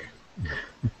dark.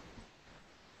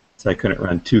 So I couldn't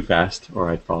run too fast or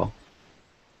I'd fall.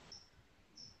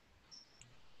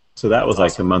 So that was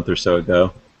like a month or so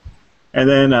ago. And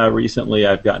then recently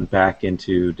I've gotten back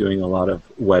into doing a lot of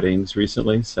weddings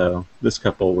recently. So this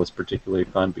couple was particularly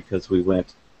fun because we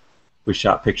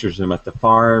shot pictures of them at the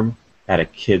farm, at a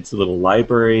kid's little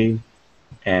library,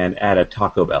 and at a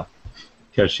Taco Bell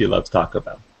because she loves Taco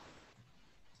Bell.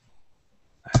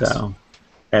 So,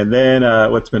 and then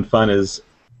what's been fun is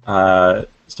I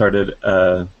just started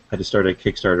a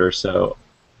Kickstarter, so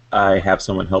I have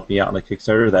someone help me out on the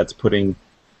Kickstarter that's putting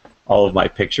all of my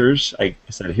pictures. I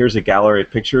said, here's a gallery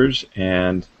of pictures,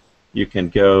 and you can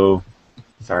go,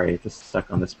 sorry, just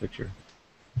stuck on this picture,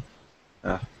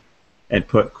 and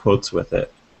put quotes with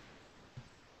it.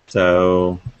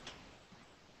 So,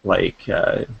 like,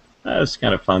 it was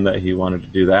kind of fun that he wanted to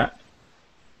do that.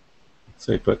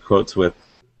 So he put quotes with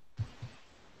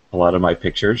a lot of my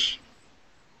pictures.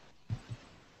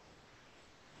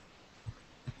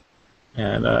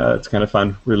 And it's kind of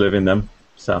fun reliving them.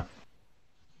 So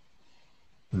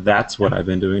that's what I've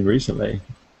been doing recently.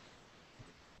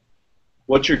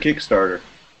 What's your Kickstarter?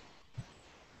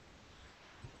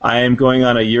 I am going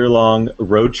on a year-long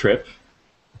road trip,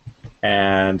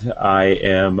 and I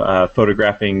am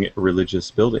photographing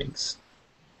religious buildings.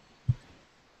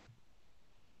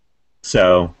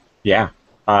 So, yeah,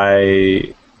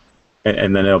 and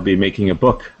then I'll be making a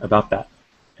book about that,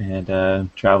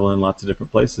 and traveling lots of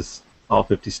different places, all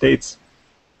 50 states.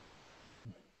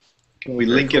 Can we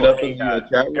link it up in the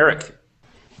chat room? Eric.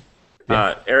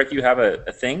 Eric, you have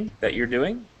a thing that you're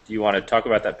doing? Do you want to talk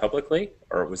about that publicly,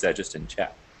 or was that just in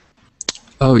chat?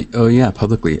 Oh yeah,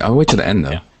 publicly. I'll wait till the end,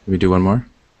 though. Yeah. Can we do one more?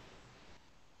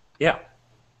 Yeah.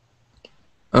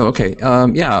 Oh, okay.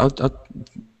 Yeah, I'll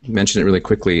mention it really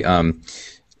quickly.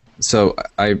 So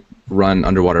I run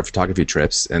underwater photography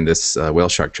trips, and this whale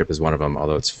shark trip is one of them,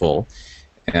 although it's full.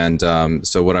 And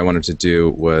so what I wanted to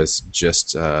do was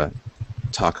just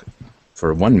talk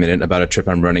for 1 minute about a trip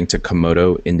I'm running to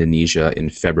Komodo, Indonesia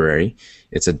in February.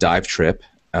 It's a dive trip.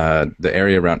 The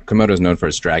area around Komodo is known for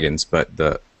its dragons, but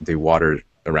the water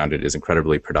around it is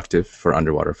incredibly productive for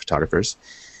underwater photographers.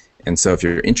 And so if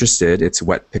you're interested, it's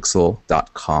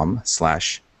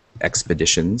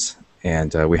wetpixel.com/expeditions,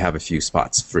 and we have a few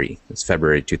spots free. It's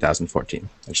February 2014.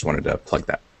 I just wanted to plug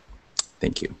that.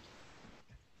 Thank you.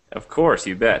 Of course,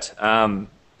 you bet.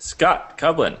 Scott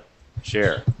Kublin,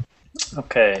 share.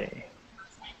 Okay.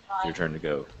 Your turn to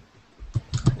go.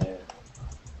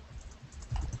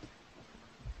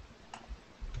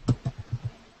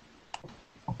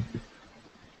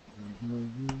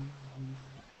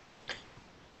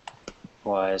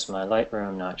 Why is my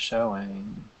Lightroom not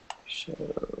showing?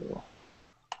 Show.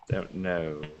 Don't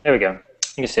know. There we go.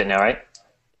 You can see it now, right?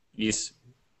 Yes.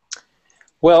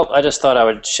 Well, I just thought I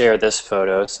would share this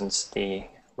photo since the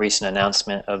recent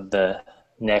announcement of the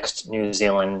next New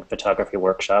Zealand photography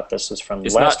workshop. This was from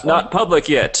the last It's not public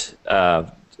yet,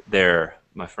 there,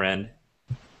 my friend.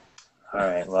 All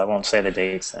right. Well, I won't say the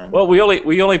dates then. Well, we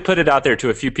only put it out there to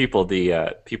a few people,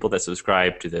 the people that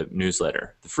subscribe to the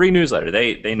newsletter, the free newsletter.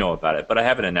 They know about it, but I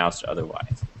haven't announced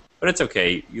otherwise. But it's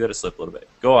okay. You let it slip a little bit.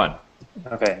 Go on.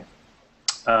 Okay.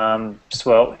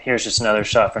 Well, here's just another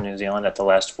shot from New Zealand at the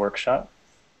last workshop.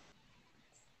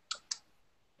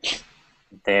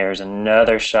 There's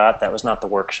another shot. That was not the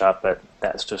workshop, but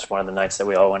that's just one of the nights that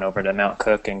we all went over to Mount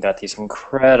Cook and got these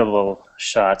incredible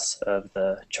shots of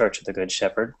the Church of the Good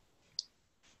Shepherd.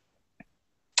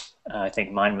 I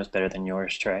think mine was better than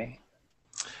yours, Trey.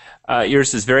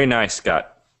 Yours is very nice,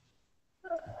 Scott.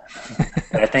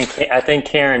 I think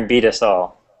Karen beat us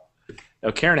all.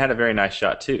 Oh, Karen had a very nice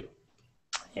shot too.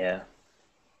 Yeah.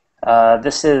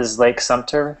 This is Lake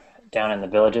Sumter down in the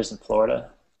Villages in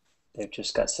Florida. They've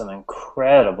just got some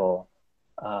incredible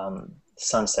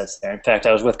sunsets there. In fact,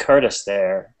 I was with Curtis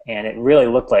there, and it really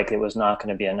looked like it was not going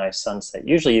to be a nice sunset.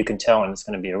 Usually you can tell when it's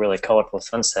going to be a really colorful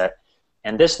sunset,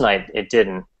 and this night it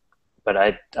didn't. But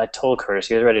I told Curtis,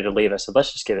 he was ready to leave. I said,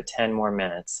 let's just give it 10 more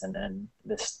minutes, and then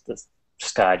this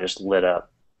sky just lit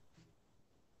up.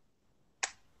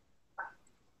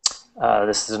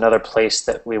 This is another place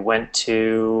that we went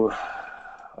to.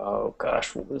 Oh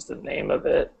gosh, what was the name of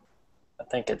it? I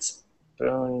think it's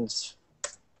Boone's.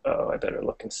 Oh, I better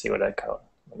look and see what I call it.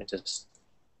 Let me just.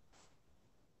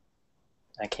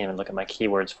 I can't even look at my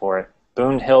keywords for it.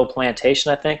 Boone Hill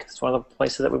Plantation, I think, is one of the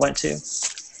places that we went to.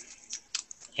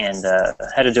 And I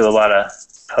had to do a lot of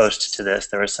posts to this.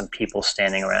 There were some people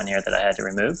standing around here that I had to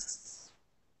remove.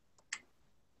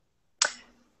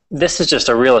 This is just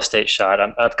a real estate shot.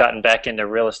 I've gotten back into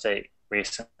real estate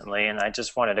recently, and I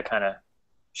just wanted to kind of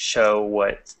show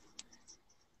what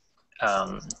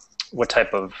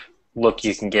type of look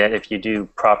you can get if you do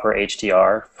proper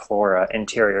HDR for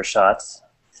interior shots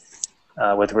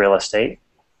with real estate.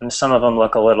 And some of them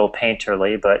look a little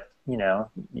painterly, but you know,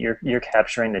 you're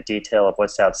capturing the detail of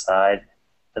what's outside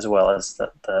as well as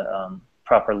the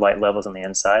proper light levels on the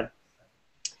inside.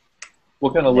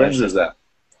 What kind of lens is that?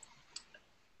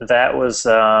 That was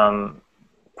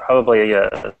probably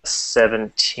a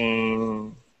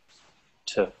 17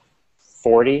 to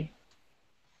 40,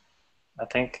 I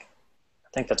think. I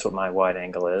think that's what my wide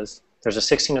angle is. There's a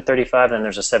 16 to 35, then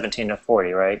there's a 17 to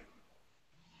 40, right?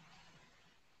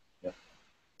 Yep.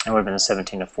 It would have been a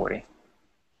 17 to 40.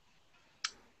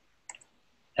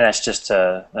 And that's just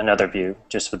another view,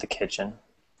 just with the kitchen.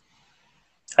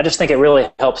 I just think it really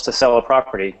helps to sell a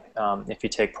property if you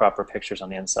take proper pictures on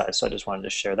the inside. So I just wanted to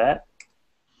share that.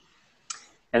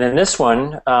 And then this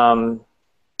one,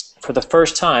 for the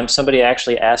first time, somebody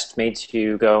actually asked me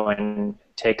to go and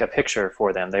take a picture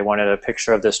for them. They wanted a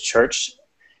picture of this church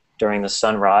during the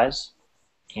sunrise,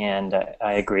 and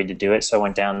I agreed to do it. So I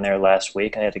went down there last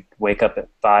week. I had to wake up at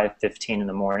 5:15 in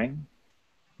the morning,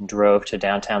 drove to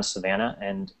downtown Savannah,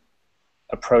 and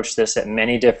approached this at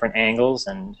many different angles,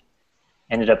 and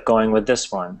ended up going with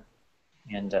this one.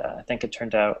 And I think it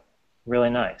turned out really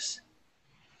nice.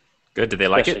 Good. Did they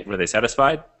like it? Were they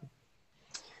satisfied?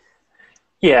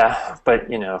 Yeah, but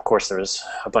you know, of course, there was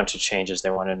a bunch of changes they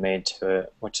wanted made to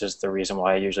it, which is the reason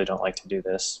why I usually don't like to do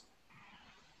this.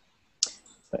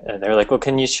 They were like, "Well,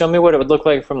 can you show me what it would look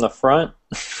like from the front?"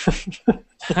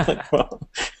 Like, well,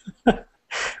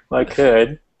 I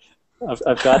could.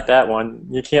 I've got that one.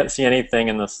 You can't see anything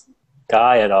in the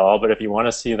sky at all, but if you want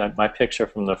to see my picture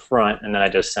from the front, and then I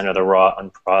just sent her the raw,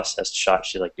 unprocessed shot,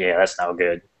 she's like, "Yeah, that's not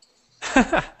good."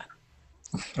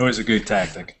 Always a good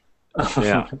tactic.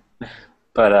 Yeah.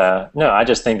 But no, I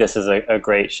just think this is a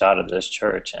great shot of this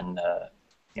church, and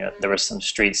you know, there were some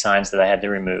street signs that I had to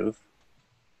remove,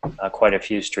 quite a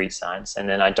few street signs, and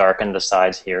then I darkened the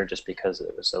sides here just because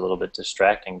it was a little bit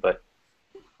distracting. But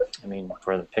I mean,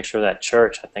 for the picture of that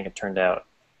church, I think it turned out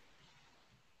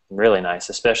really nice,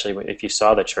 especially if you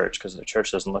saw the church, because the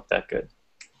church doesn't look that good.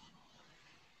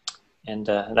 And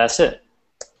that's it.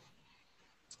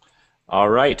 All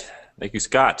right. Thank you,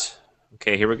 Scott.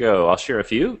 Okay, here we go. I'll share a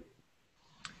few.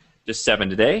 Just 7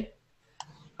 today.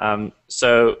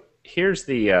 So here's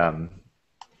the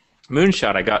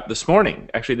moonshot I got this morning.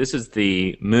 Actually, this is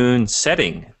the moon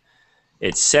setting.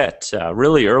 It set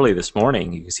really early this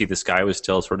morning. You can see the sky was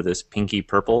still sort of this pinky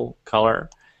purple color.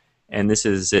 And this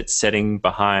is it setting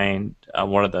behind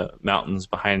one of the mountains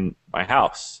behind my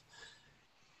house.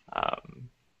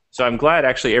 So I'm glad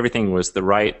actually everything was the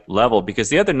right level, because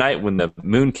the other night when the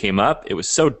moon came up, it was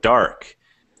so dark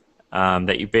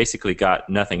that you basically got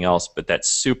nothing else but that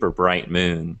super bright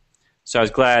moon. So I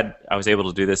was glad I was able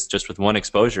to do this just with one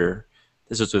exposure.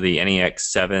 This was with the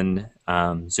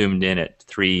NEX7 zoomed in at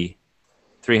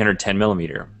 310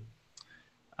 millimeter.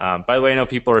 By the way, I know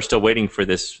people are still waiting for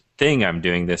this thing I'm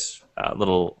doing, this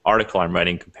little article I'm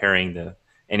writing comparing the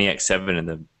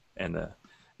NEX7 and the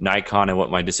Nikon and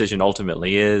what my decision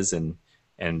ultimately is,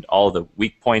 and all the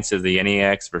weak points of the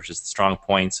NEX versus the strong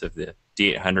points of the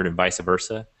D800 and vice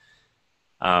versa.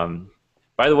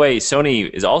 By the way, Sony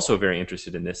is also very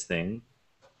interested in this thing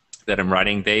that I'm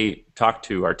writing. They talked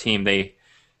to our team. They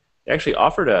actually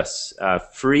offered us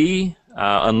free,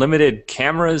 unlimited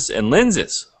cameras and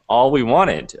lenses, all we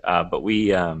wanted, but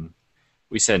we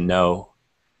said no.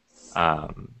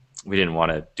 We didn't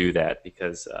want to do that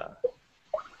because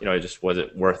it just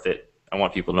wasn't worth it. I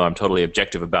want people to know I'm totally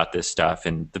objective about this stuff,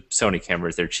 and the Sony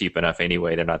cameras, they're cheap enough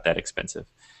anyway. They're not that expensive.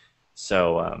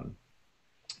 So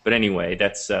But anyway,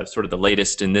 that's sort of the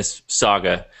latest in this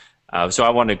saga. So I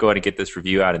want to go ahead and get this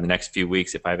review out in the next few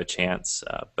weeks if I have a chance.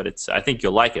 But I think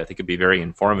you'll like it. I think it'd be very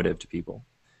informative to people.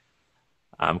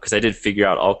 Because I did figure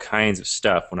out all kinds of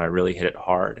stuff when I really hit it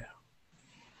hard.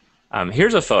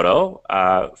 Here's a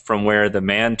photo from where the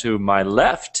man to my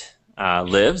left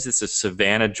lives. This is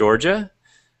Savannah, Georgia.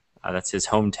 That's his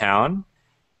hometown.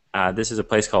 This is a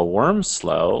place called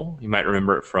Wormslow. You might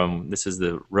remember it from, this is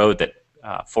the road that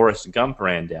Forrest Gump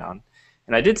ran down.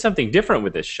 And I did something different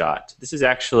with this shot. This is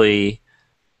actually,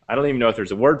 I don't even know if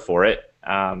there's a word for it,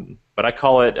 but I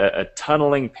call it a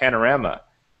tunneling panorama.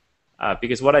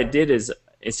 Because what I did is,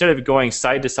 instead of going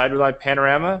side to side with my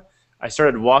panorama, I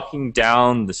started walking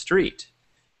down the street.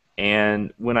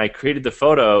 And when I created the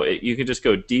photo, you can just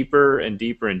go deeper and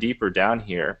deeper and deeper down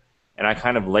here. And I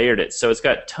kind of layered it. So it's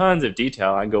got tons of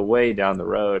detail. I go way down the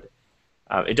road.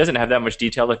 It doesn't have that much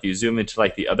detail if you zoom into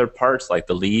like the other parts, like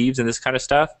the leaves and this kind of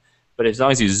stuff. But as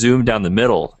long as you zoom down the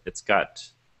middle, it's got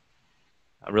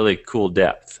a really cool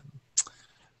depth.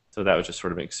 So that was just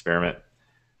sort of an experiment.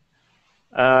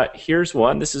 Here's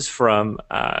one. This is from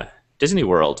Disney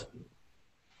World.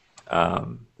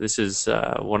 This is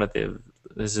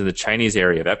this is in the Chinese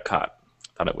area of Epcot.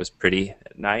 Thought it was pretty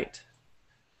at night.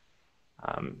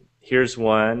 Here's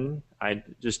one I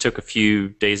just took a few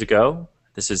days ago.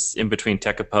 This is in between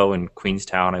Tekapo and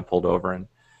Queenstown. I pulled over and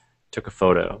took a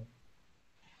photo.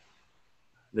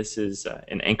 This is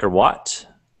in Angkor Wat.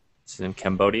 This is in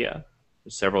Cambodia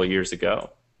several years ago.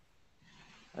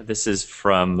 This is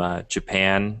from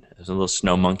Japan. There's a little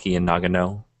snow monkey in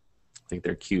Nagano. I think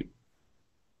they're cute.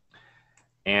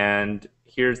 And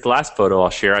here's the last photo I'll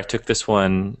share. I took this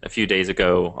one a few days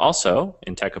ago also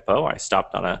in Tekapo. I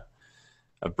stopped on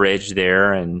a bridge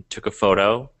there and took a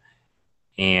photo.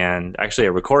 And actually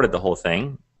I recorded the whole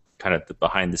thing, kind of the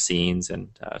behind the scenes. And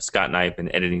Scott and I have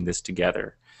been editing this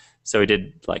together. So we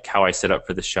did like how I set up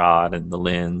for the shot and the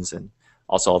lens and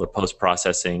also all the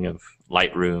post-processing of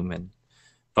Lightroom and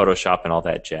Photoshop and all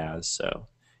that jazz. So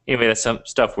anyway, that's some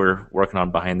stuff we're working on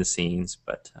behind the scenes,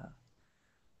 but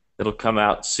it'll come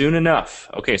out soon enough.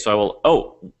 Okay, so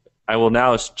I will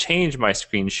now change my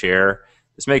screen share.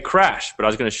 This may crash, but I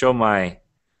was going to show my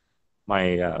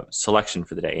selection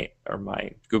for the day, or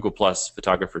my Google Plus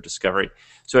photographer discovery.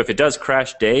 So if it does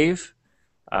crash, Dave,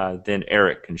 then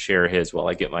Eric can share his while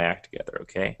I get my act together.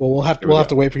 Okay. Well, we'll have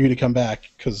to wait for you to come back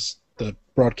because the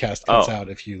broadcast cuts out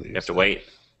if you leave. You have to wait.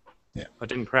 Yeah. It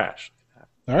didn't crash.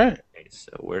 All right. Okay,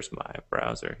 so where's my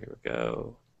browser? Here we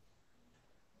go.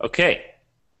 Okay.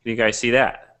 Can you guys see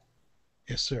that?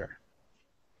 Yes, sir.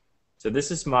 So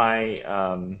this is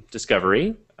my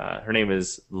discovery. Her name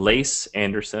is Lace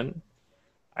Andersen.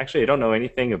 Actually, I don't know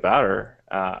anything about her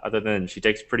other than she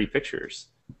takes pretty pictures.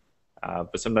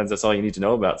 But sometimes that's all you need to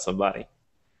know about somebody.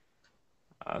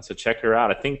 So check her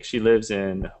out. I think she lives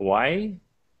in Hawaii.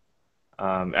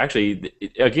 Actually,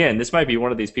 again, this might be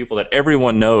one of these people that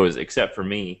everyone knows except for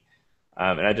me.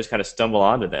 And I just kind of stumble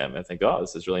onto them and think, oh,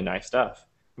 this is really nice stuff.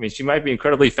 I mean, she might be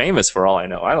incredibly famous for all I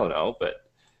know. I don't know, but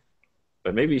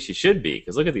maybe she should be,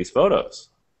 because look at these photos.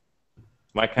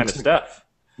 My kind of stuff.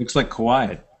 Looks like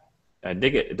Kauai. I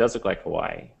dig it. It does look like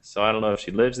Hawaii. So I don't know if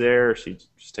she lives there or she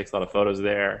just takes a lot of photos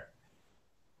there.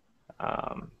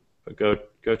 But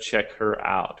go check her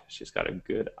out. She's got a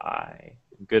good eye,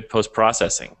 good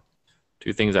post-processing.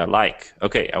 Two things I like.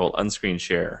 Okay, I will unscreen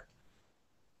share.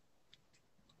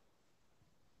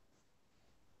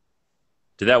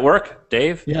 Did that work,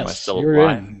 Dave? Yes, Am I still you're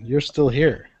live? in. You're still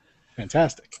here.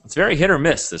 Fantastic. It's very hit or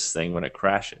miss, this thing, when it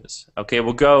crashes. Okay,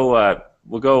 we'll go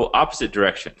opposite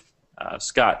direction.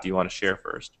 Scott, do you want to share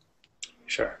first?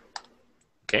 Sure.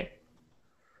 Okay.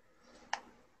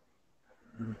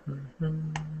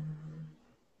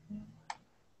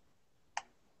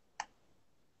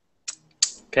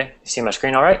 Okay, you see my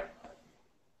screen all right?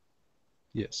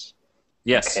 Yes.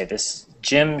 Yes. Okay, this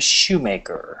Jim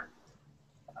Shoemaker.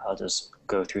 I'll just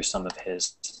go through some of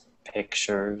his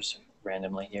pictures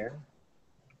randomly here.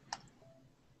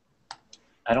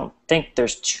 I don't think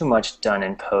there's too much done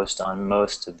in post on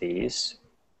most of these,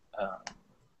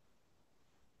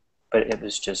 but it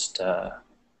was just,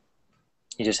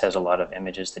 he just has a lot of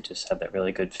images that just have that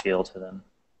really good feel to them.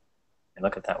 And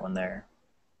look at that one there.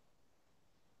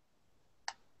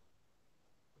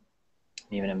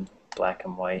 Even in black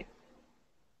and white.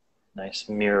 Nice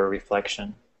mirror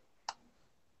reflection.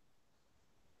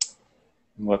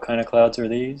 What kind of clouds are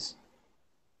these?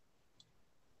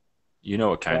 You know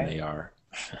what kind Right. they are.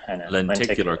 I know.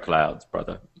 Lenticular clouds,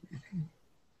 brother.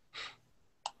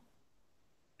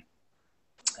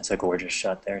 That's a gorgeous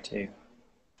shot there too.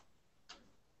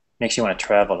 Makes you want to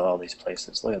travel to all these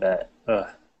places. Look at that. Ugh.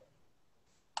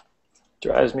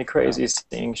 Drives me crazy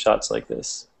seeing shots like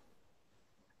this.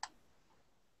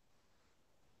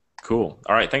 Cool.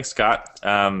 All right, thanks, Scott.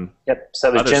 Yep,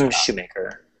 so that was Jim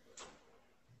Shoemaker.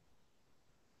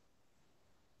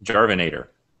 Jarvinator.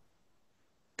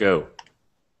 Go.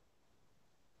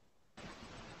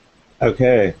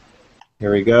 Okay,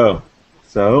 here we go.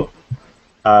 So,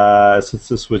 since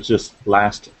this was just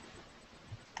last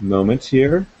moment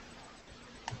here,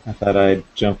 I thought I'd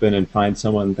jump in and find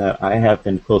someone that I have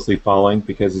been closely following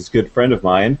because he's a good friend of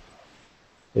mine.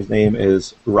 His name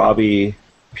is Robbie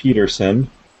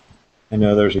Peterson. I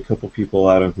know there's a couple people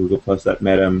out on Google Plus that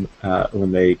met him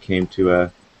when they came to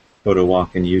a photo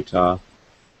walk in Utah.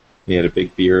 He had a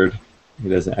big beard. He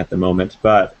doesn't at the moment,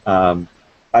 but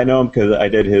I know him because I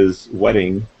did his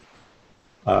wedding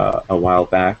a while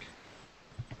back,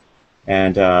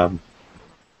 and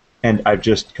I've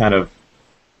just kind of,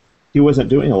 he wasn't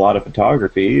doing a lot of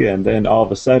photography, and then all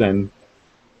of a sudden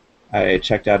I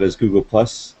checked out his Google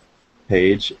Plus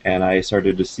page and I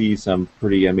started to see some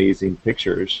pretty amazing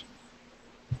pictures,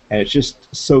 and it's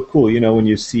just so cool, you know, when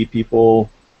you see people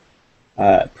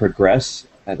progress.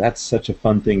 That's such a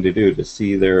fun thing to do, to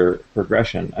see their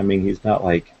progression. I mean, he's not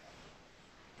like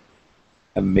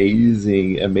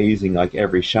amazing like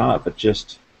every shot, but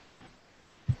just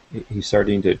he's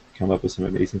starting to come up with some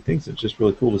amazing things. It's just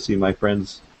really cool to see my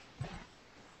friends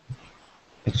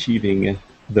achieving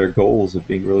their goals of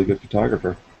being a really good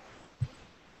photographer.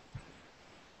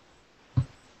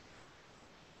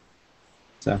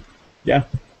 So, yeah.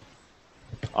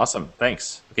 Awesome.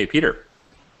 Thanks. Okay, Peter.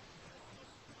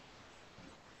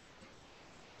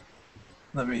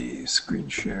 Let me screen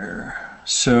share.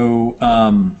 So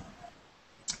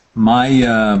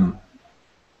my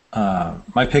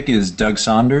pick is Doug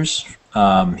Sonders.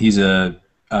 He's a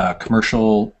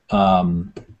commercial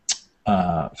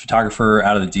photographer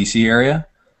out of the DC area,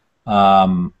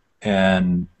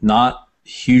 and not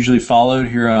hugely followed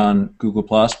here on Google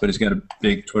Plus, but he's got a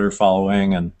big Twitter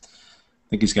following, and I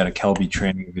think he's got a Kelby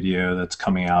training video that's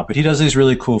coming out. But he does these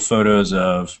really cool photos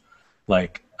of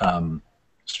like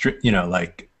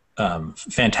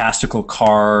fantastical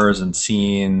cars and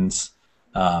scenes.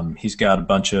 He's got a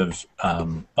bunch of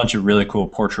really cool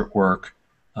portrait work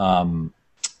and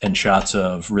shots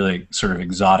of really sort of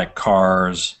exotic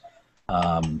cars.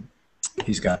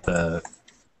 He's got the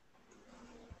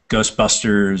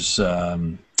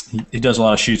Ghostbusters. He does a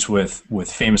lot of shoots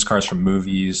with famous cars from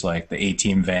movies, like the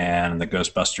A-Team van and the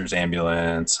Ghostbusters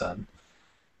ambulance, and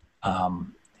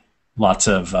lots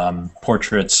of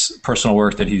portraits, personal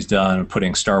work that he's done,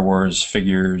 putting Star Wars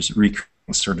figures, recreating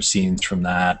sort of scenes from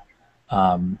that.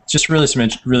 Just really some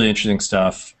really interesting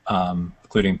stuff,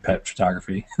 including pet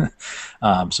photography,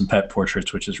 some pet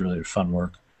portraits, which is really fun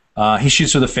work. He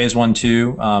shoots with a Phase 1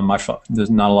 too. There's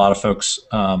not a lot of folks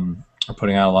are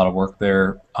putting out a lot of work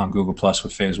there on Google Plus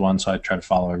with Phase 1, so I try to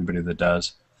follow everybody that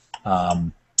does.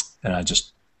 And I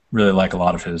just really like a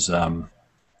lot of his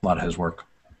work.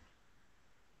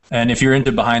 And if you're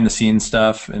into behind the scenes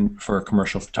stuff and for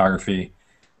commercial photography,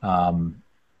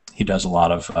 he does a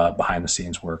lot of behind the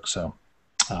scenes work, so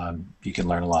you can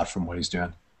learn a lot from what he's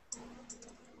doing.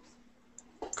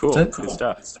 Cool, good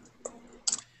stuff.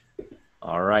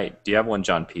 All right, do you have one,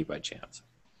 John P., by chance?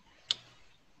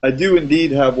 I do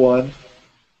indeed have one.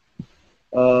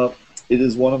 It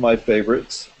is one of my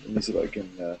favorites. Let me see if I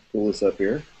can pull this up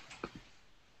here.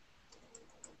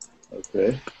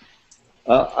 Okay.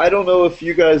 I don't know if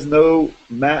you guys know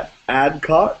Matt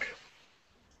Adcock.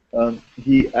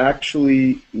 He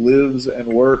actually lives and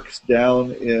works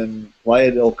down in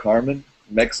Playa del Carmen,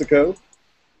 Mexico,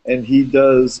 and he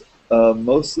does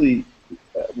mostly,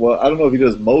 well, I don't know if he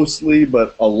does mostly,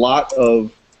 but a lot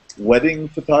of wedding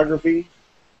photography,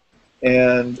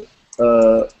 and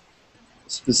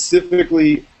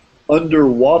specifically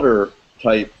underwater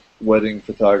type wedding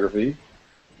photography.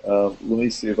 Let me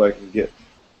see if I can get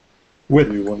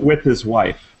with his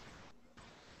wife.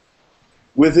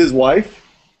 With his wife?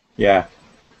 Yeah.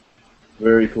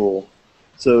 Very cool.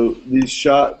 So these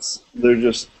shots, they're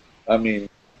just, I mean,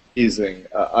 amazing.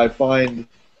 I find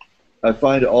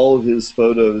all of his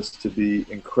photos to be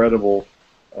incredible,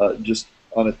 just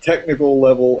on a technical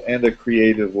level and a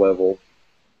creative level.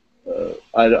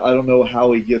 I don't know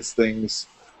how he gets things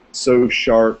so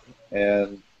sharp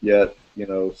and yet, you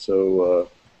know, so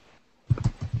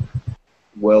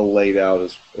well laid out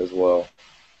as well.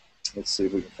 Let's see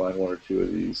if we can find one or two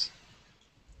of these.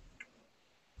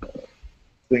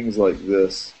 Things like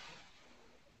this.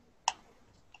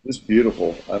 Just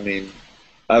beautiful. I mean,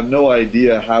 I have no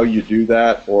idea how you do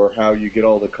that or how you get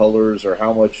all the colors or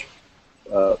how much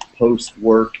post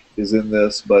work is in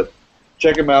this, but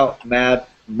check him out,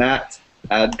 Matt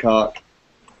Adcock.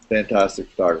 fantastic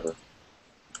photographer.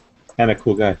 And a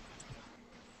cool guy.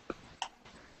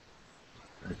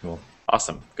 Very cool.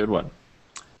 Awesome. Good one.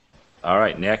 All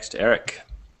right, next, Eric.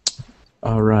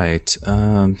 All right,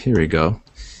 here we go.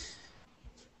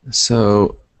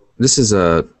 So this is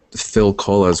Phil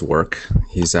Colla's work.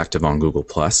 He's active on Google+,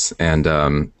 and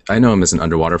I know him as an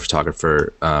underwater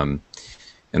photographer, and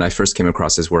I first came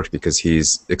across his work because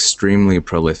he's extremely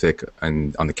prolific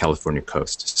on the California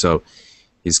coast. So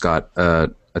he's got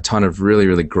a ton of really,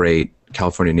 really great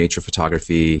California nature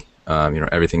photography,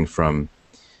 everything from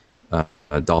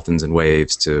dolphins and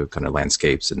waves to kind of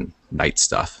landscapes and night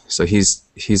stuff. So he's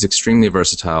extremely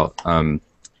versatile.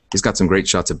 He's got some great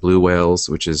shots of blue whales,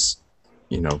 which is,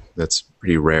 that's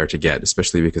pretty rare to get,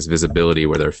 especially because visibility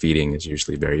where they're feeding is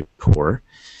usually very poor.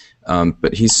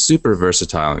 But he's super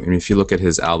versatile. I mean, if you look at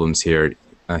his albums here,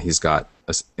 he's got,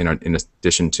 in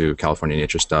addition to California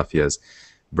nature stuff, he has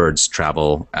birds,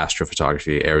 travel,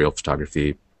 astrophotography, aerial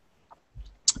photography.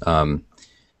 And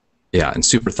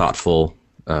super thoughtful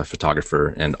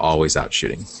photographer and always out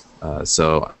shooting.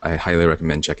 So I highly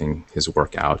recommend checking his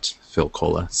work out, Phil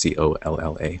Colla,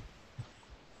 Colla.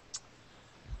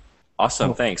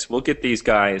 Awesome, thanks. We'll get these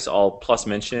guys all plus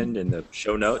mentioned in the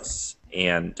show notes,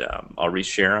 and I'll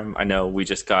reshare them. I know we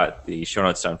just got the show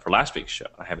notes done for last week's show.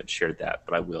 I haven't shared that,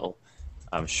 but I will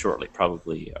shortly,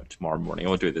 probably tomorrow morning. I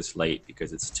won't do it this late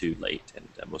because it's too late, and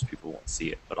most people won't see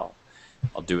it, but I'll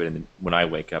do it when I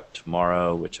wake up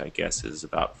tomorrow, which I guess is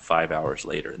about 5 hours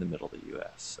later in the middle of the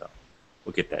U.S., so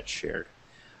we'll get that shared.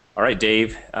 All right,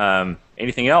 Dave,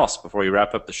 anything else before we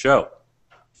wrap up the show?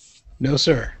 No,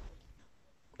 sir.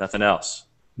 Nothing else?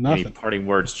 Nothing. Any parting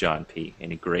words, John P.?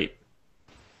 Anything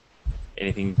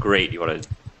great you want to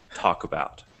talk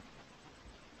about?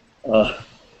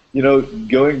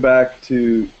 Going back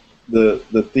to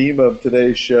the theme of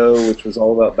today's show, which was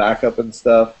all about backup and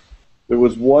stuff, there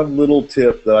was one little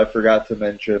tip that I forgot to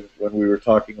mention when we were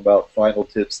talking about final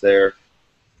tips there.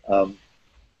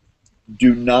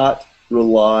 Do not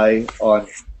rely on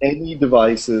any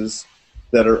devices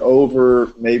that are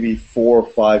over maybe 4 or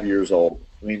 5 years old.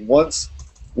 I mean, once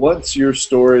your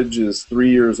storage is 3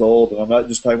 years old, and I'm not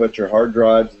just talking about your hard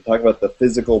drives, I'm talking about the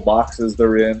physical boxes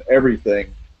they're in,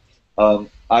 everything,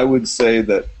 I would say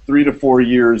that 3 to 4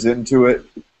 years into it,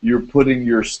 you're putting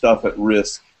your stuff at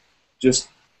risk. Just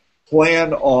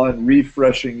plan on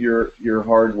refreshing your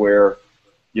hardware,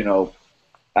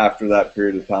 after that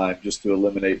period of time, just to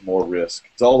eliminate more risk.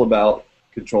 It's all about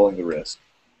controlling the risk.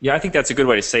 Yeah, I think that's a good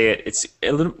way to say it. It's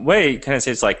a little way kind of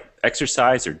say it's like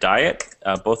exercise or diet,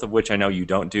 both of which I know you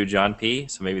don't do, John P.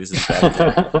 So maybe this is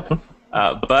bad.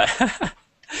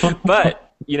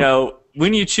 But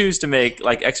when you choose to make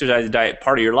like exercise and diet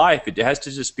part of your life, it has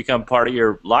to just become part of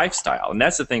your lifestyle. And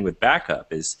that's the thing with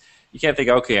backup is you can't think,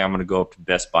 okay, I'm going to go up to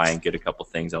Best Buy and get a couple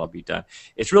things and I'll be done.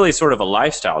 It's really sort of a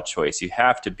lifestyle choice. You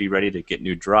have to be ready to get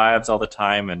new drives all the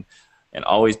time and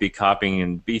always be copying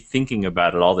and be thinking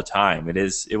about it all the time.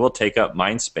 It will take up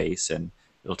mind space and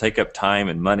it'll take up time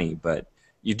and money, but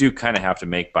you do kind of have to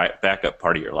make backup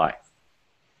part of your life.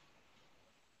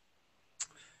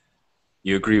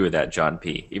 You agree with that, John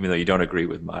P., even though you don't agree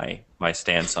with my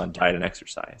stance on diet and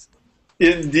exercise.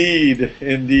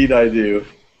 Indeed I do.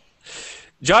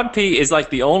 John P. is like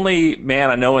the only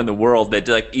man I know in the world that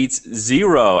like eats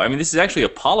zero. I mean, this is actually a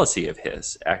policy of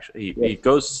his. Actually,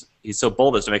 he's so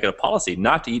bold as to make it a policy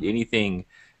not to eat anything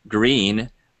green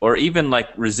or even like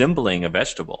resembling a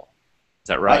vegetable. Is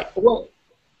that right?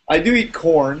 I do eat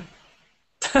corn.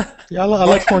 Yeah, I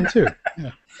like corn too.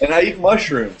 Yeah. And I eat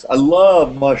mushrooms. I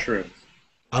love mushrooms.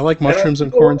 I like mushrooms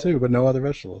and corn too, but no other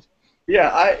vegetables.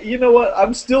 Yeah, you know what?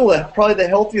 I'm still probably the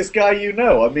healthiest guy you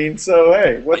know. I mean, so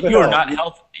hey, what the hell? You are not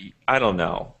healthy. I don't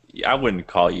know. I wouldn't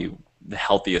call you the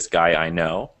healthiest guy I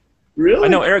know. Really? I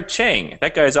know Eric Cheng.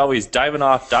 That guy's always diving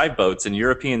off dive boats in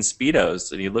European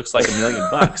Speedos, and he looks like $1 million.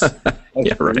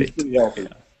 Yeah, right. He's pretty healthy.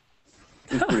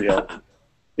 He's pretty healthy.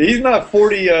 He's not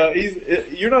 40.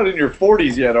 You're not in your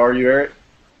 40s yet, are you, Eric?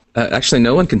 Actually,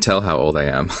 no one can tell how old I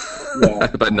am. Yeah.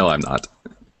 But no, I'm not.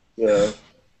 Yeah.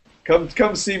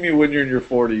 Come see me when you're in your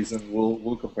 40s, and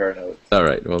we'll compare notes. All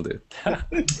right, we'll do.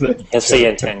 He'll see you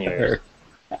in 10 years.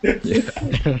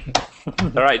 Yeah.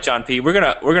 All right, John P. We're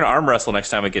gonna arm wrestle next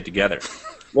time we get together.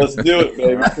 Let's do it,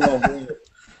 baby. Come on, bring it.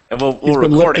 And we'll He's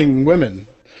been record it. lifting women.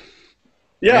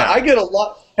 Yeah, I get a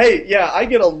lot. Hey, yeah, I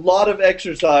get a lot of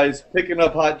exercise picking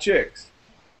up hot chicks.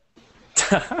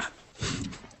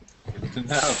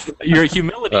 Your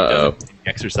humility doesn't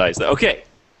exercise. Okay,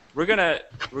 we're gonna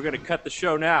cut the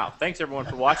show now. Thanks everyone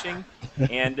for watching,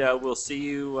 and we'll see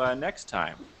you next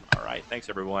time. All right, thanks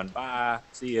everyone. Bye.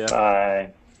 See ya.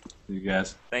 Bye. You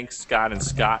guys. Thanks Scott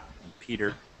and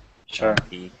Peter. Sure.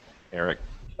 Pete, Eric,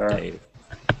 Sure. Dave.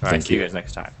 All right, Thank see you you. guys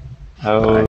next time.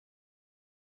 Oh.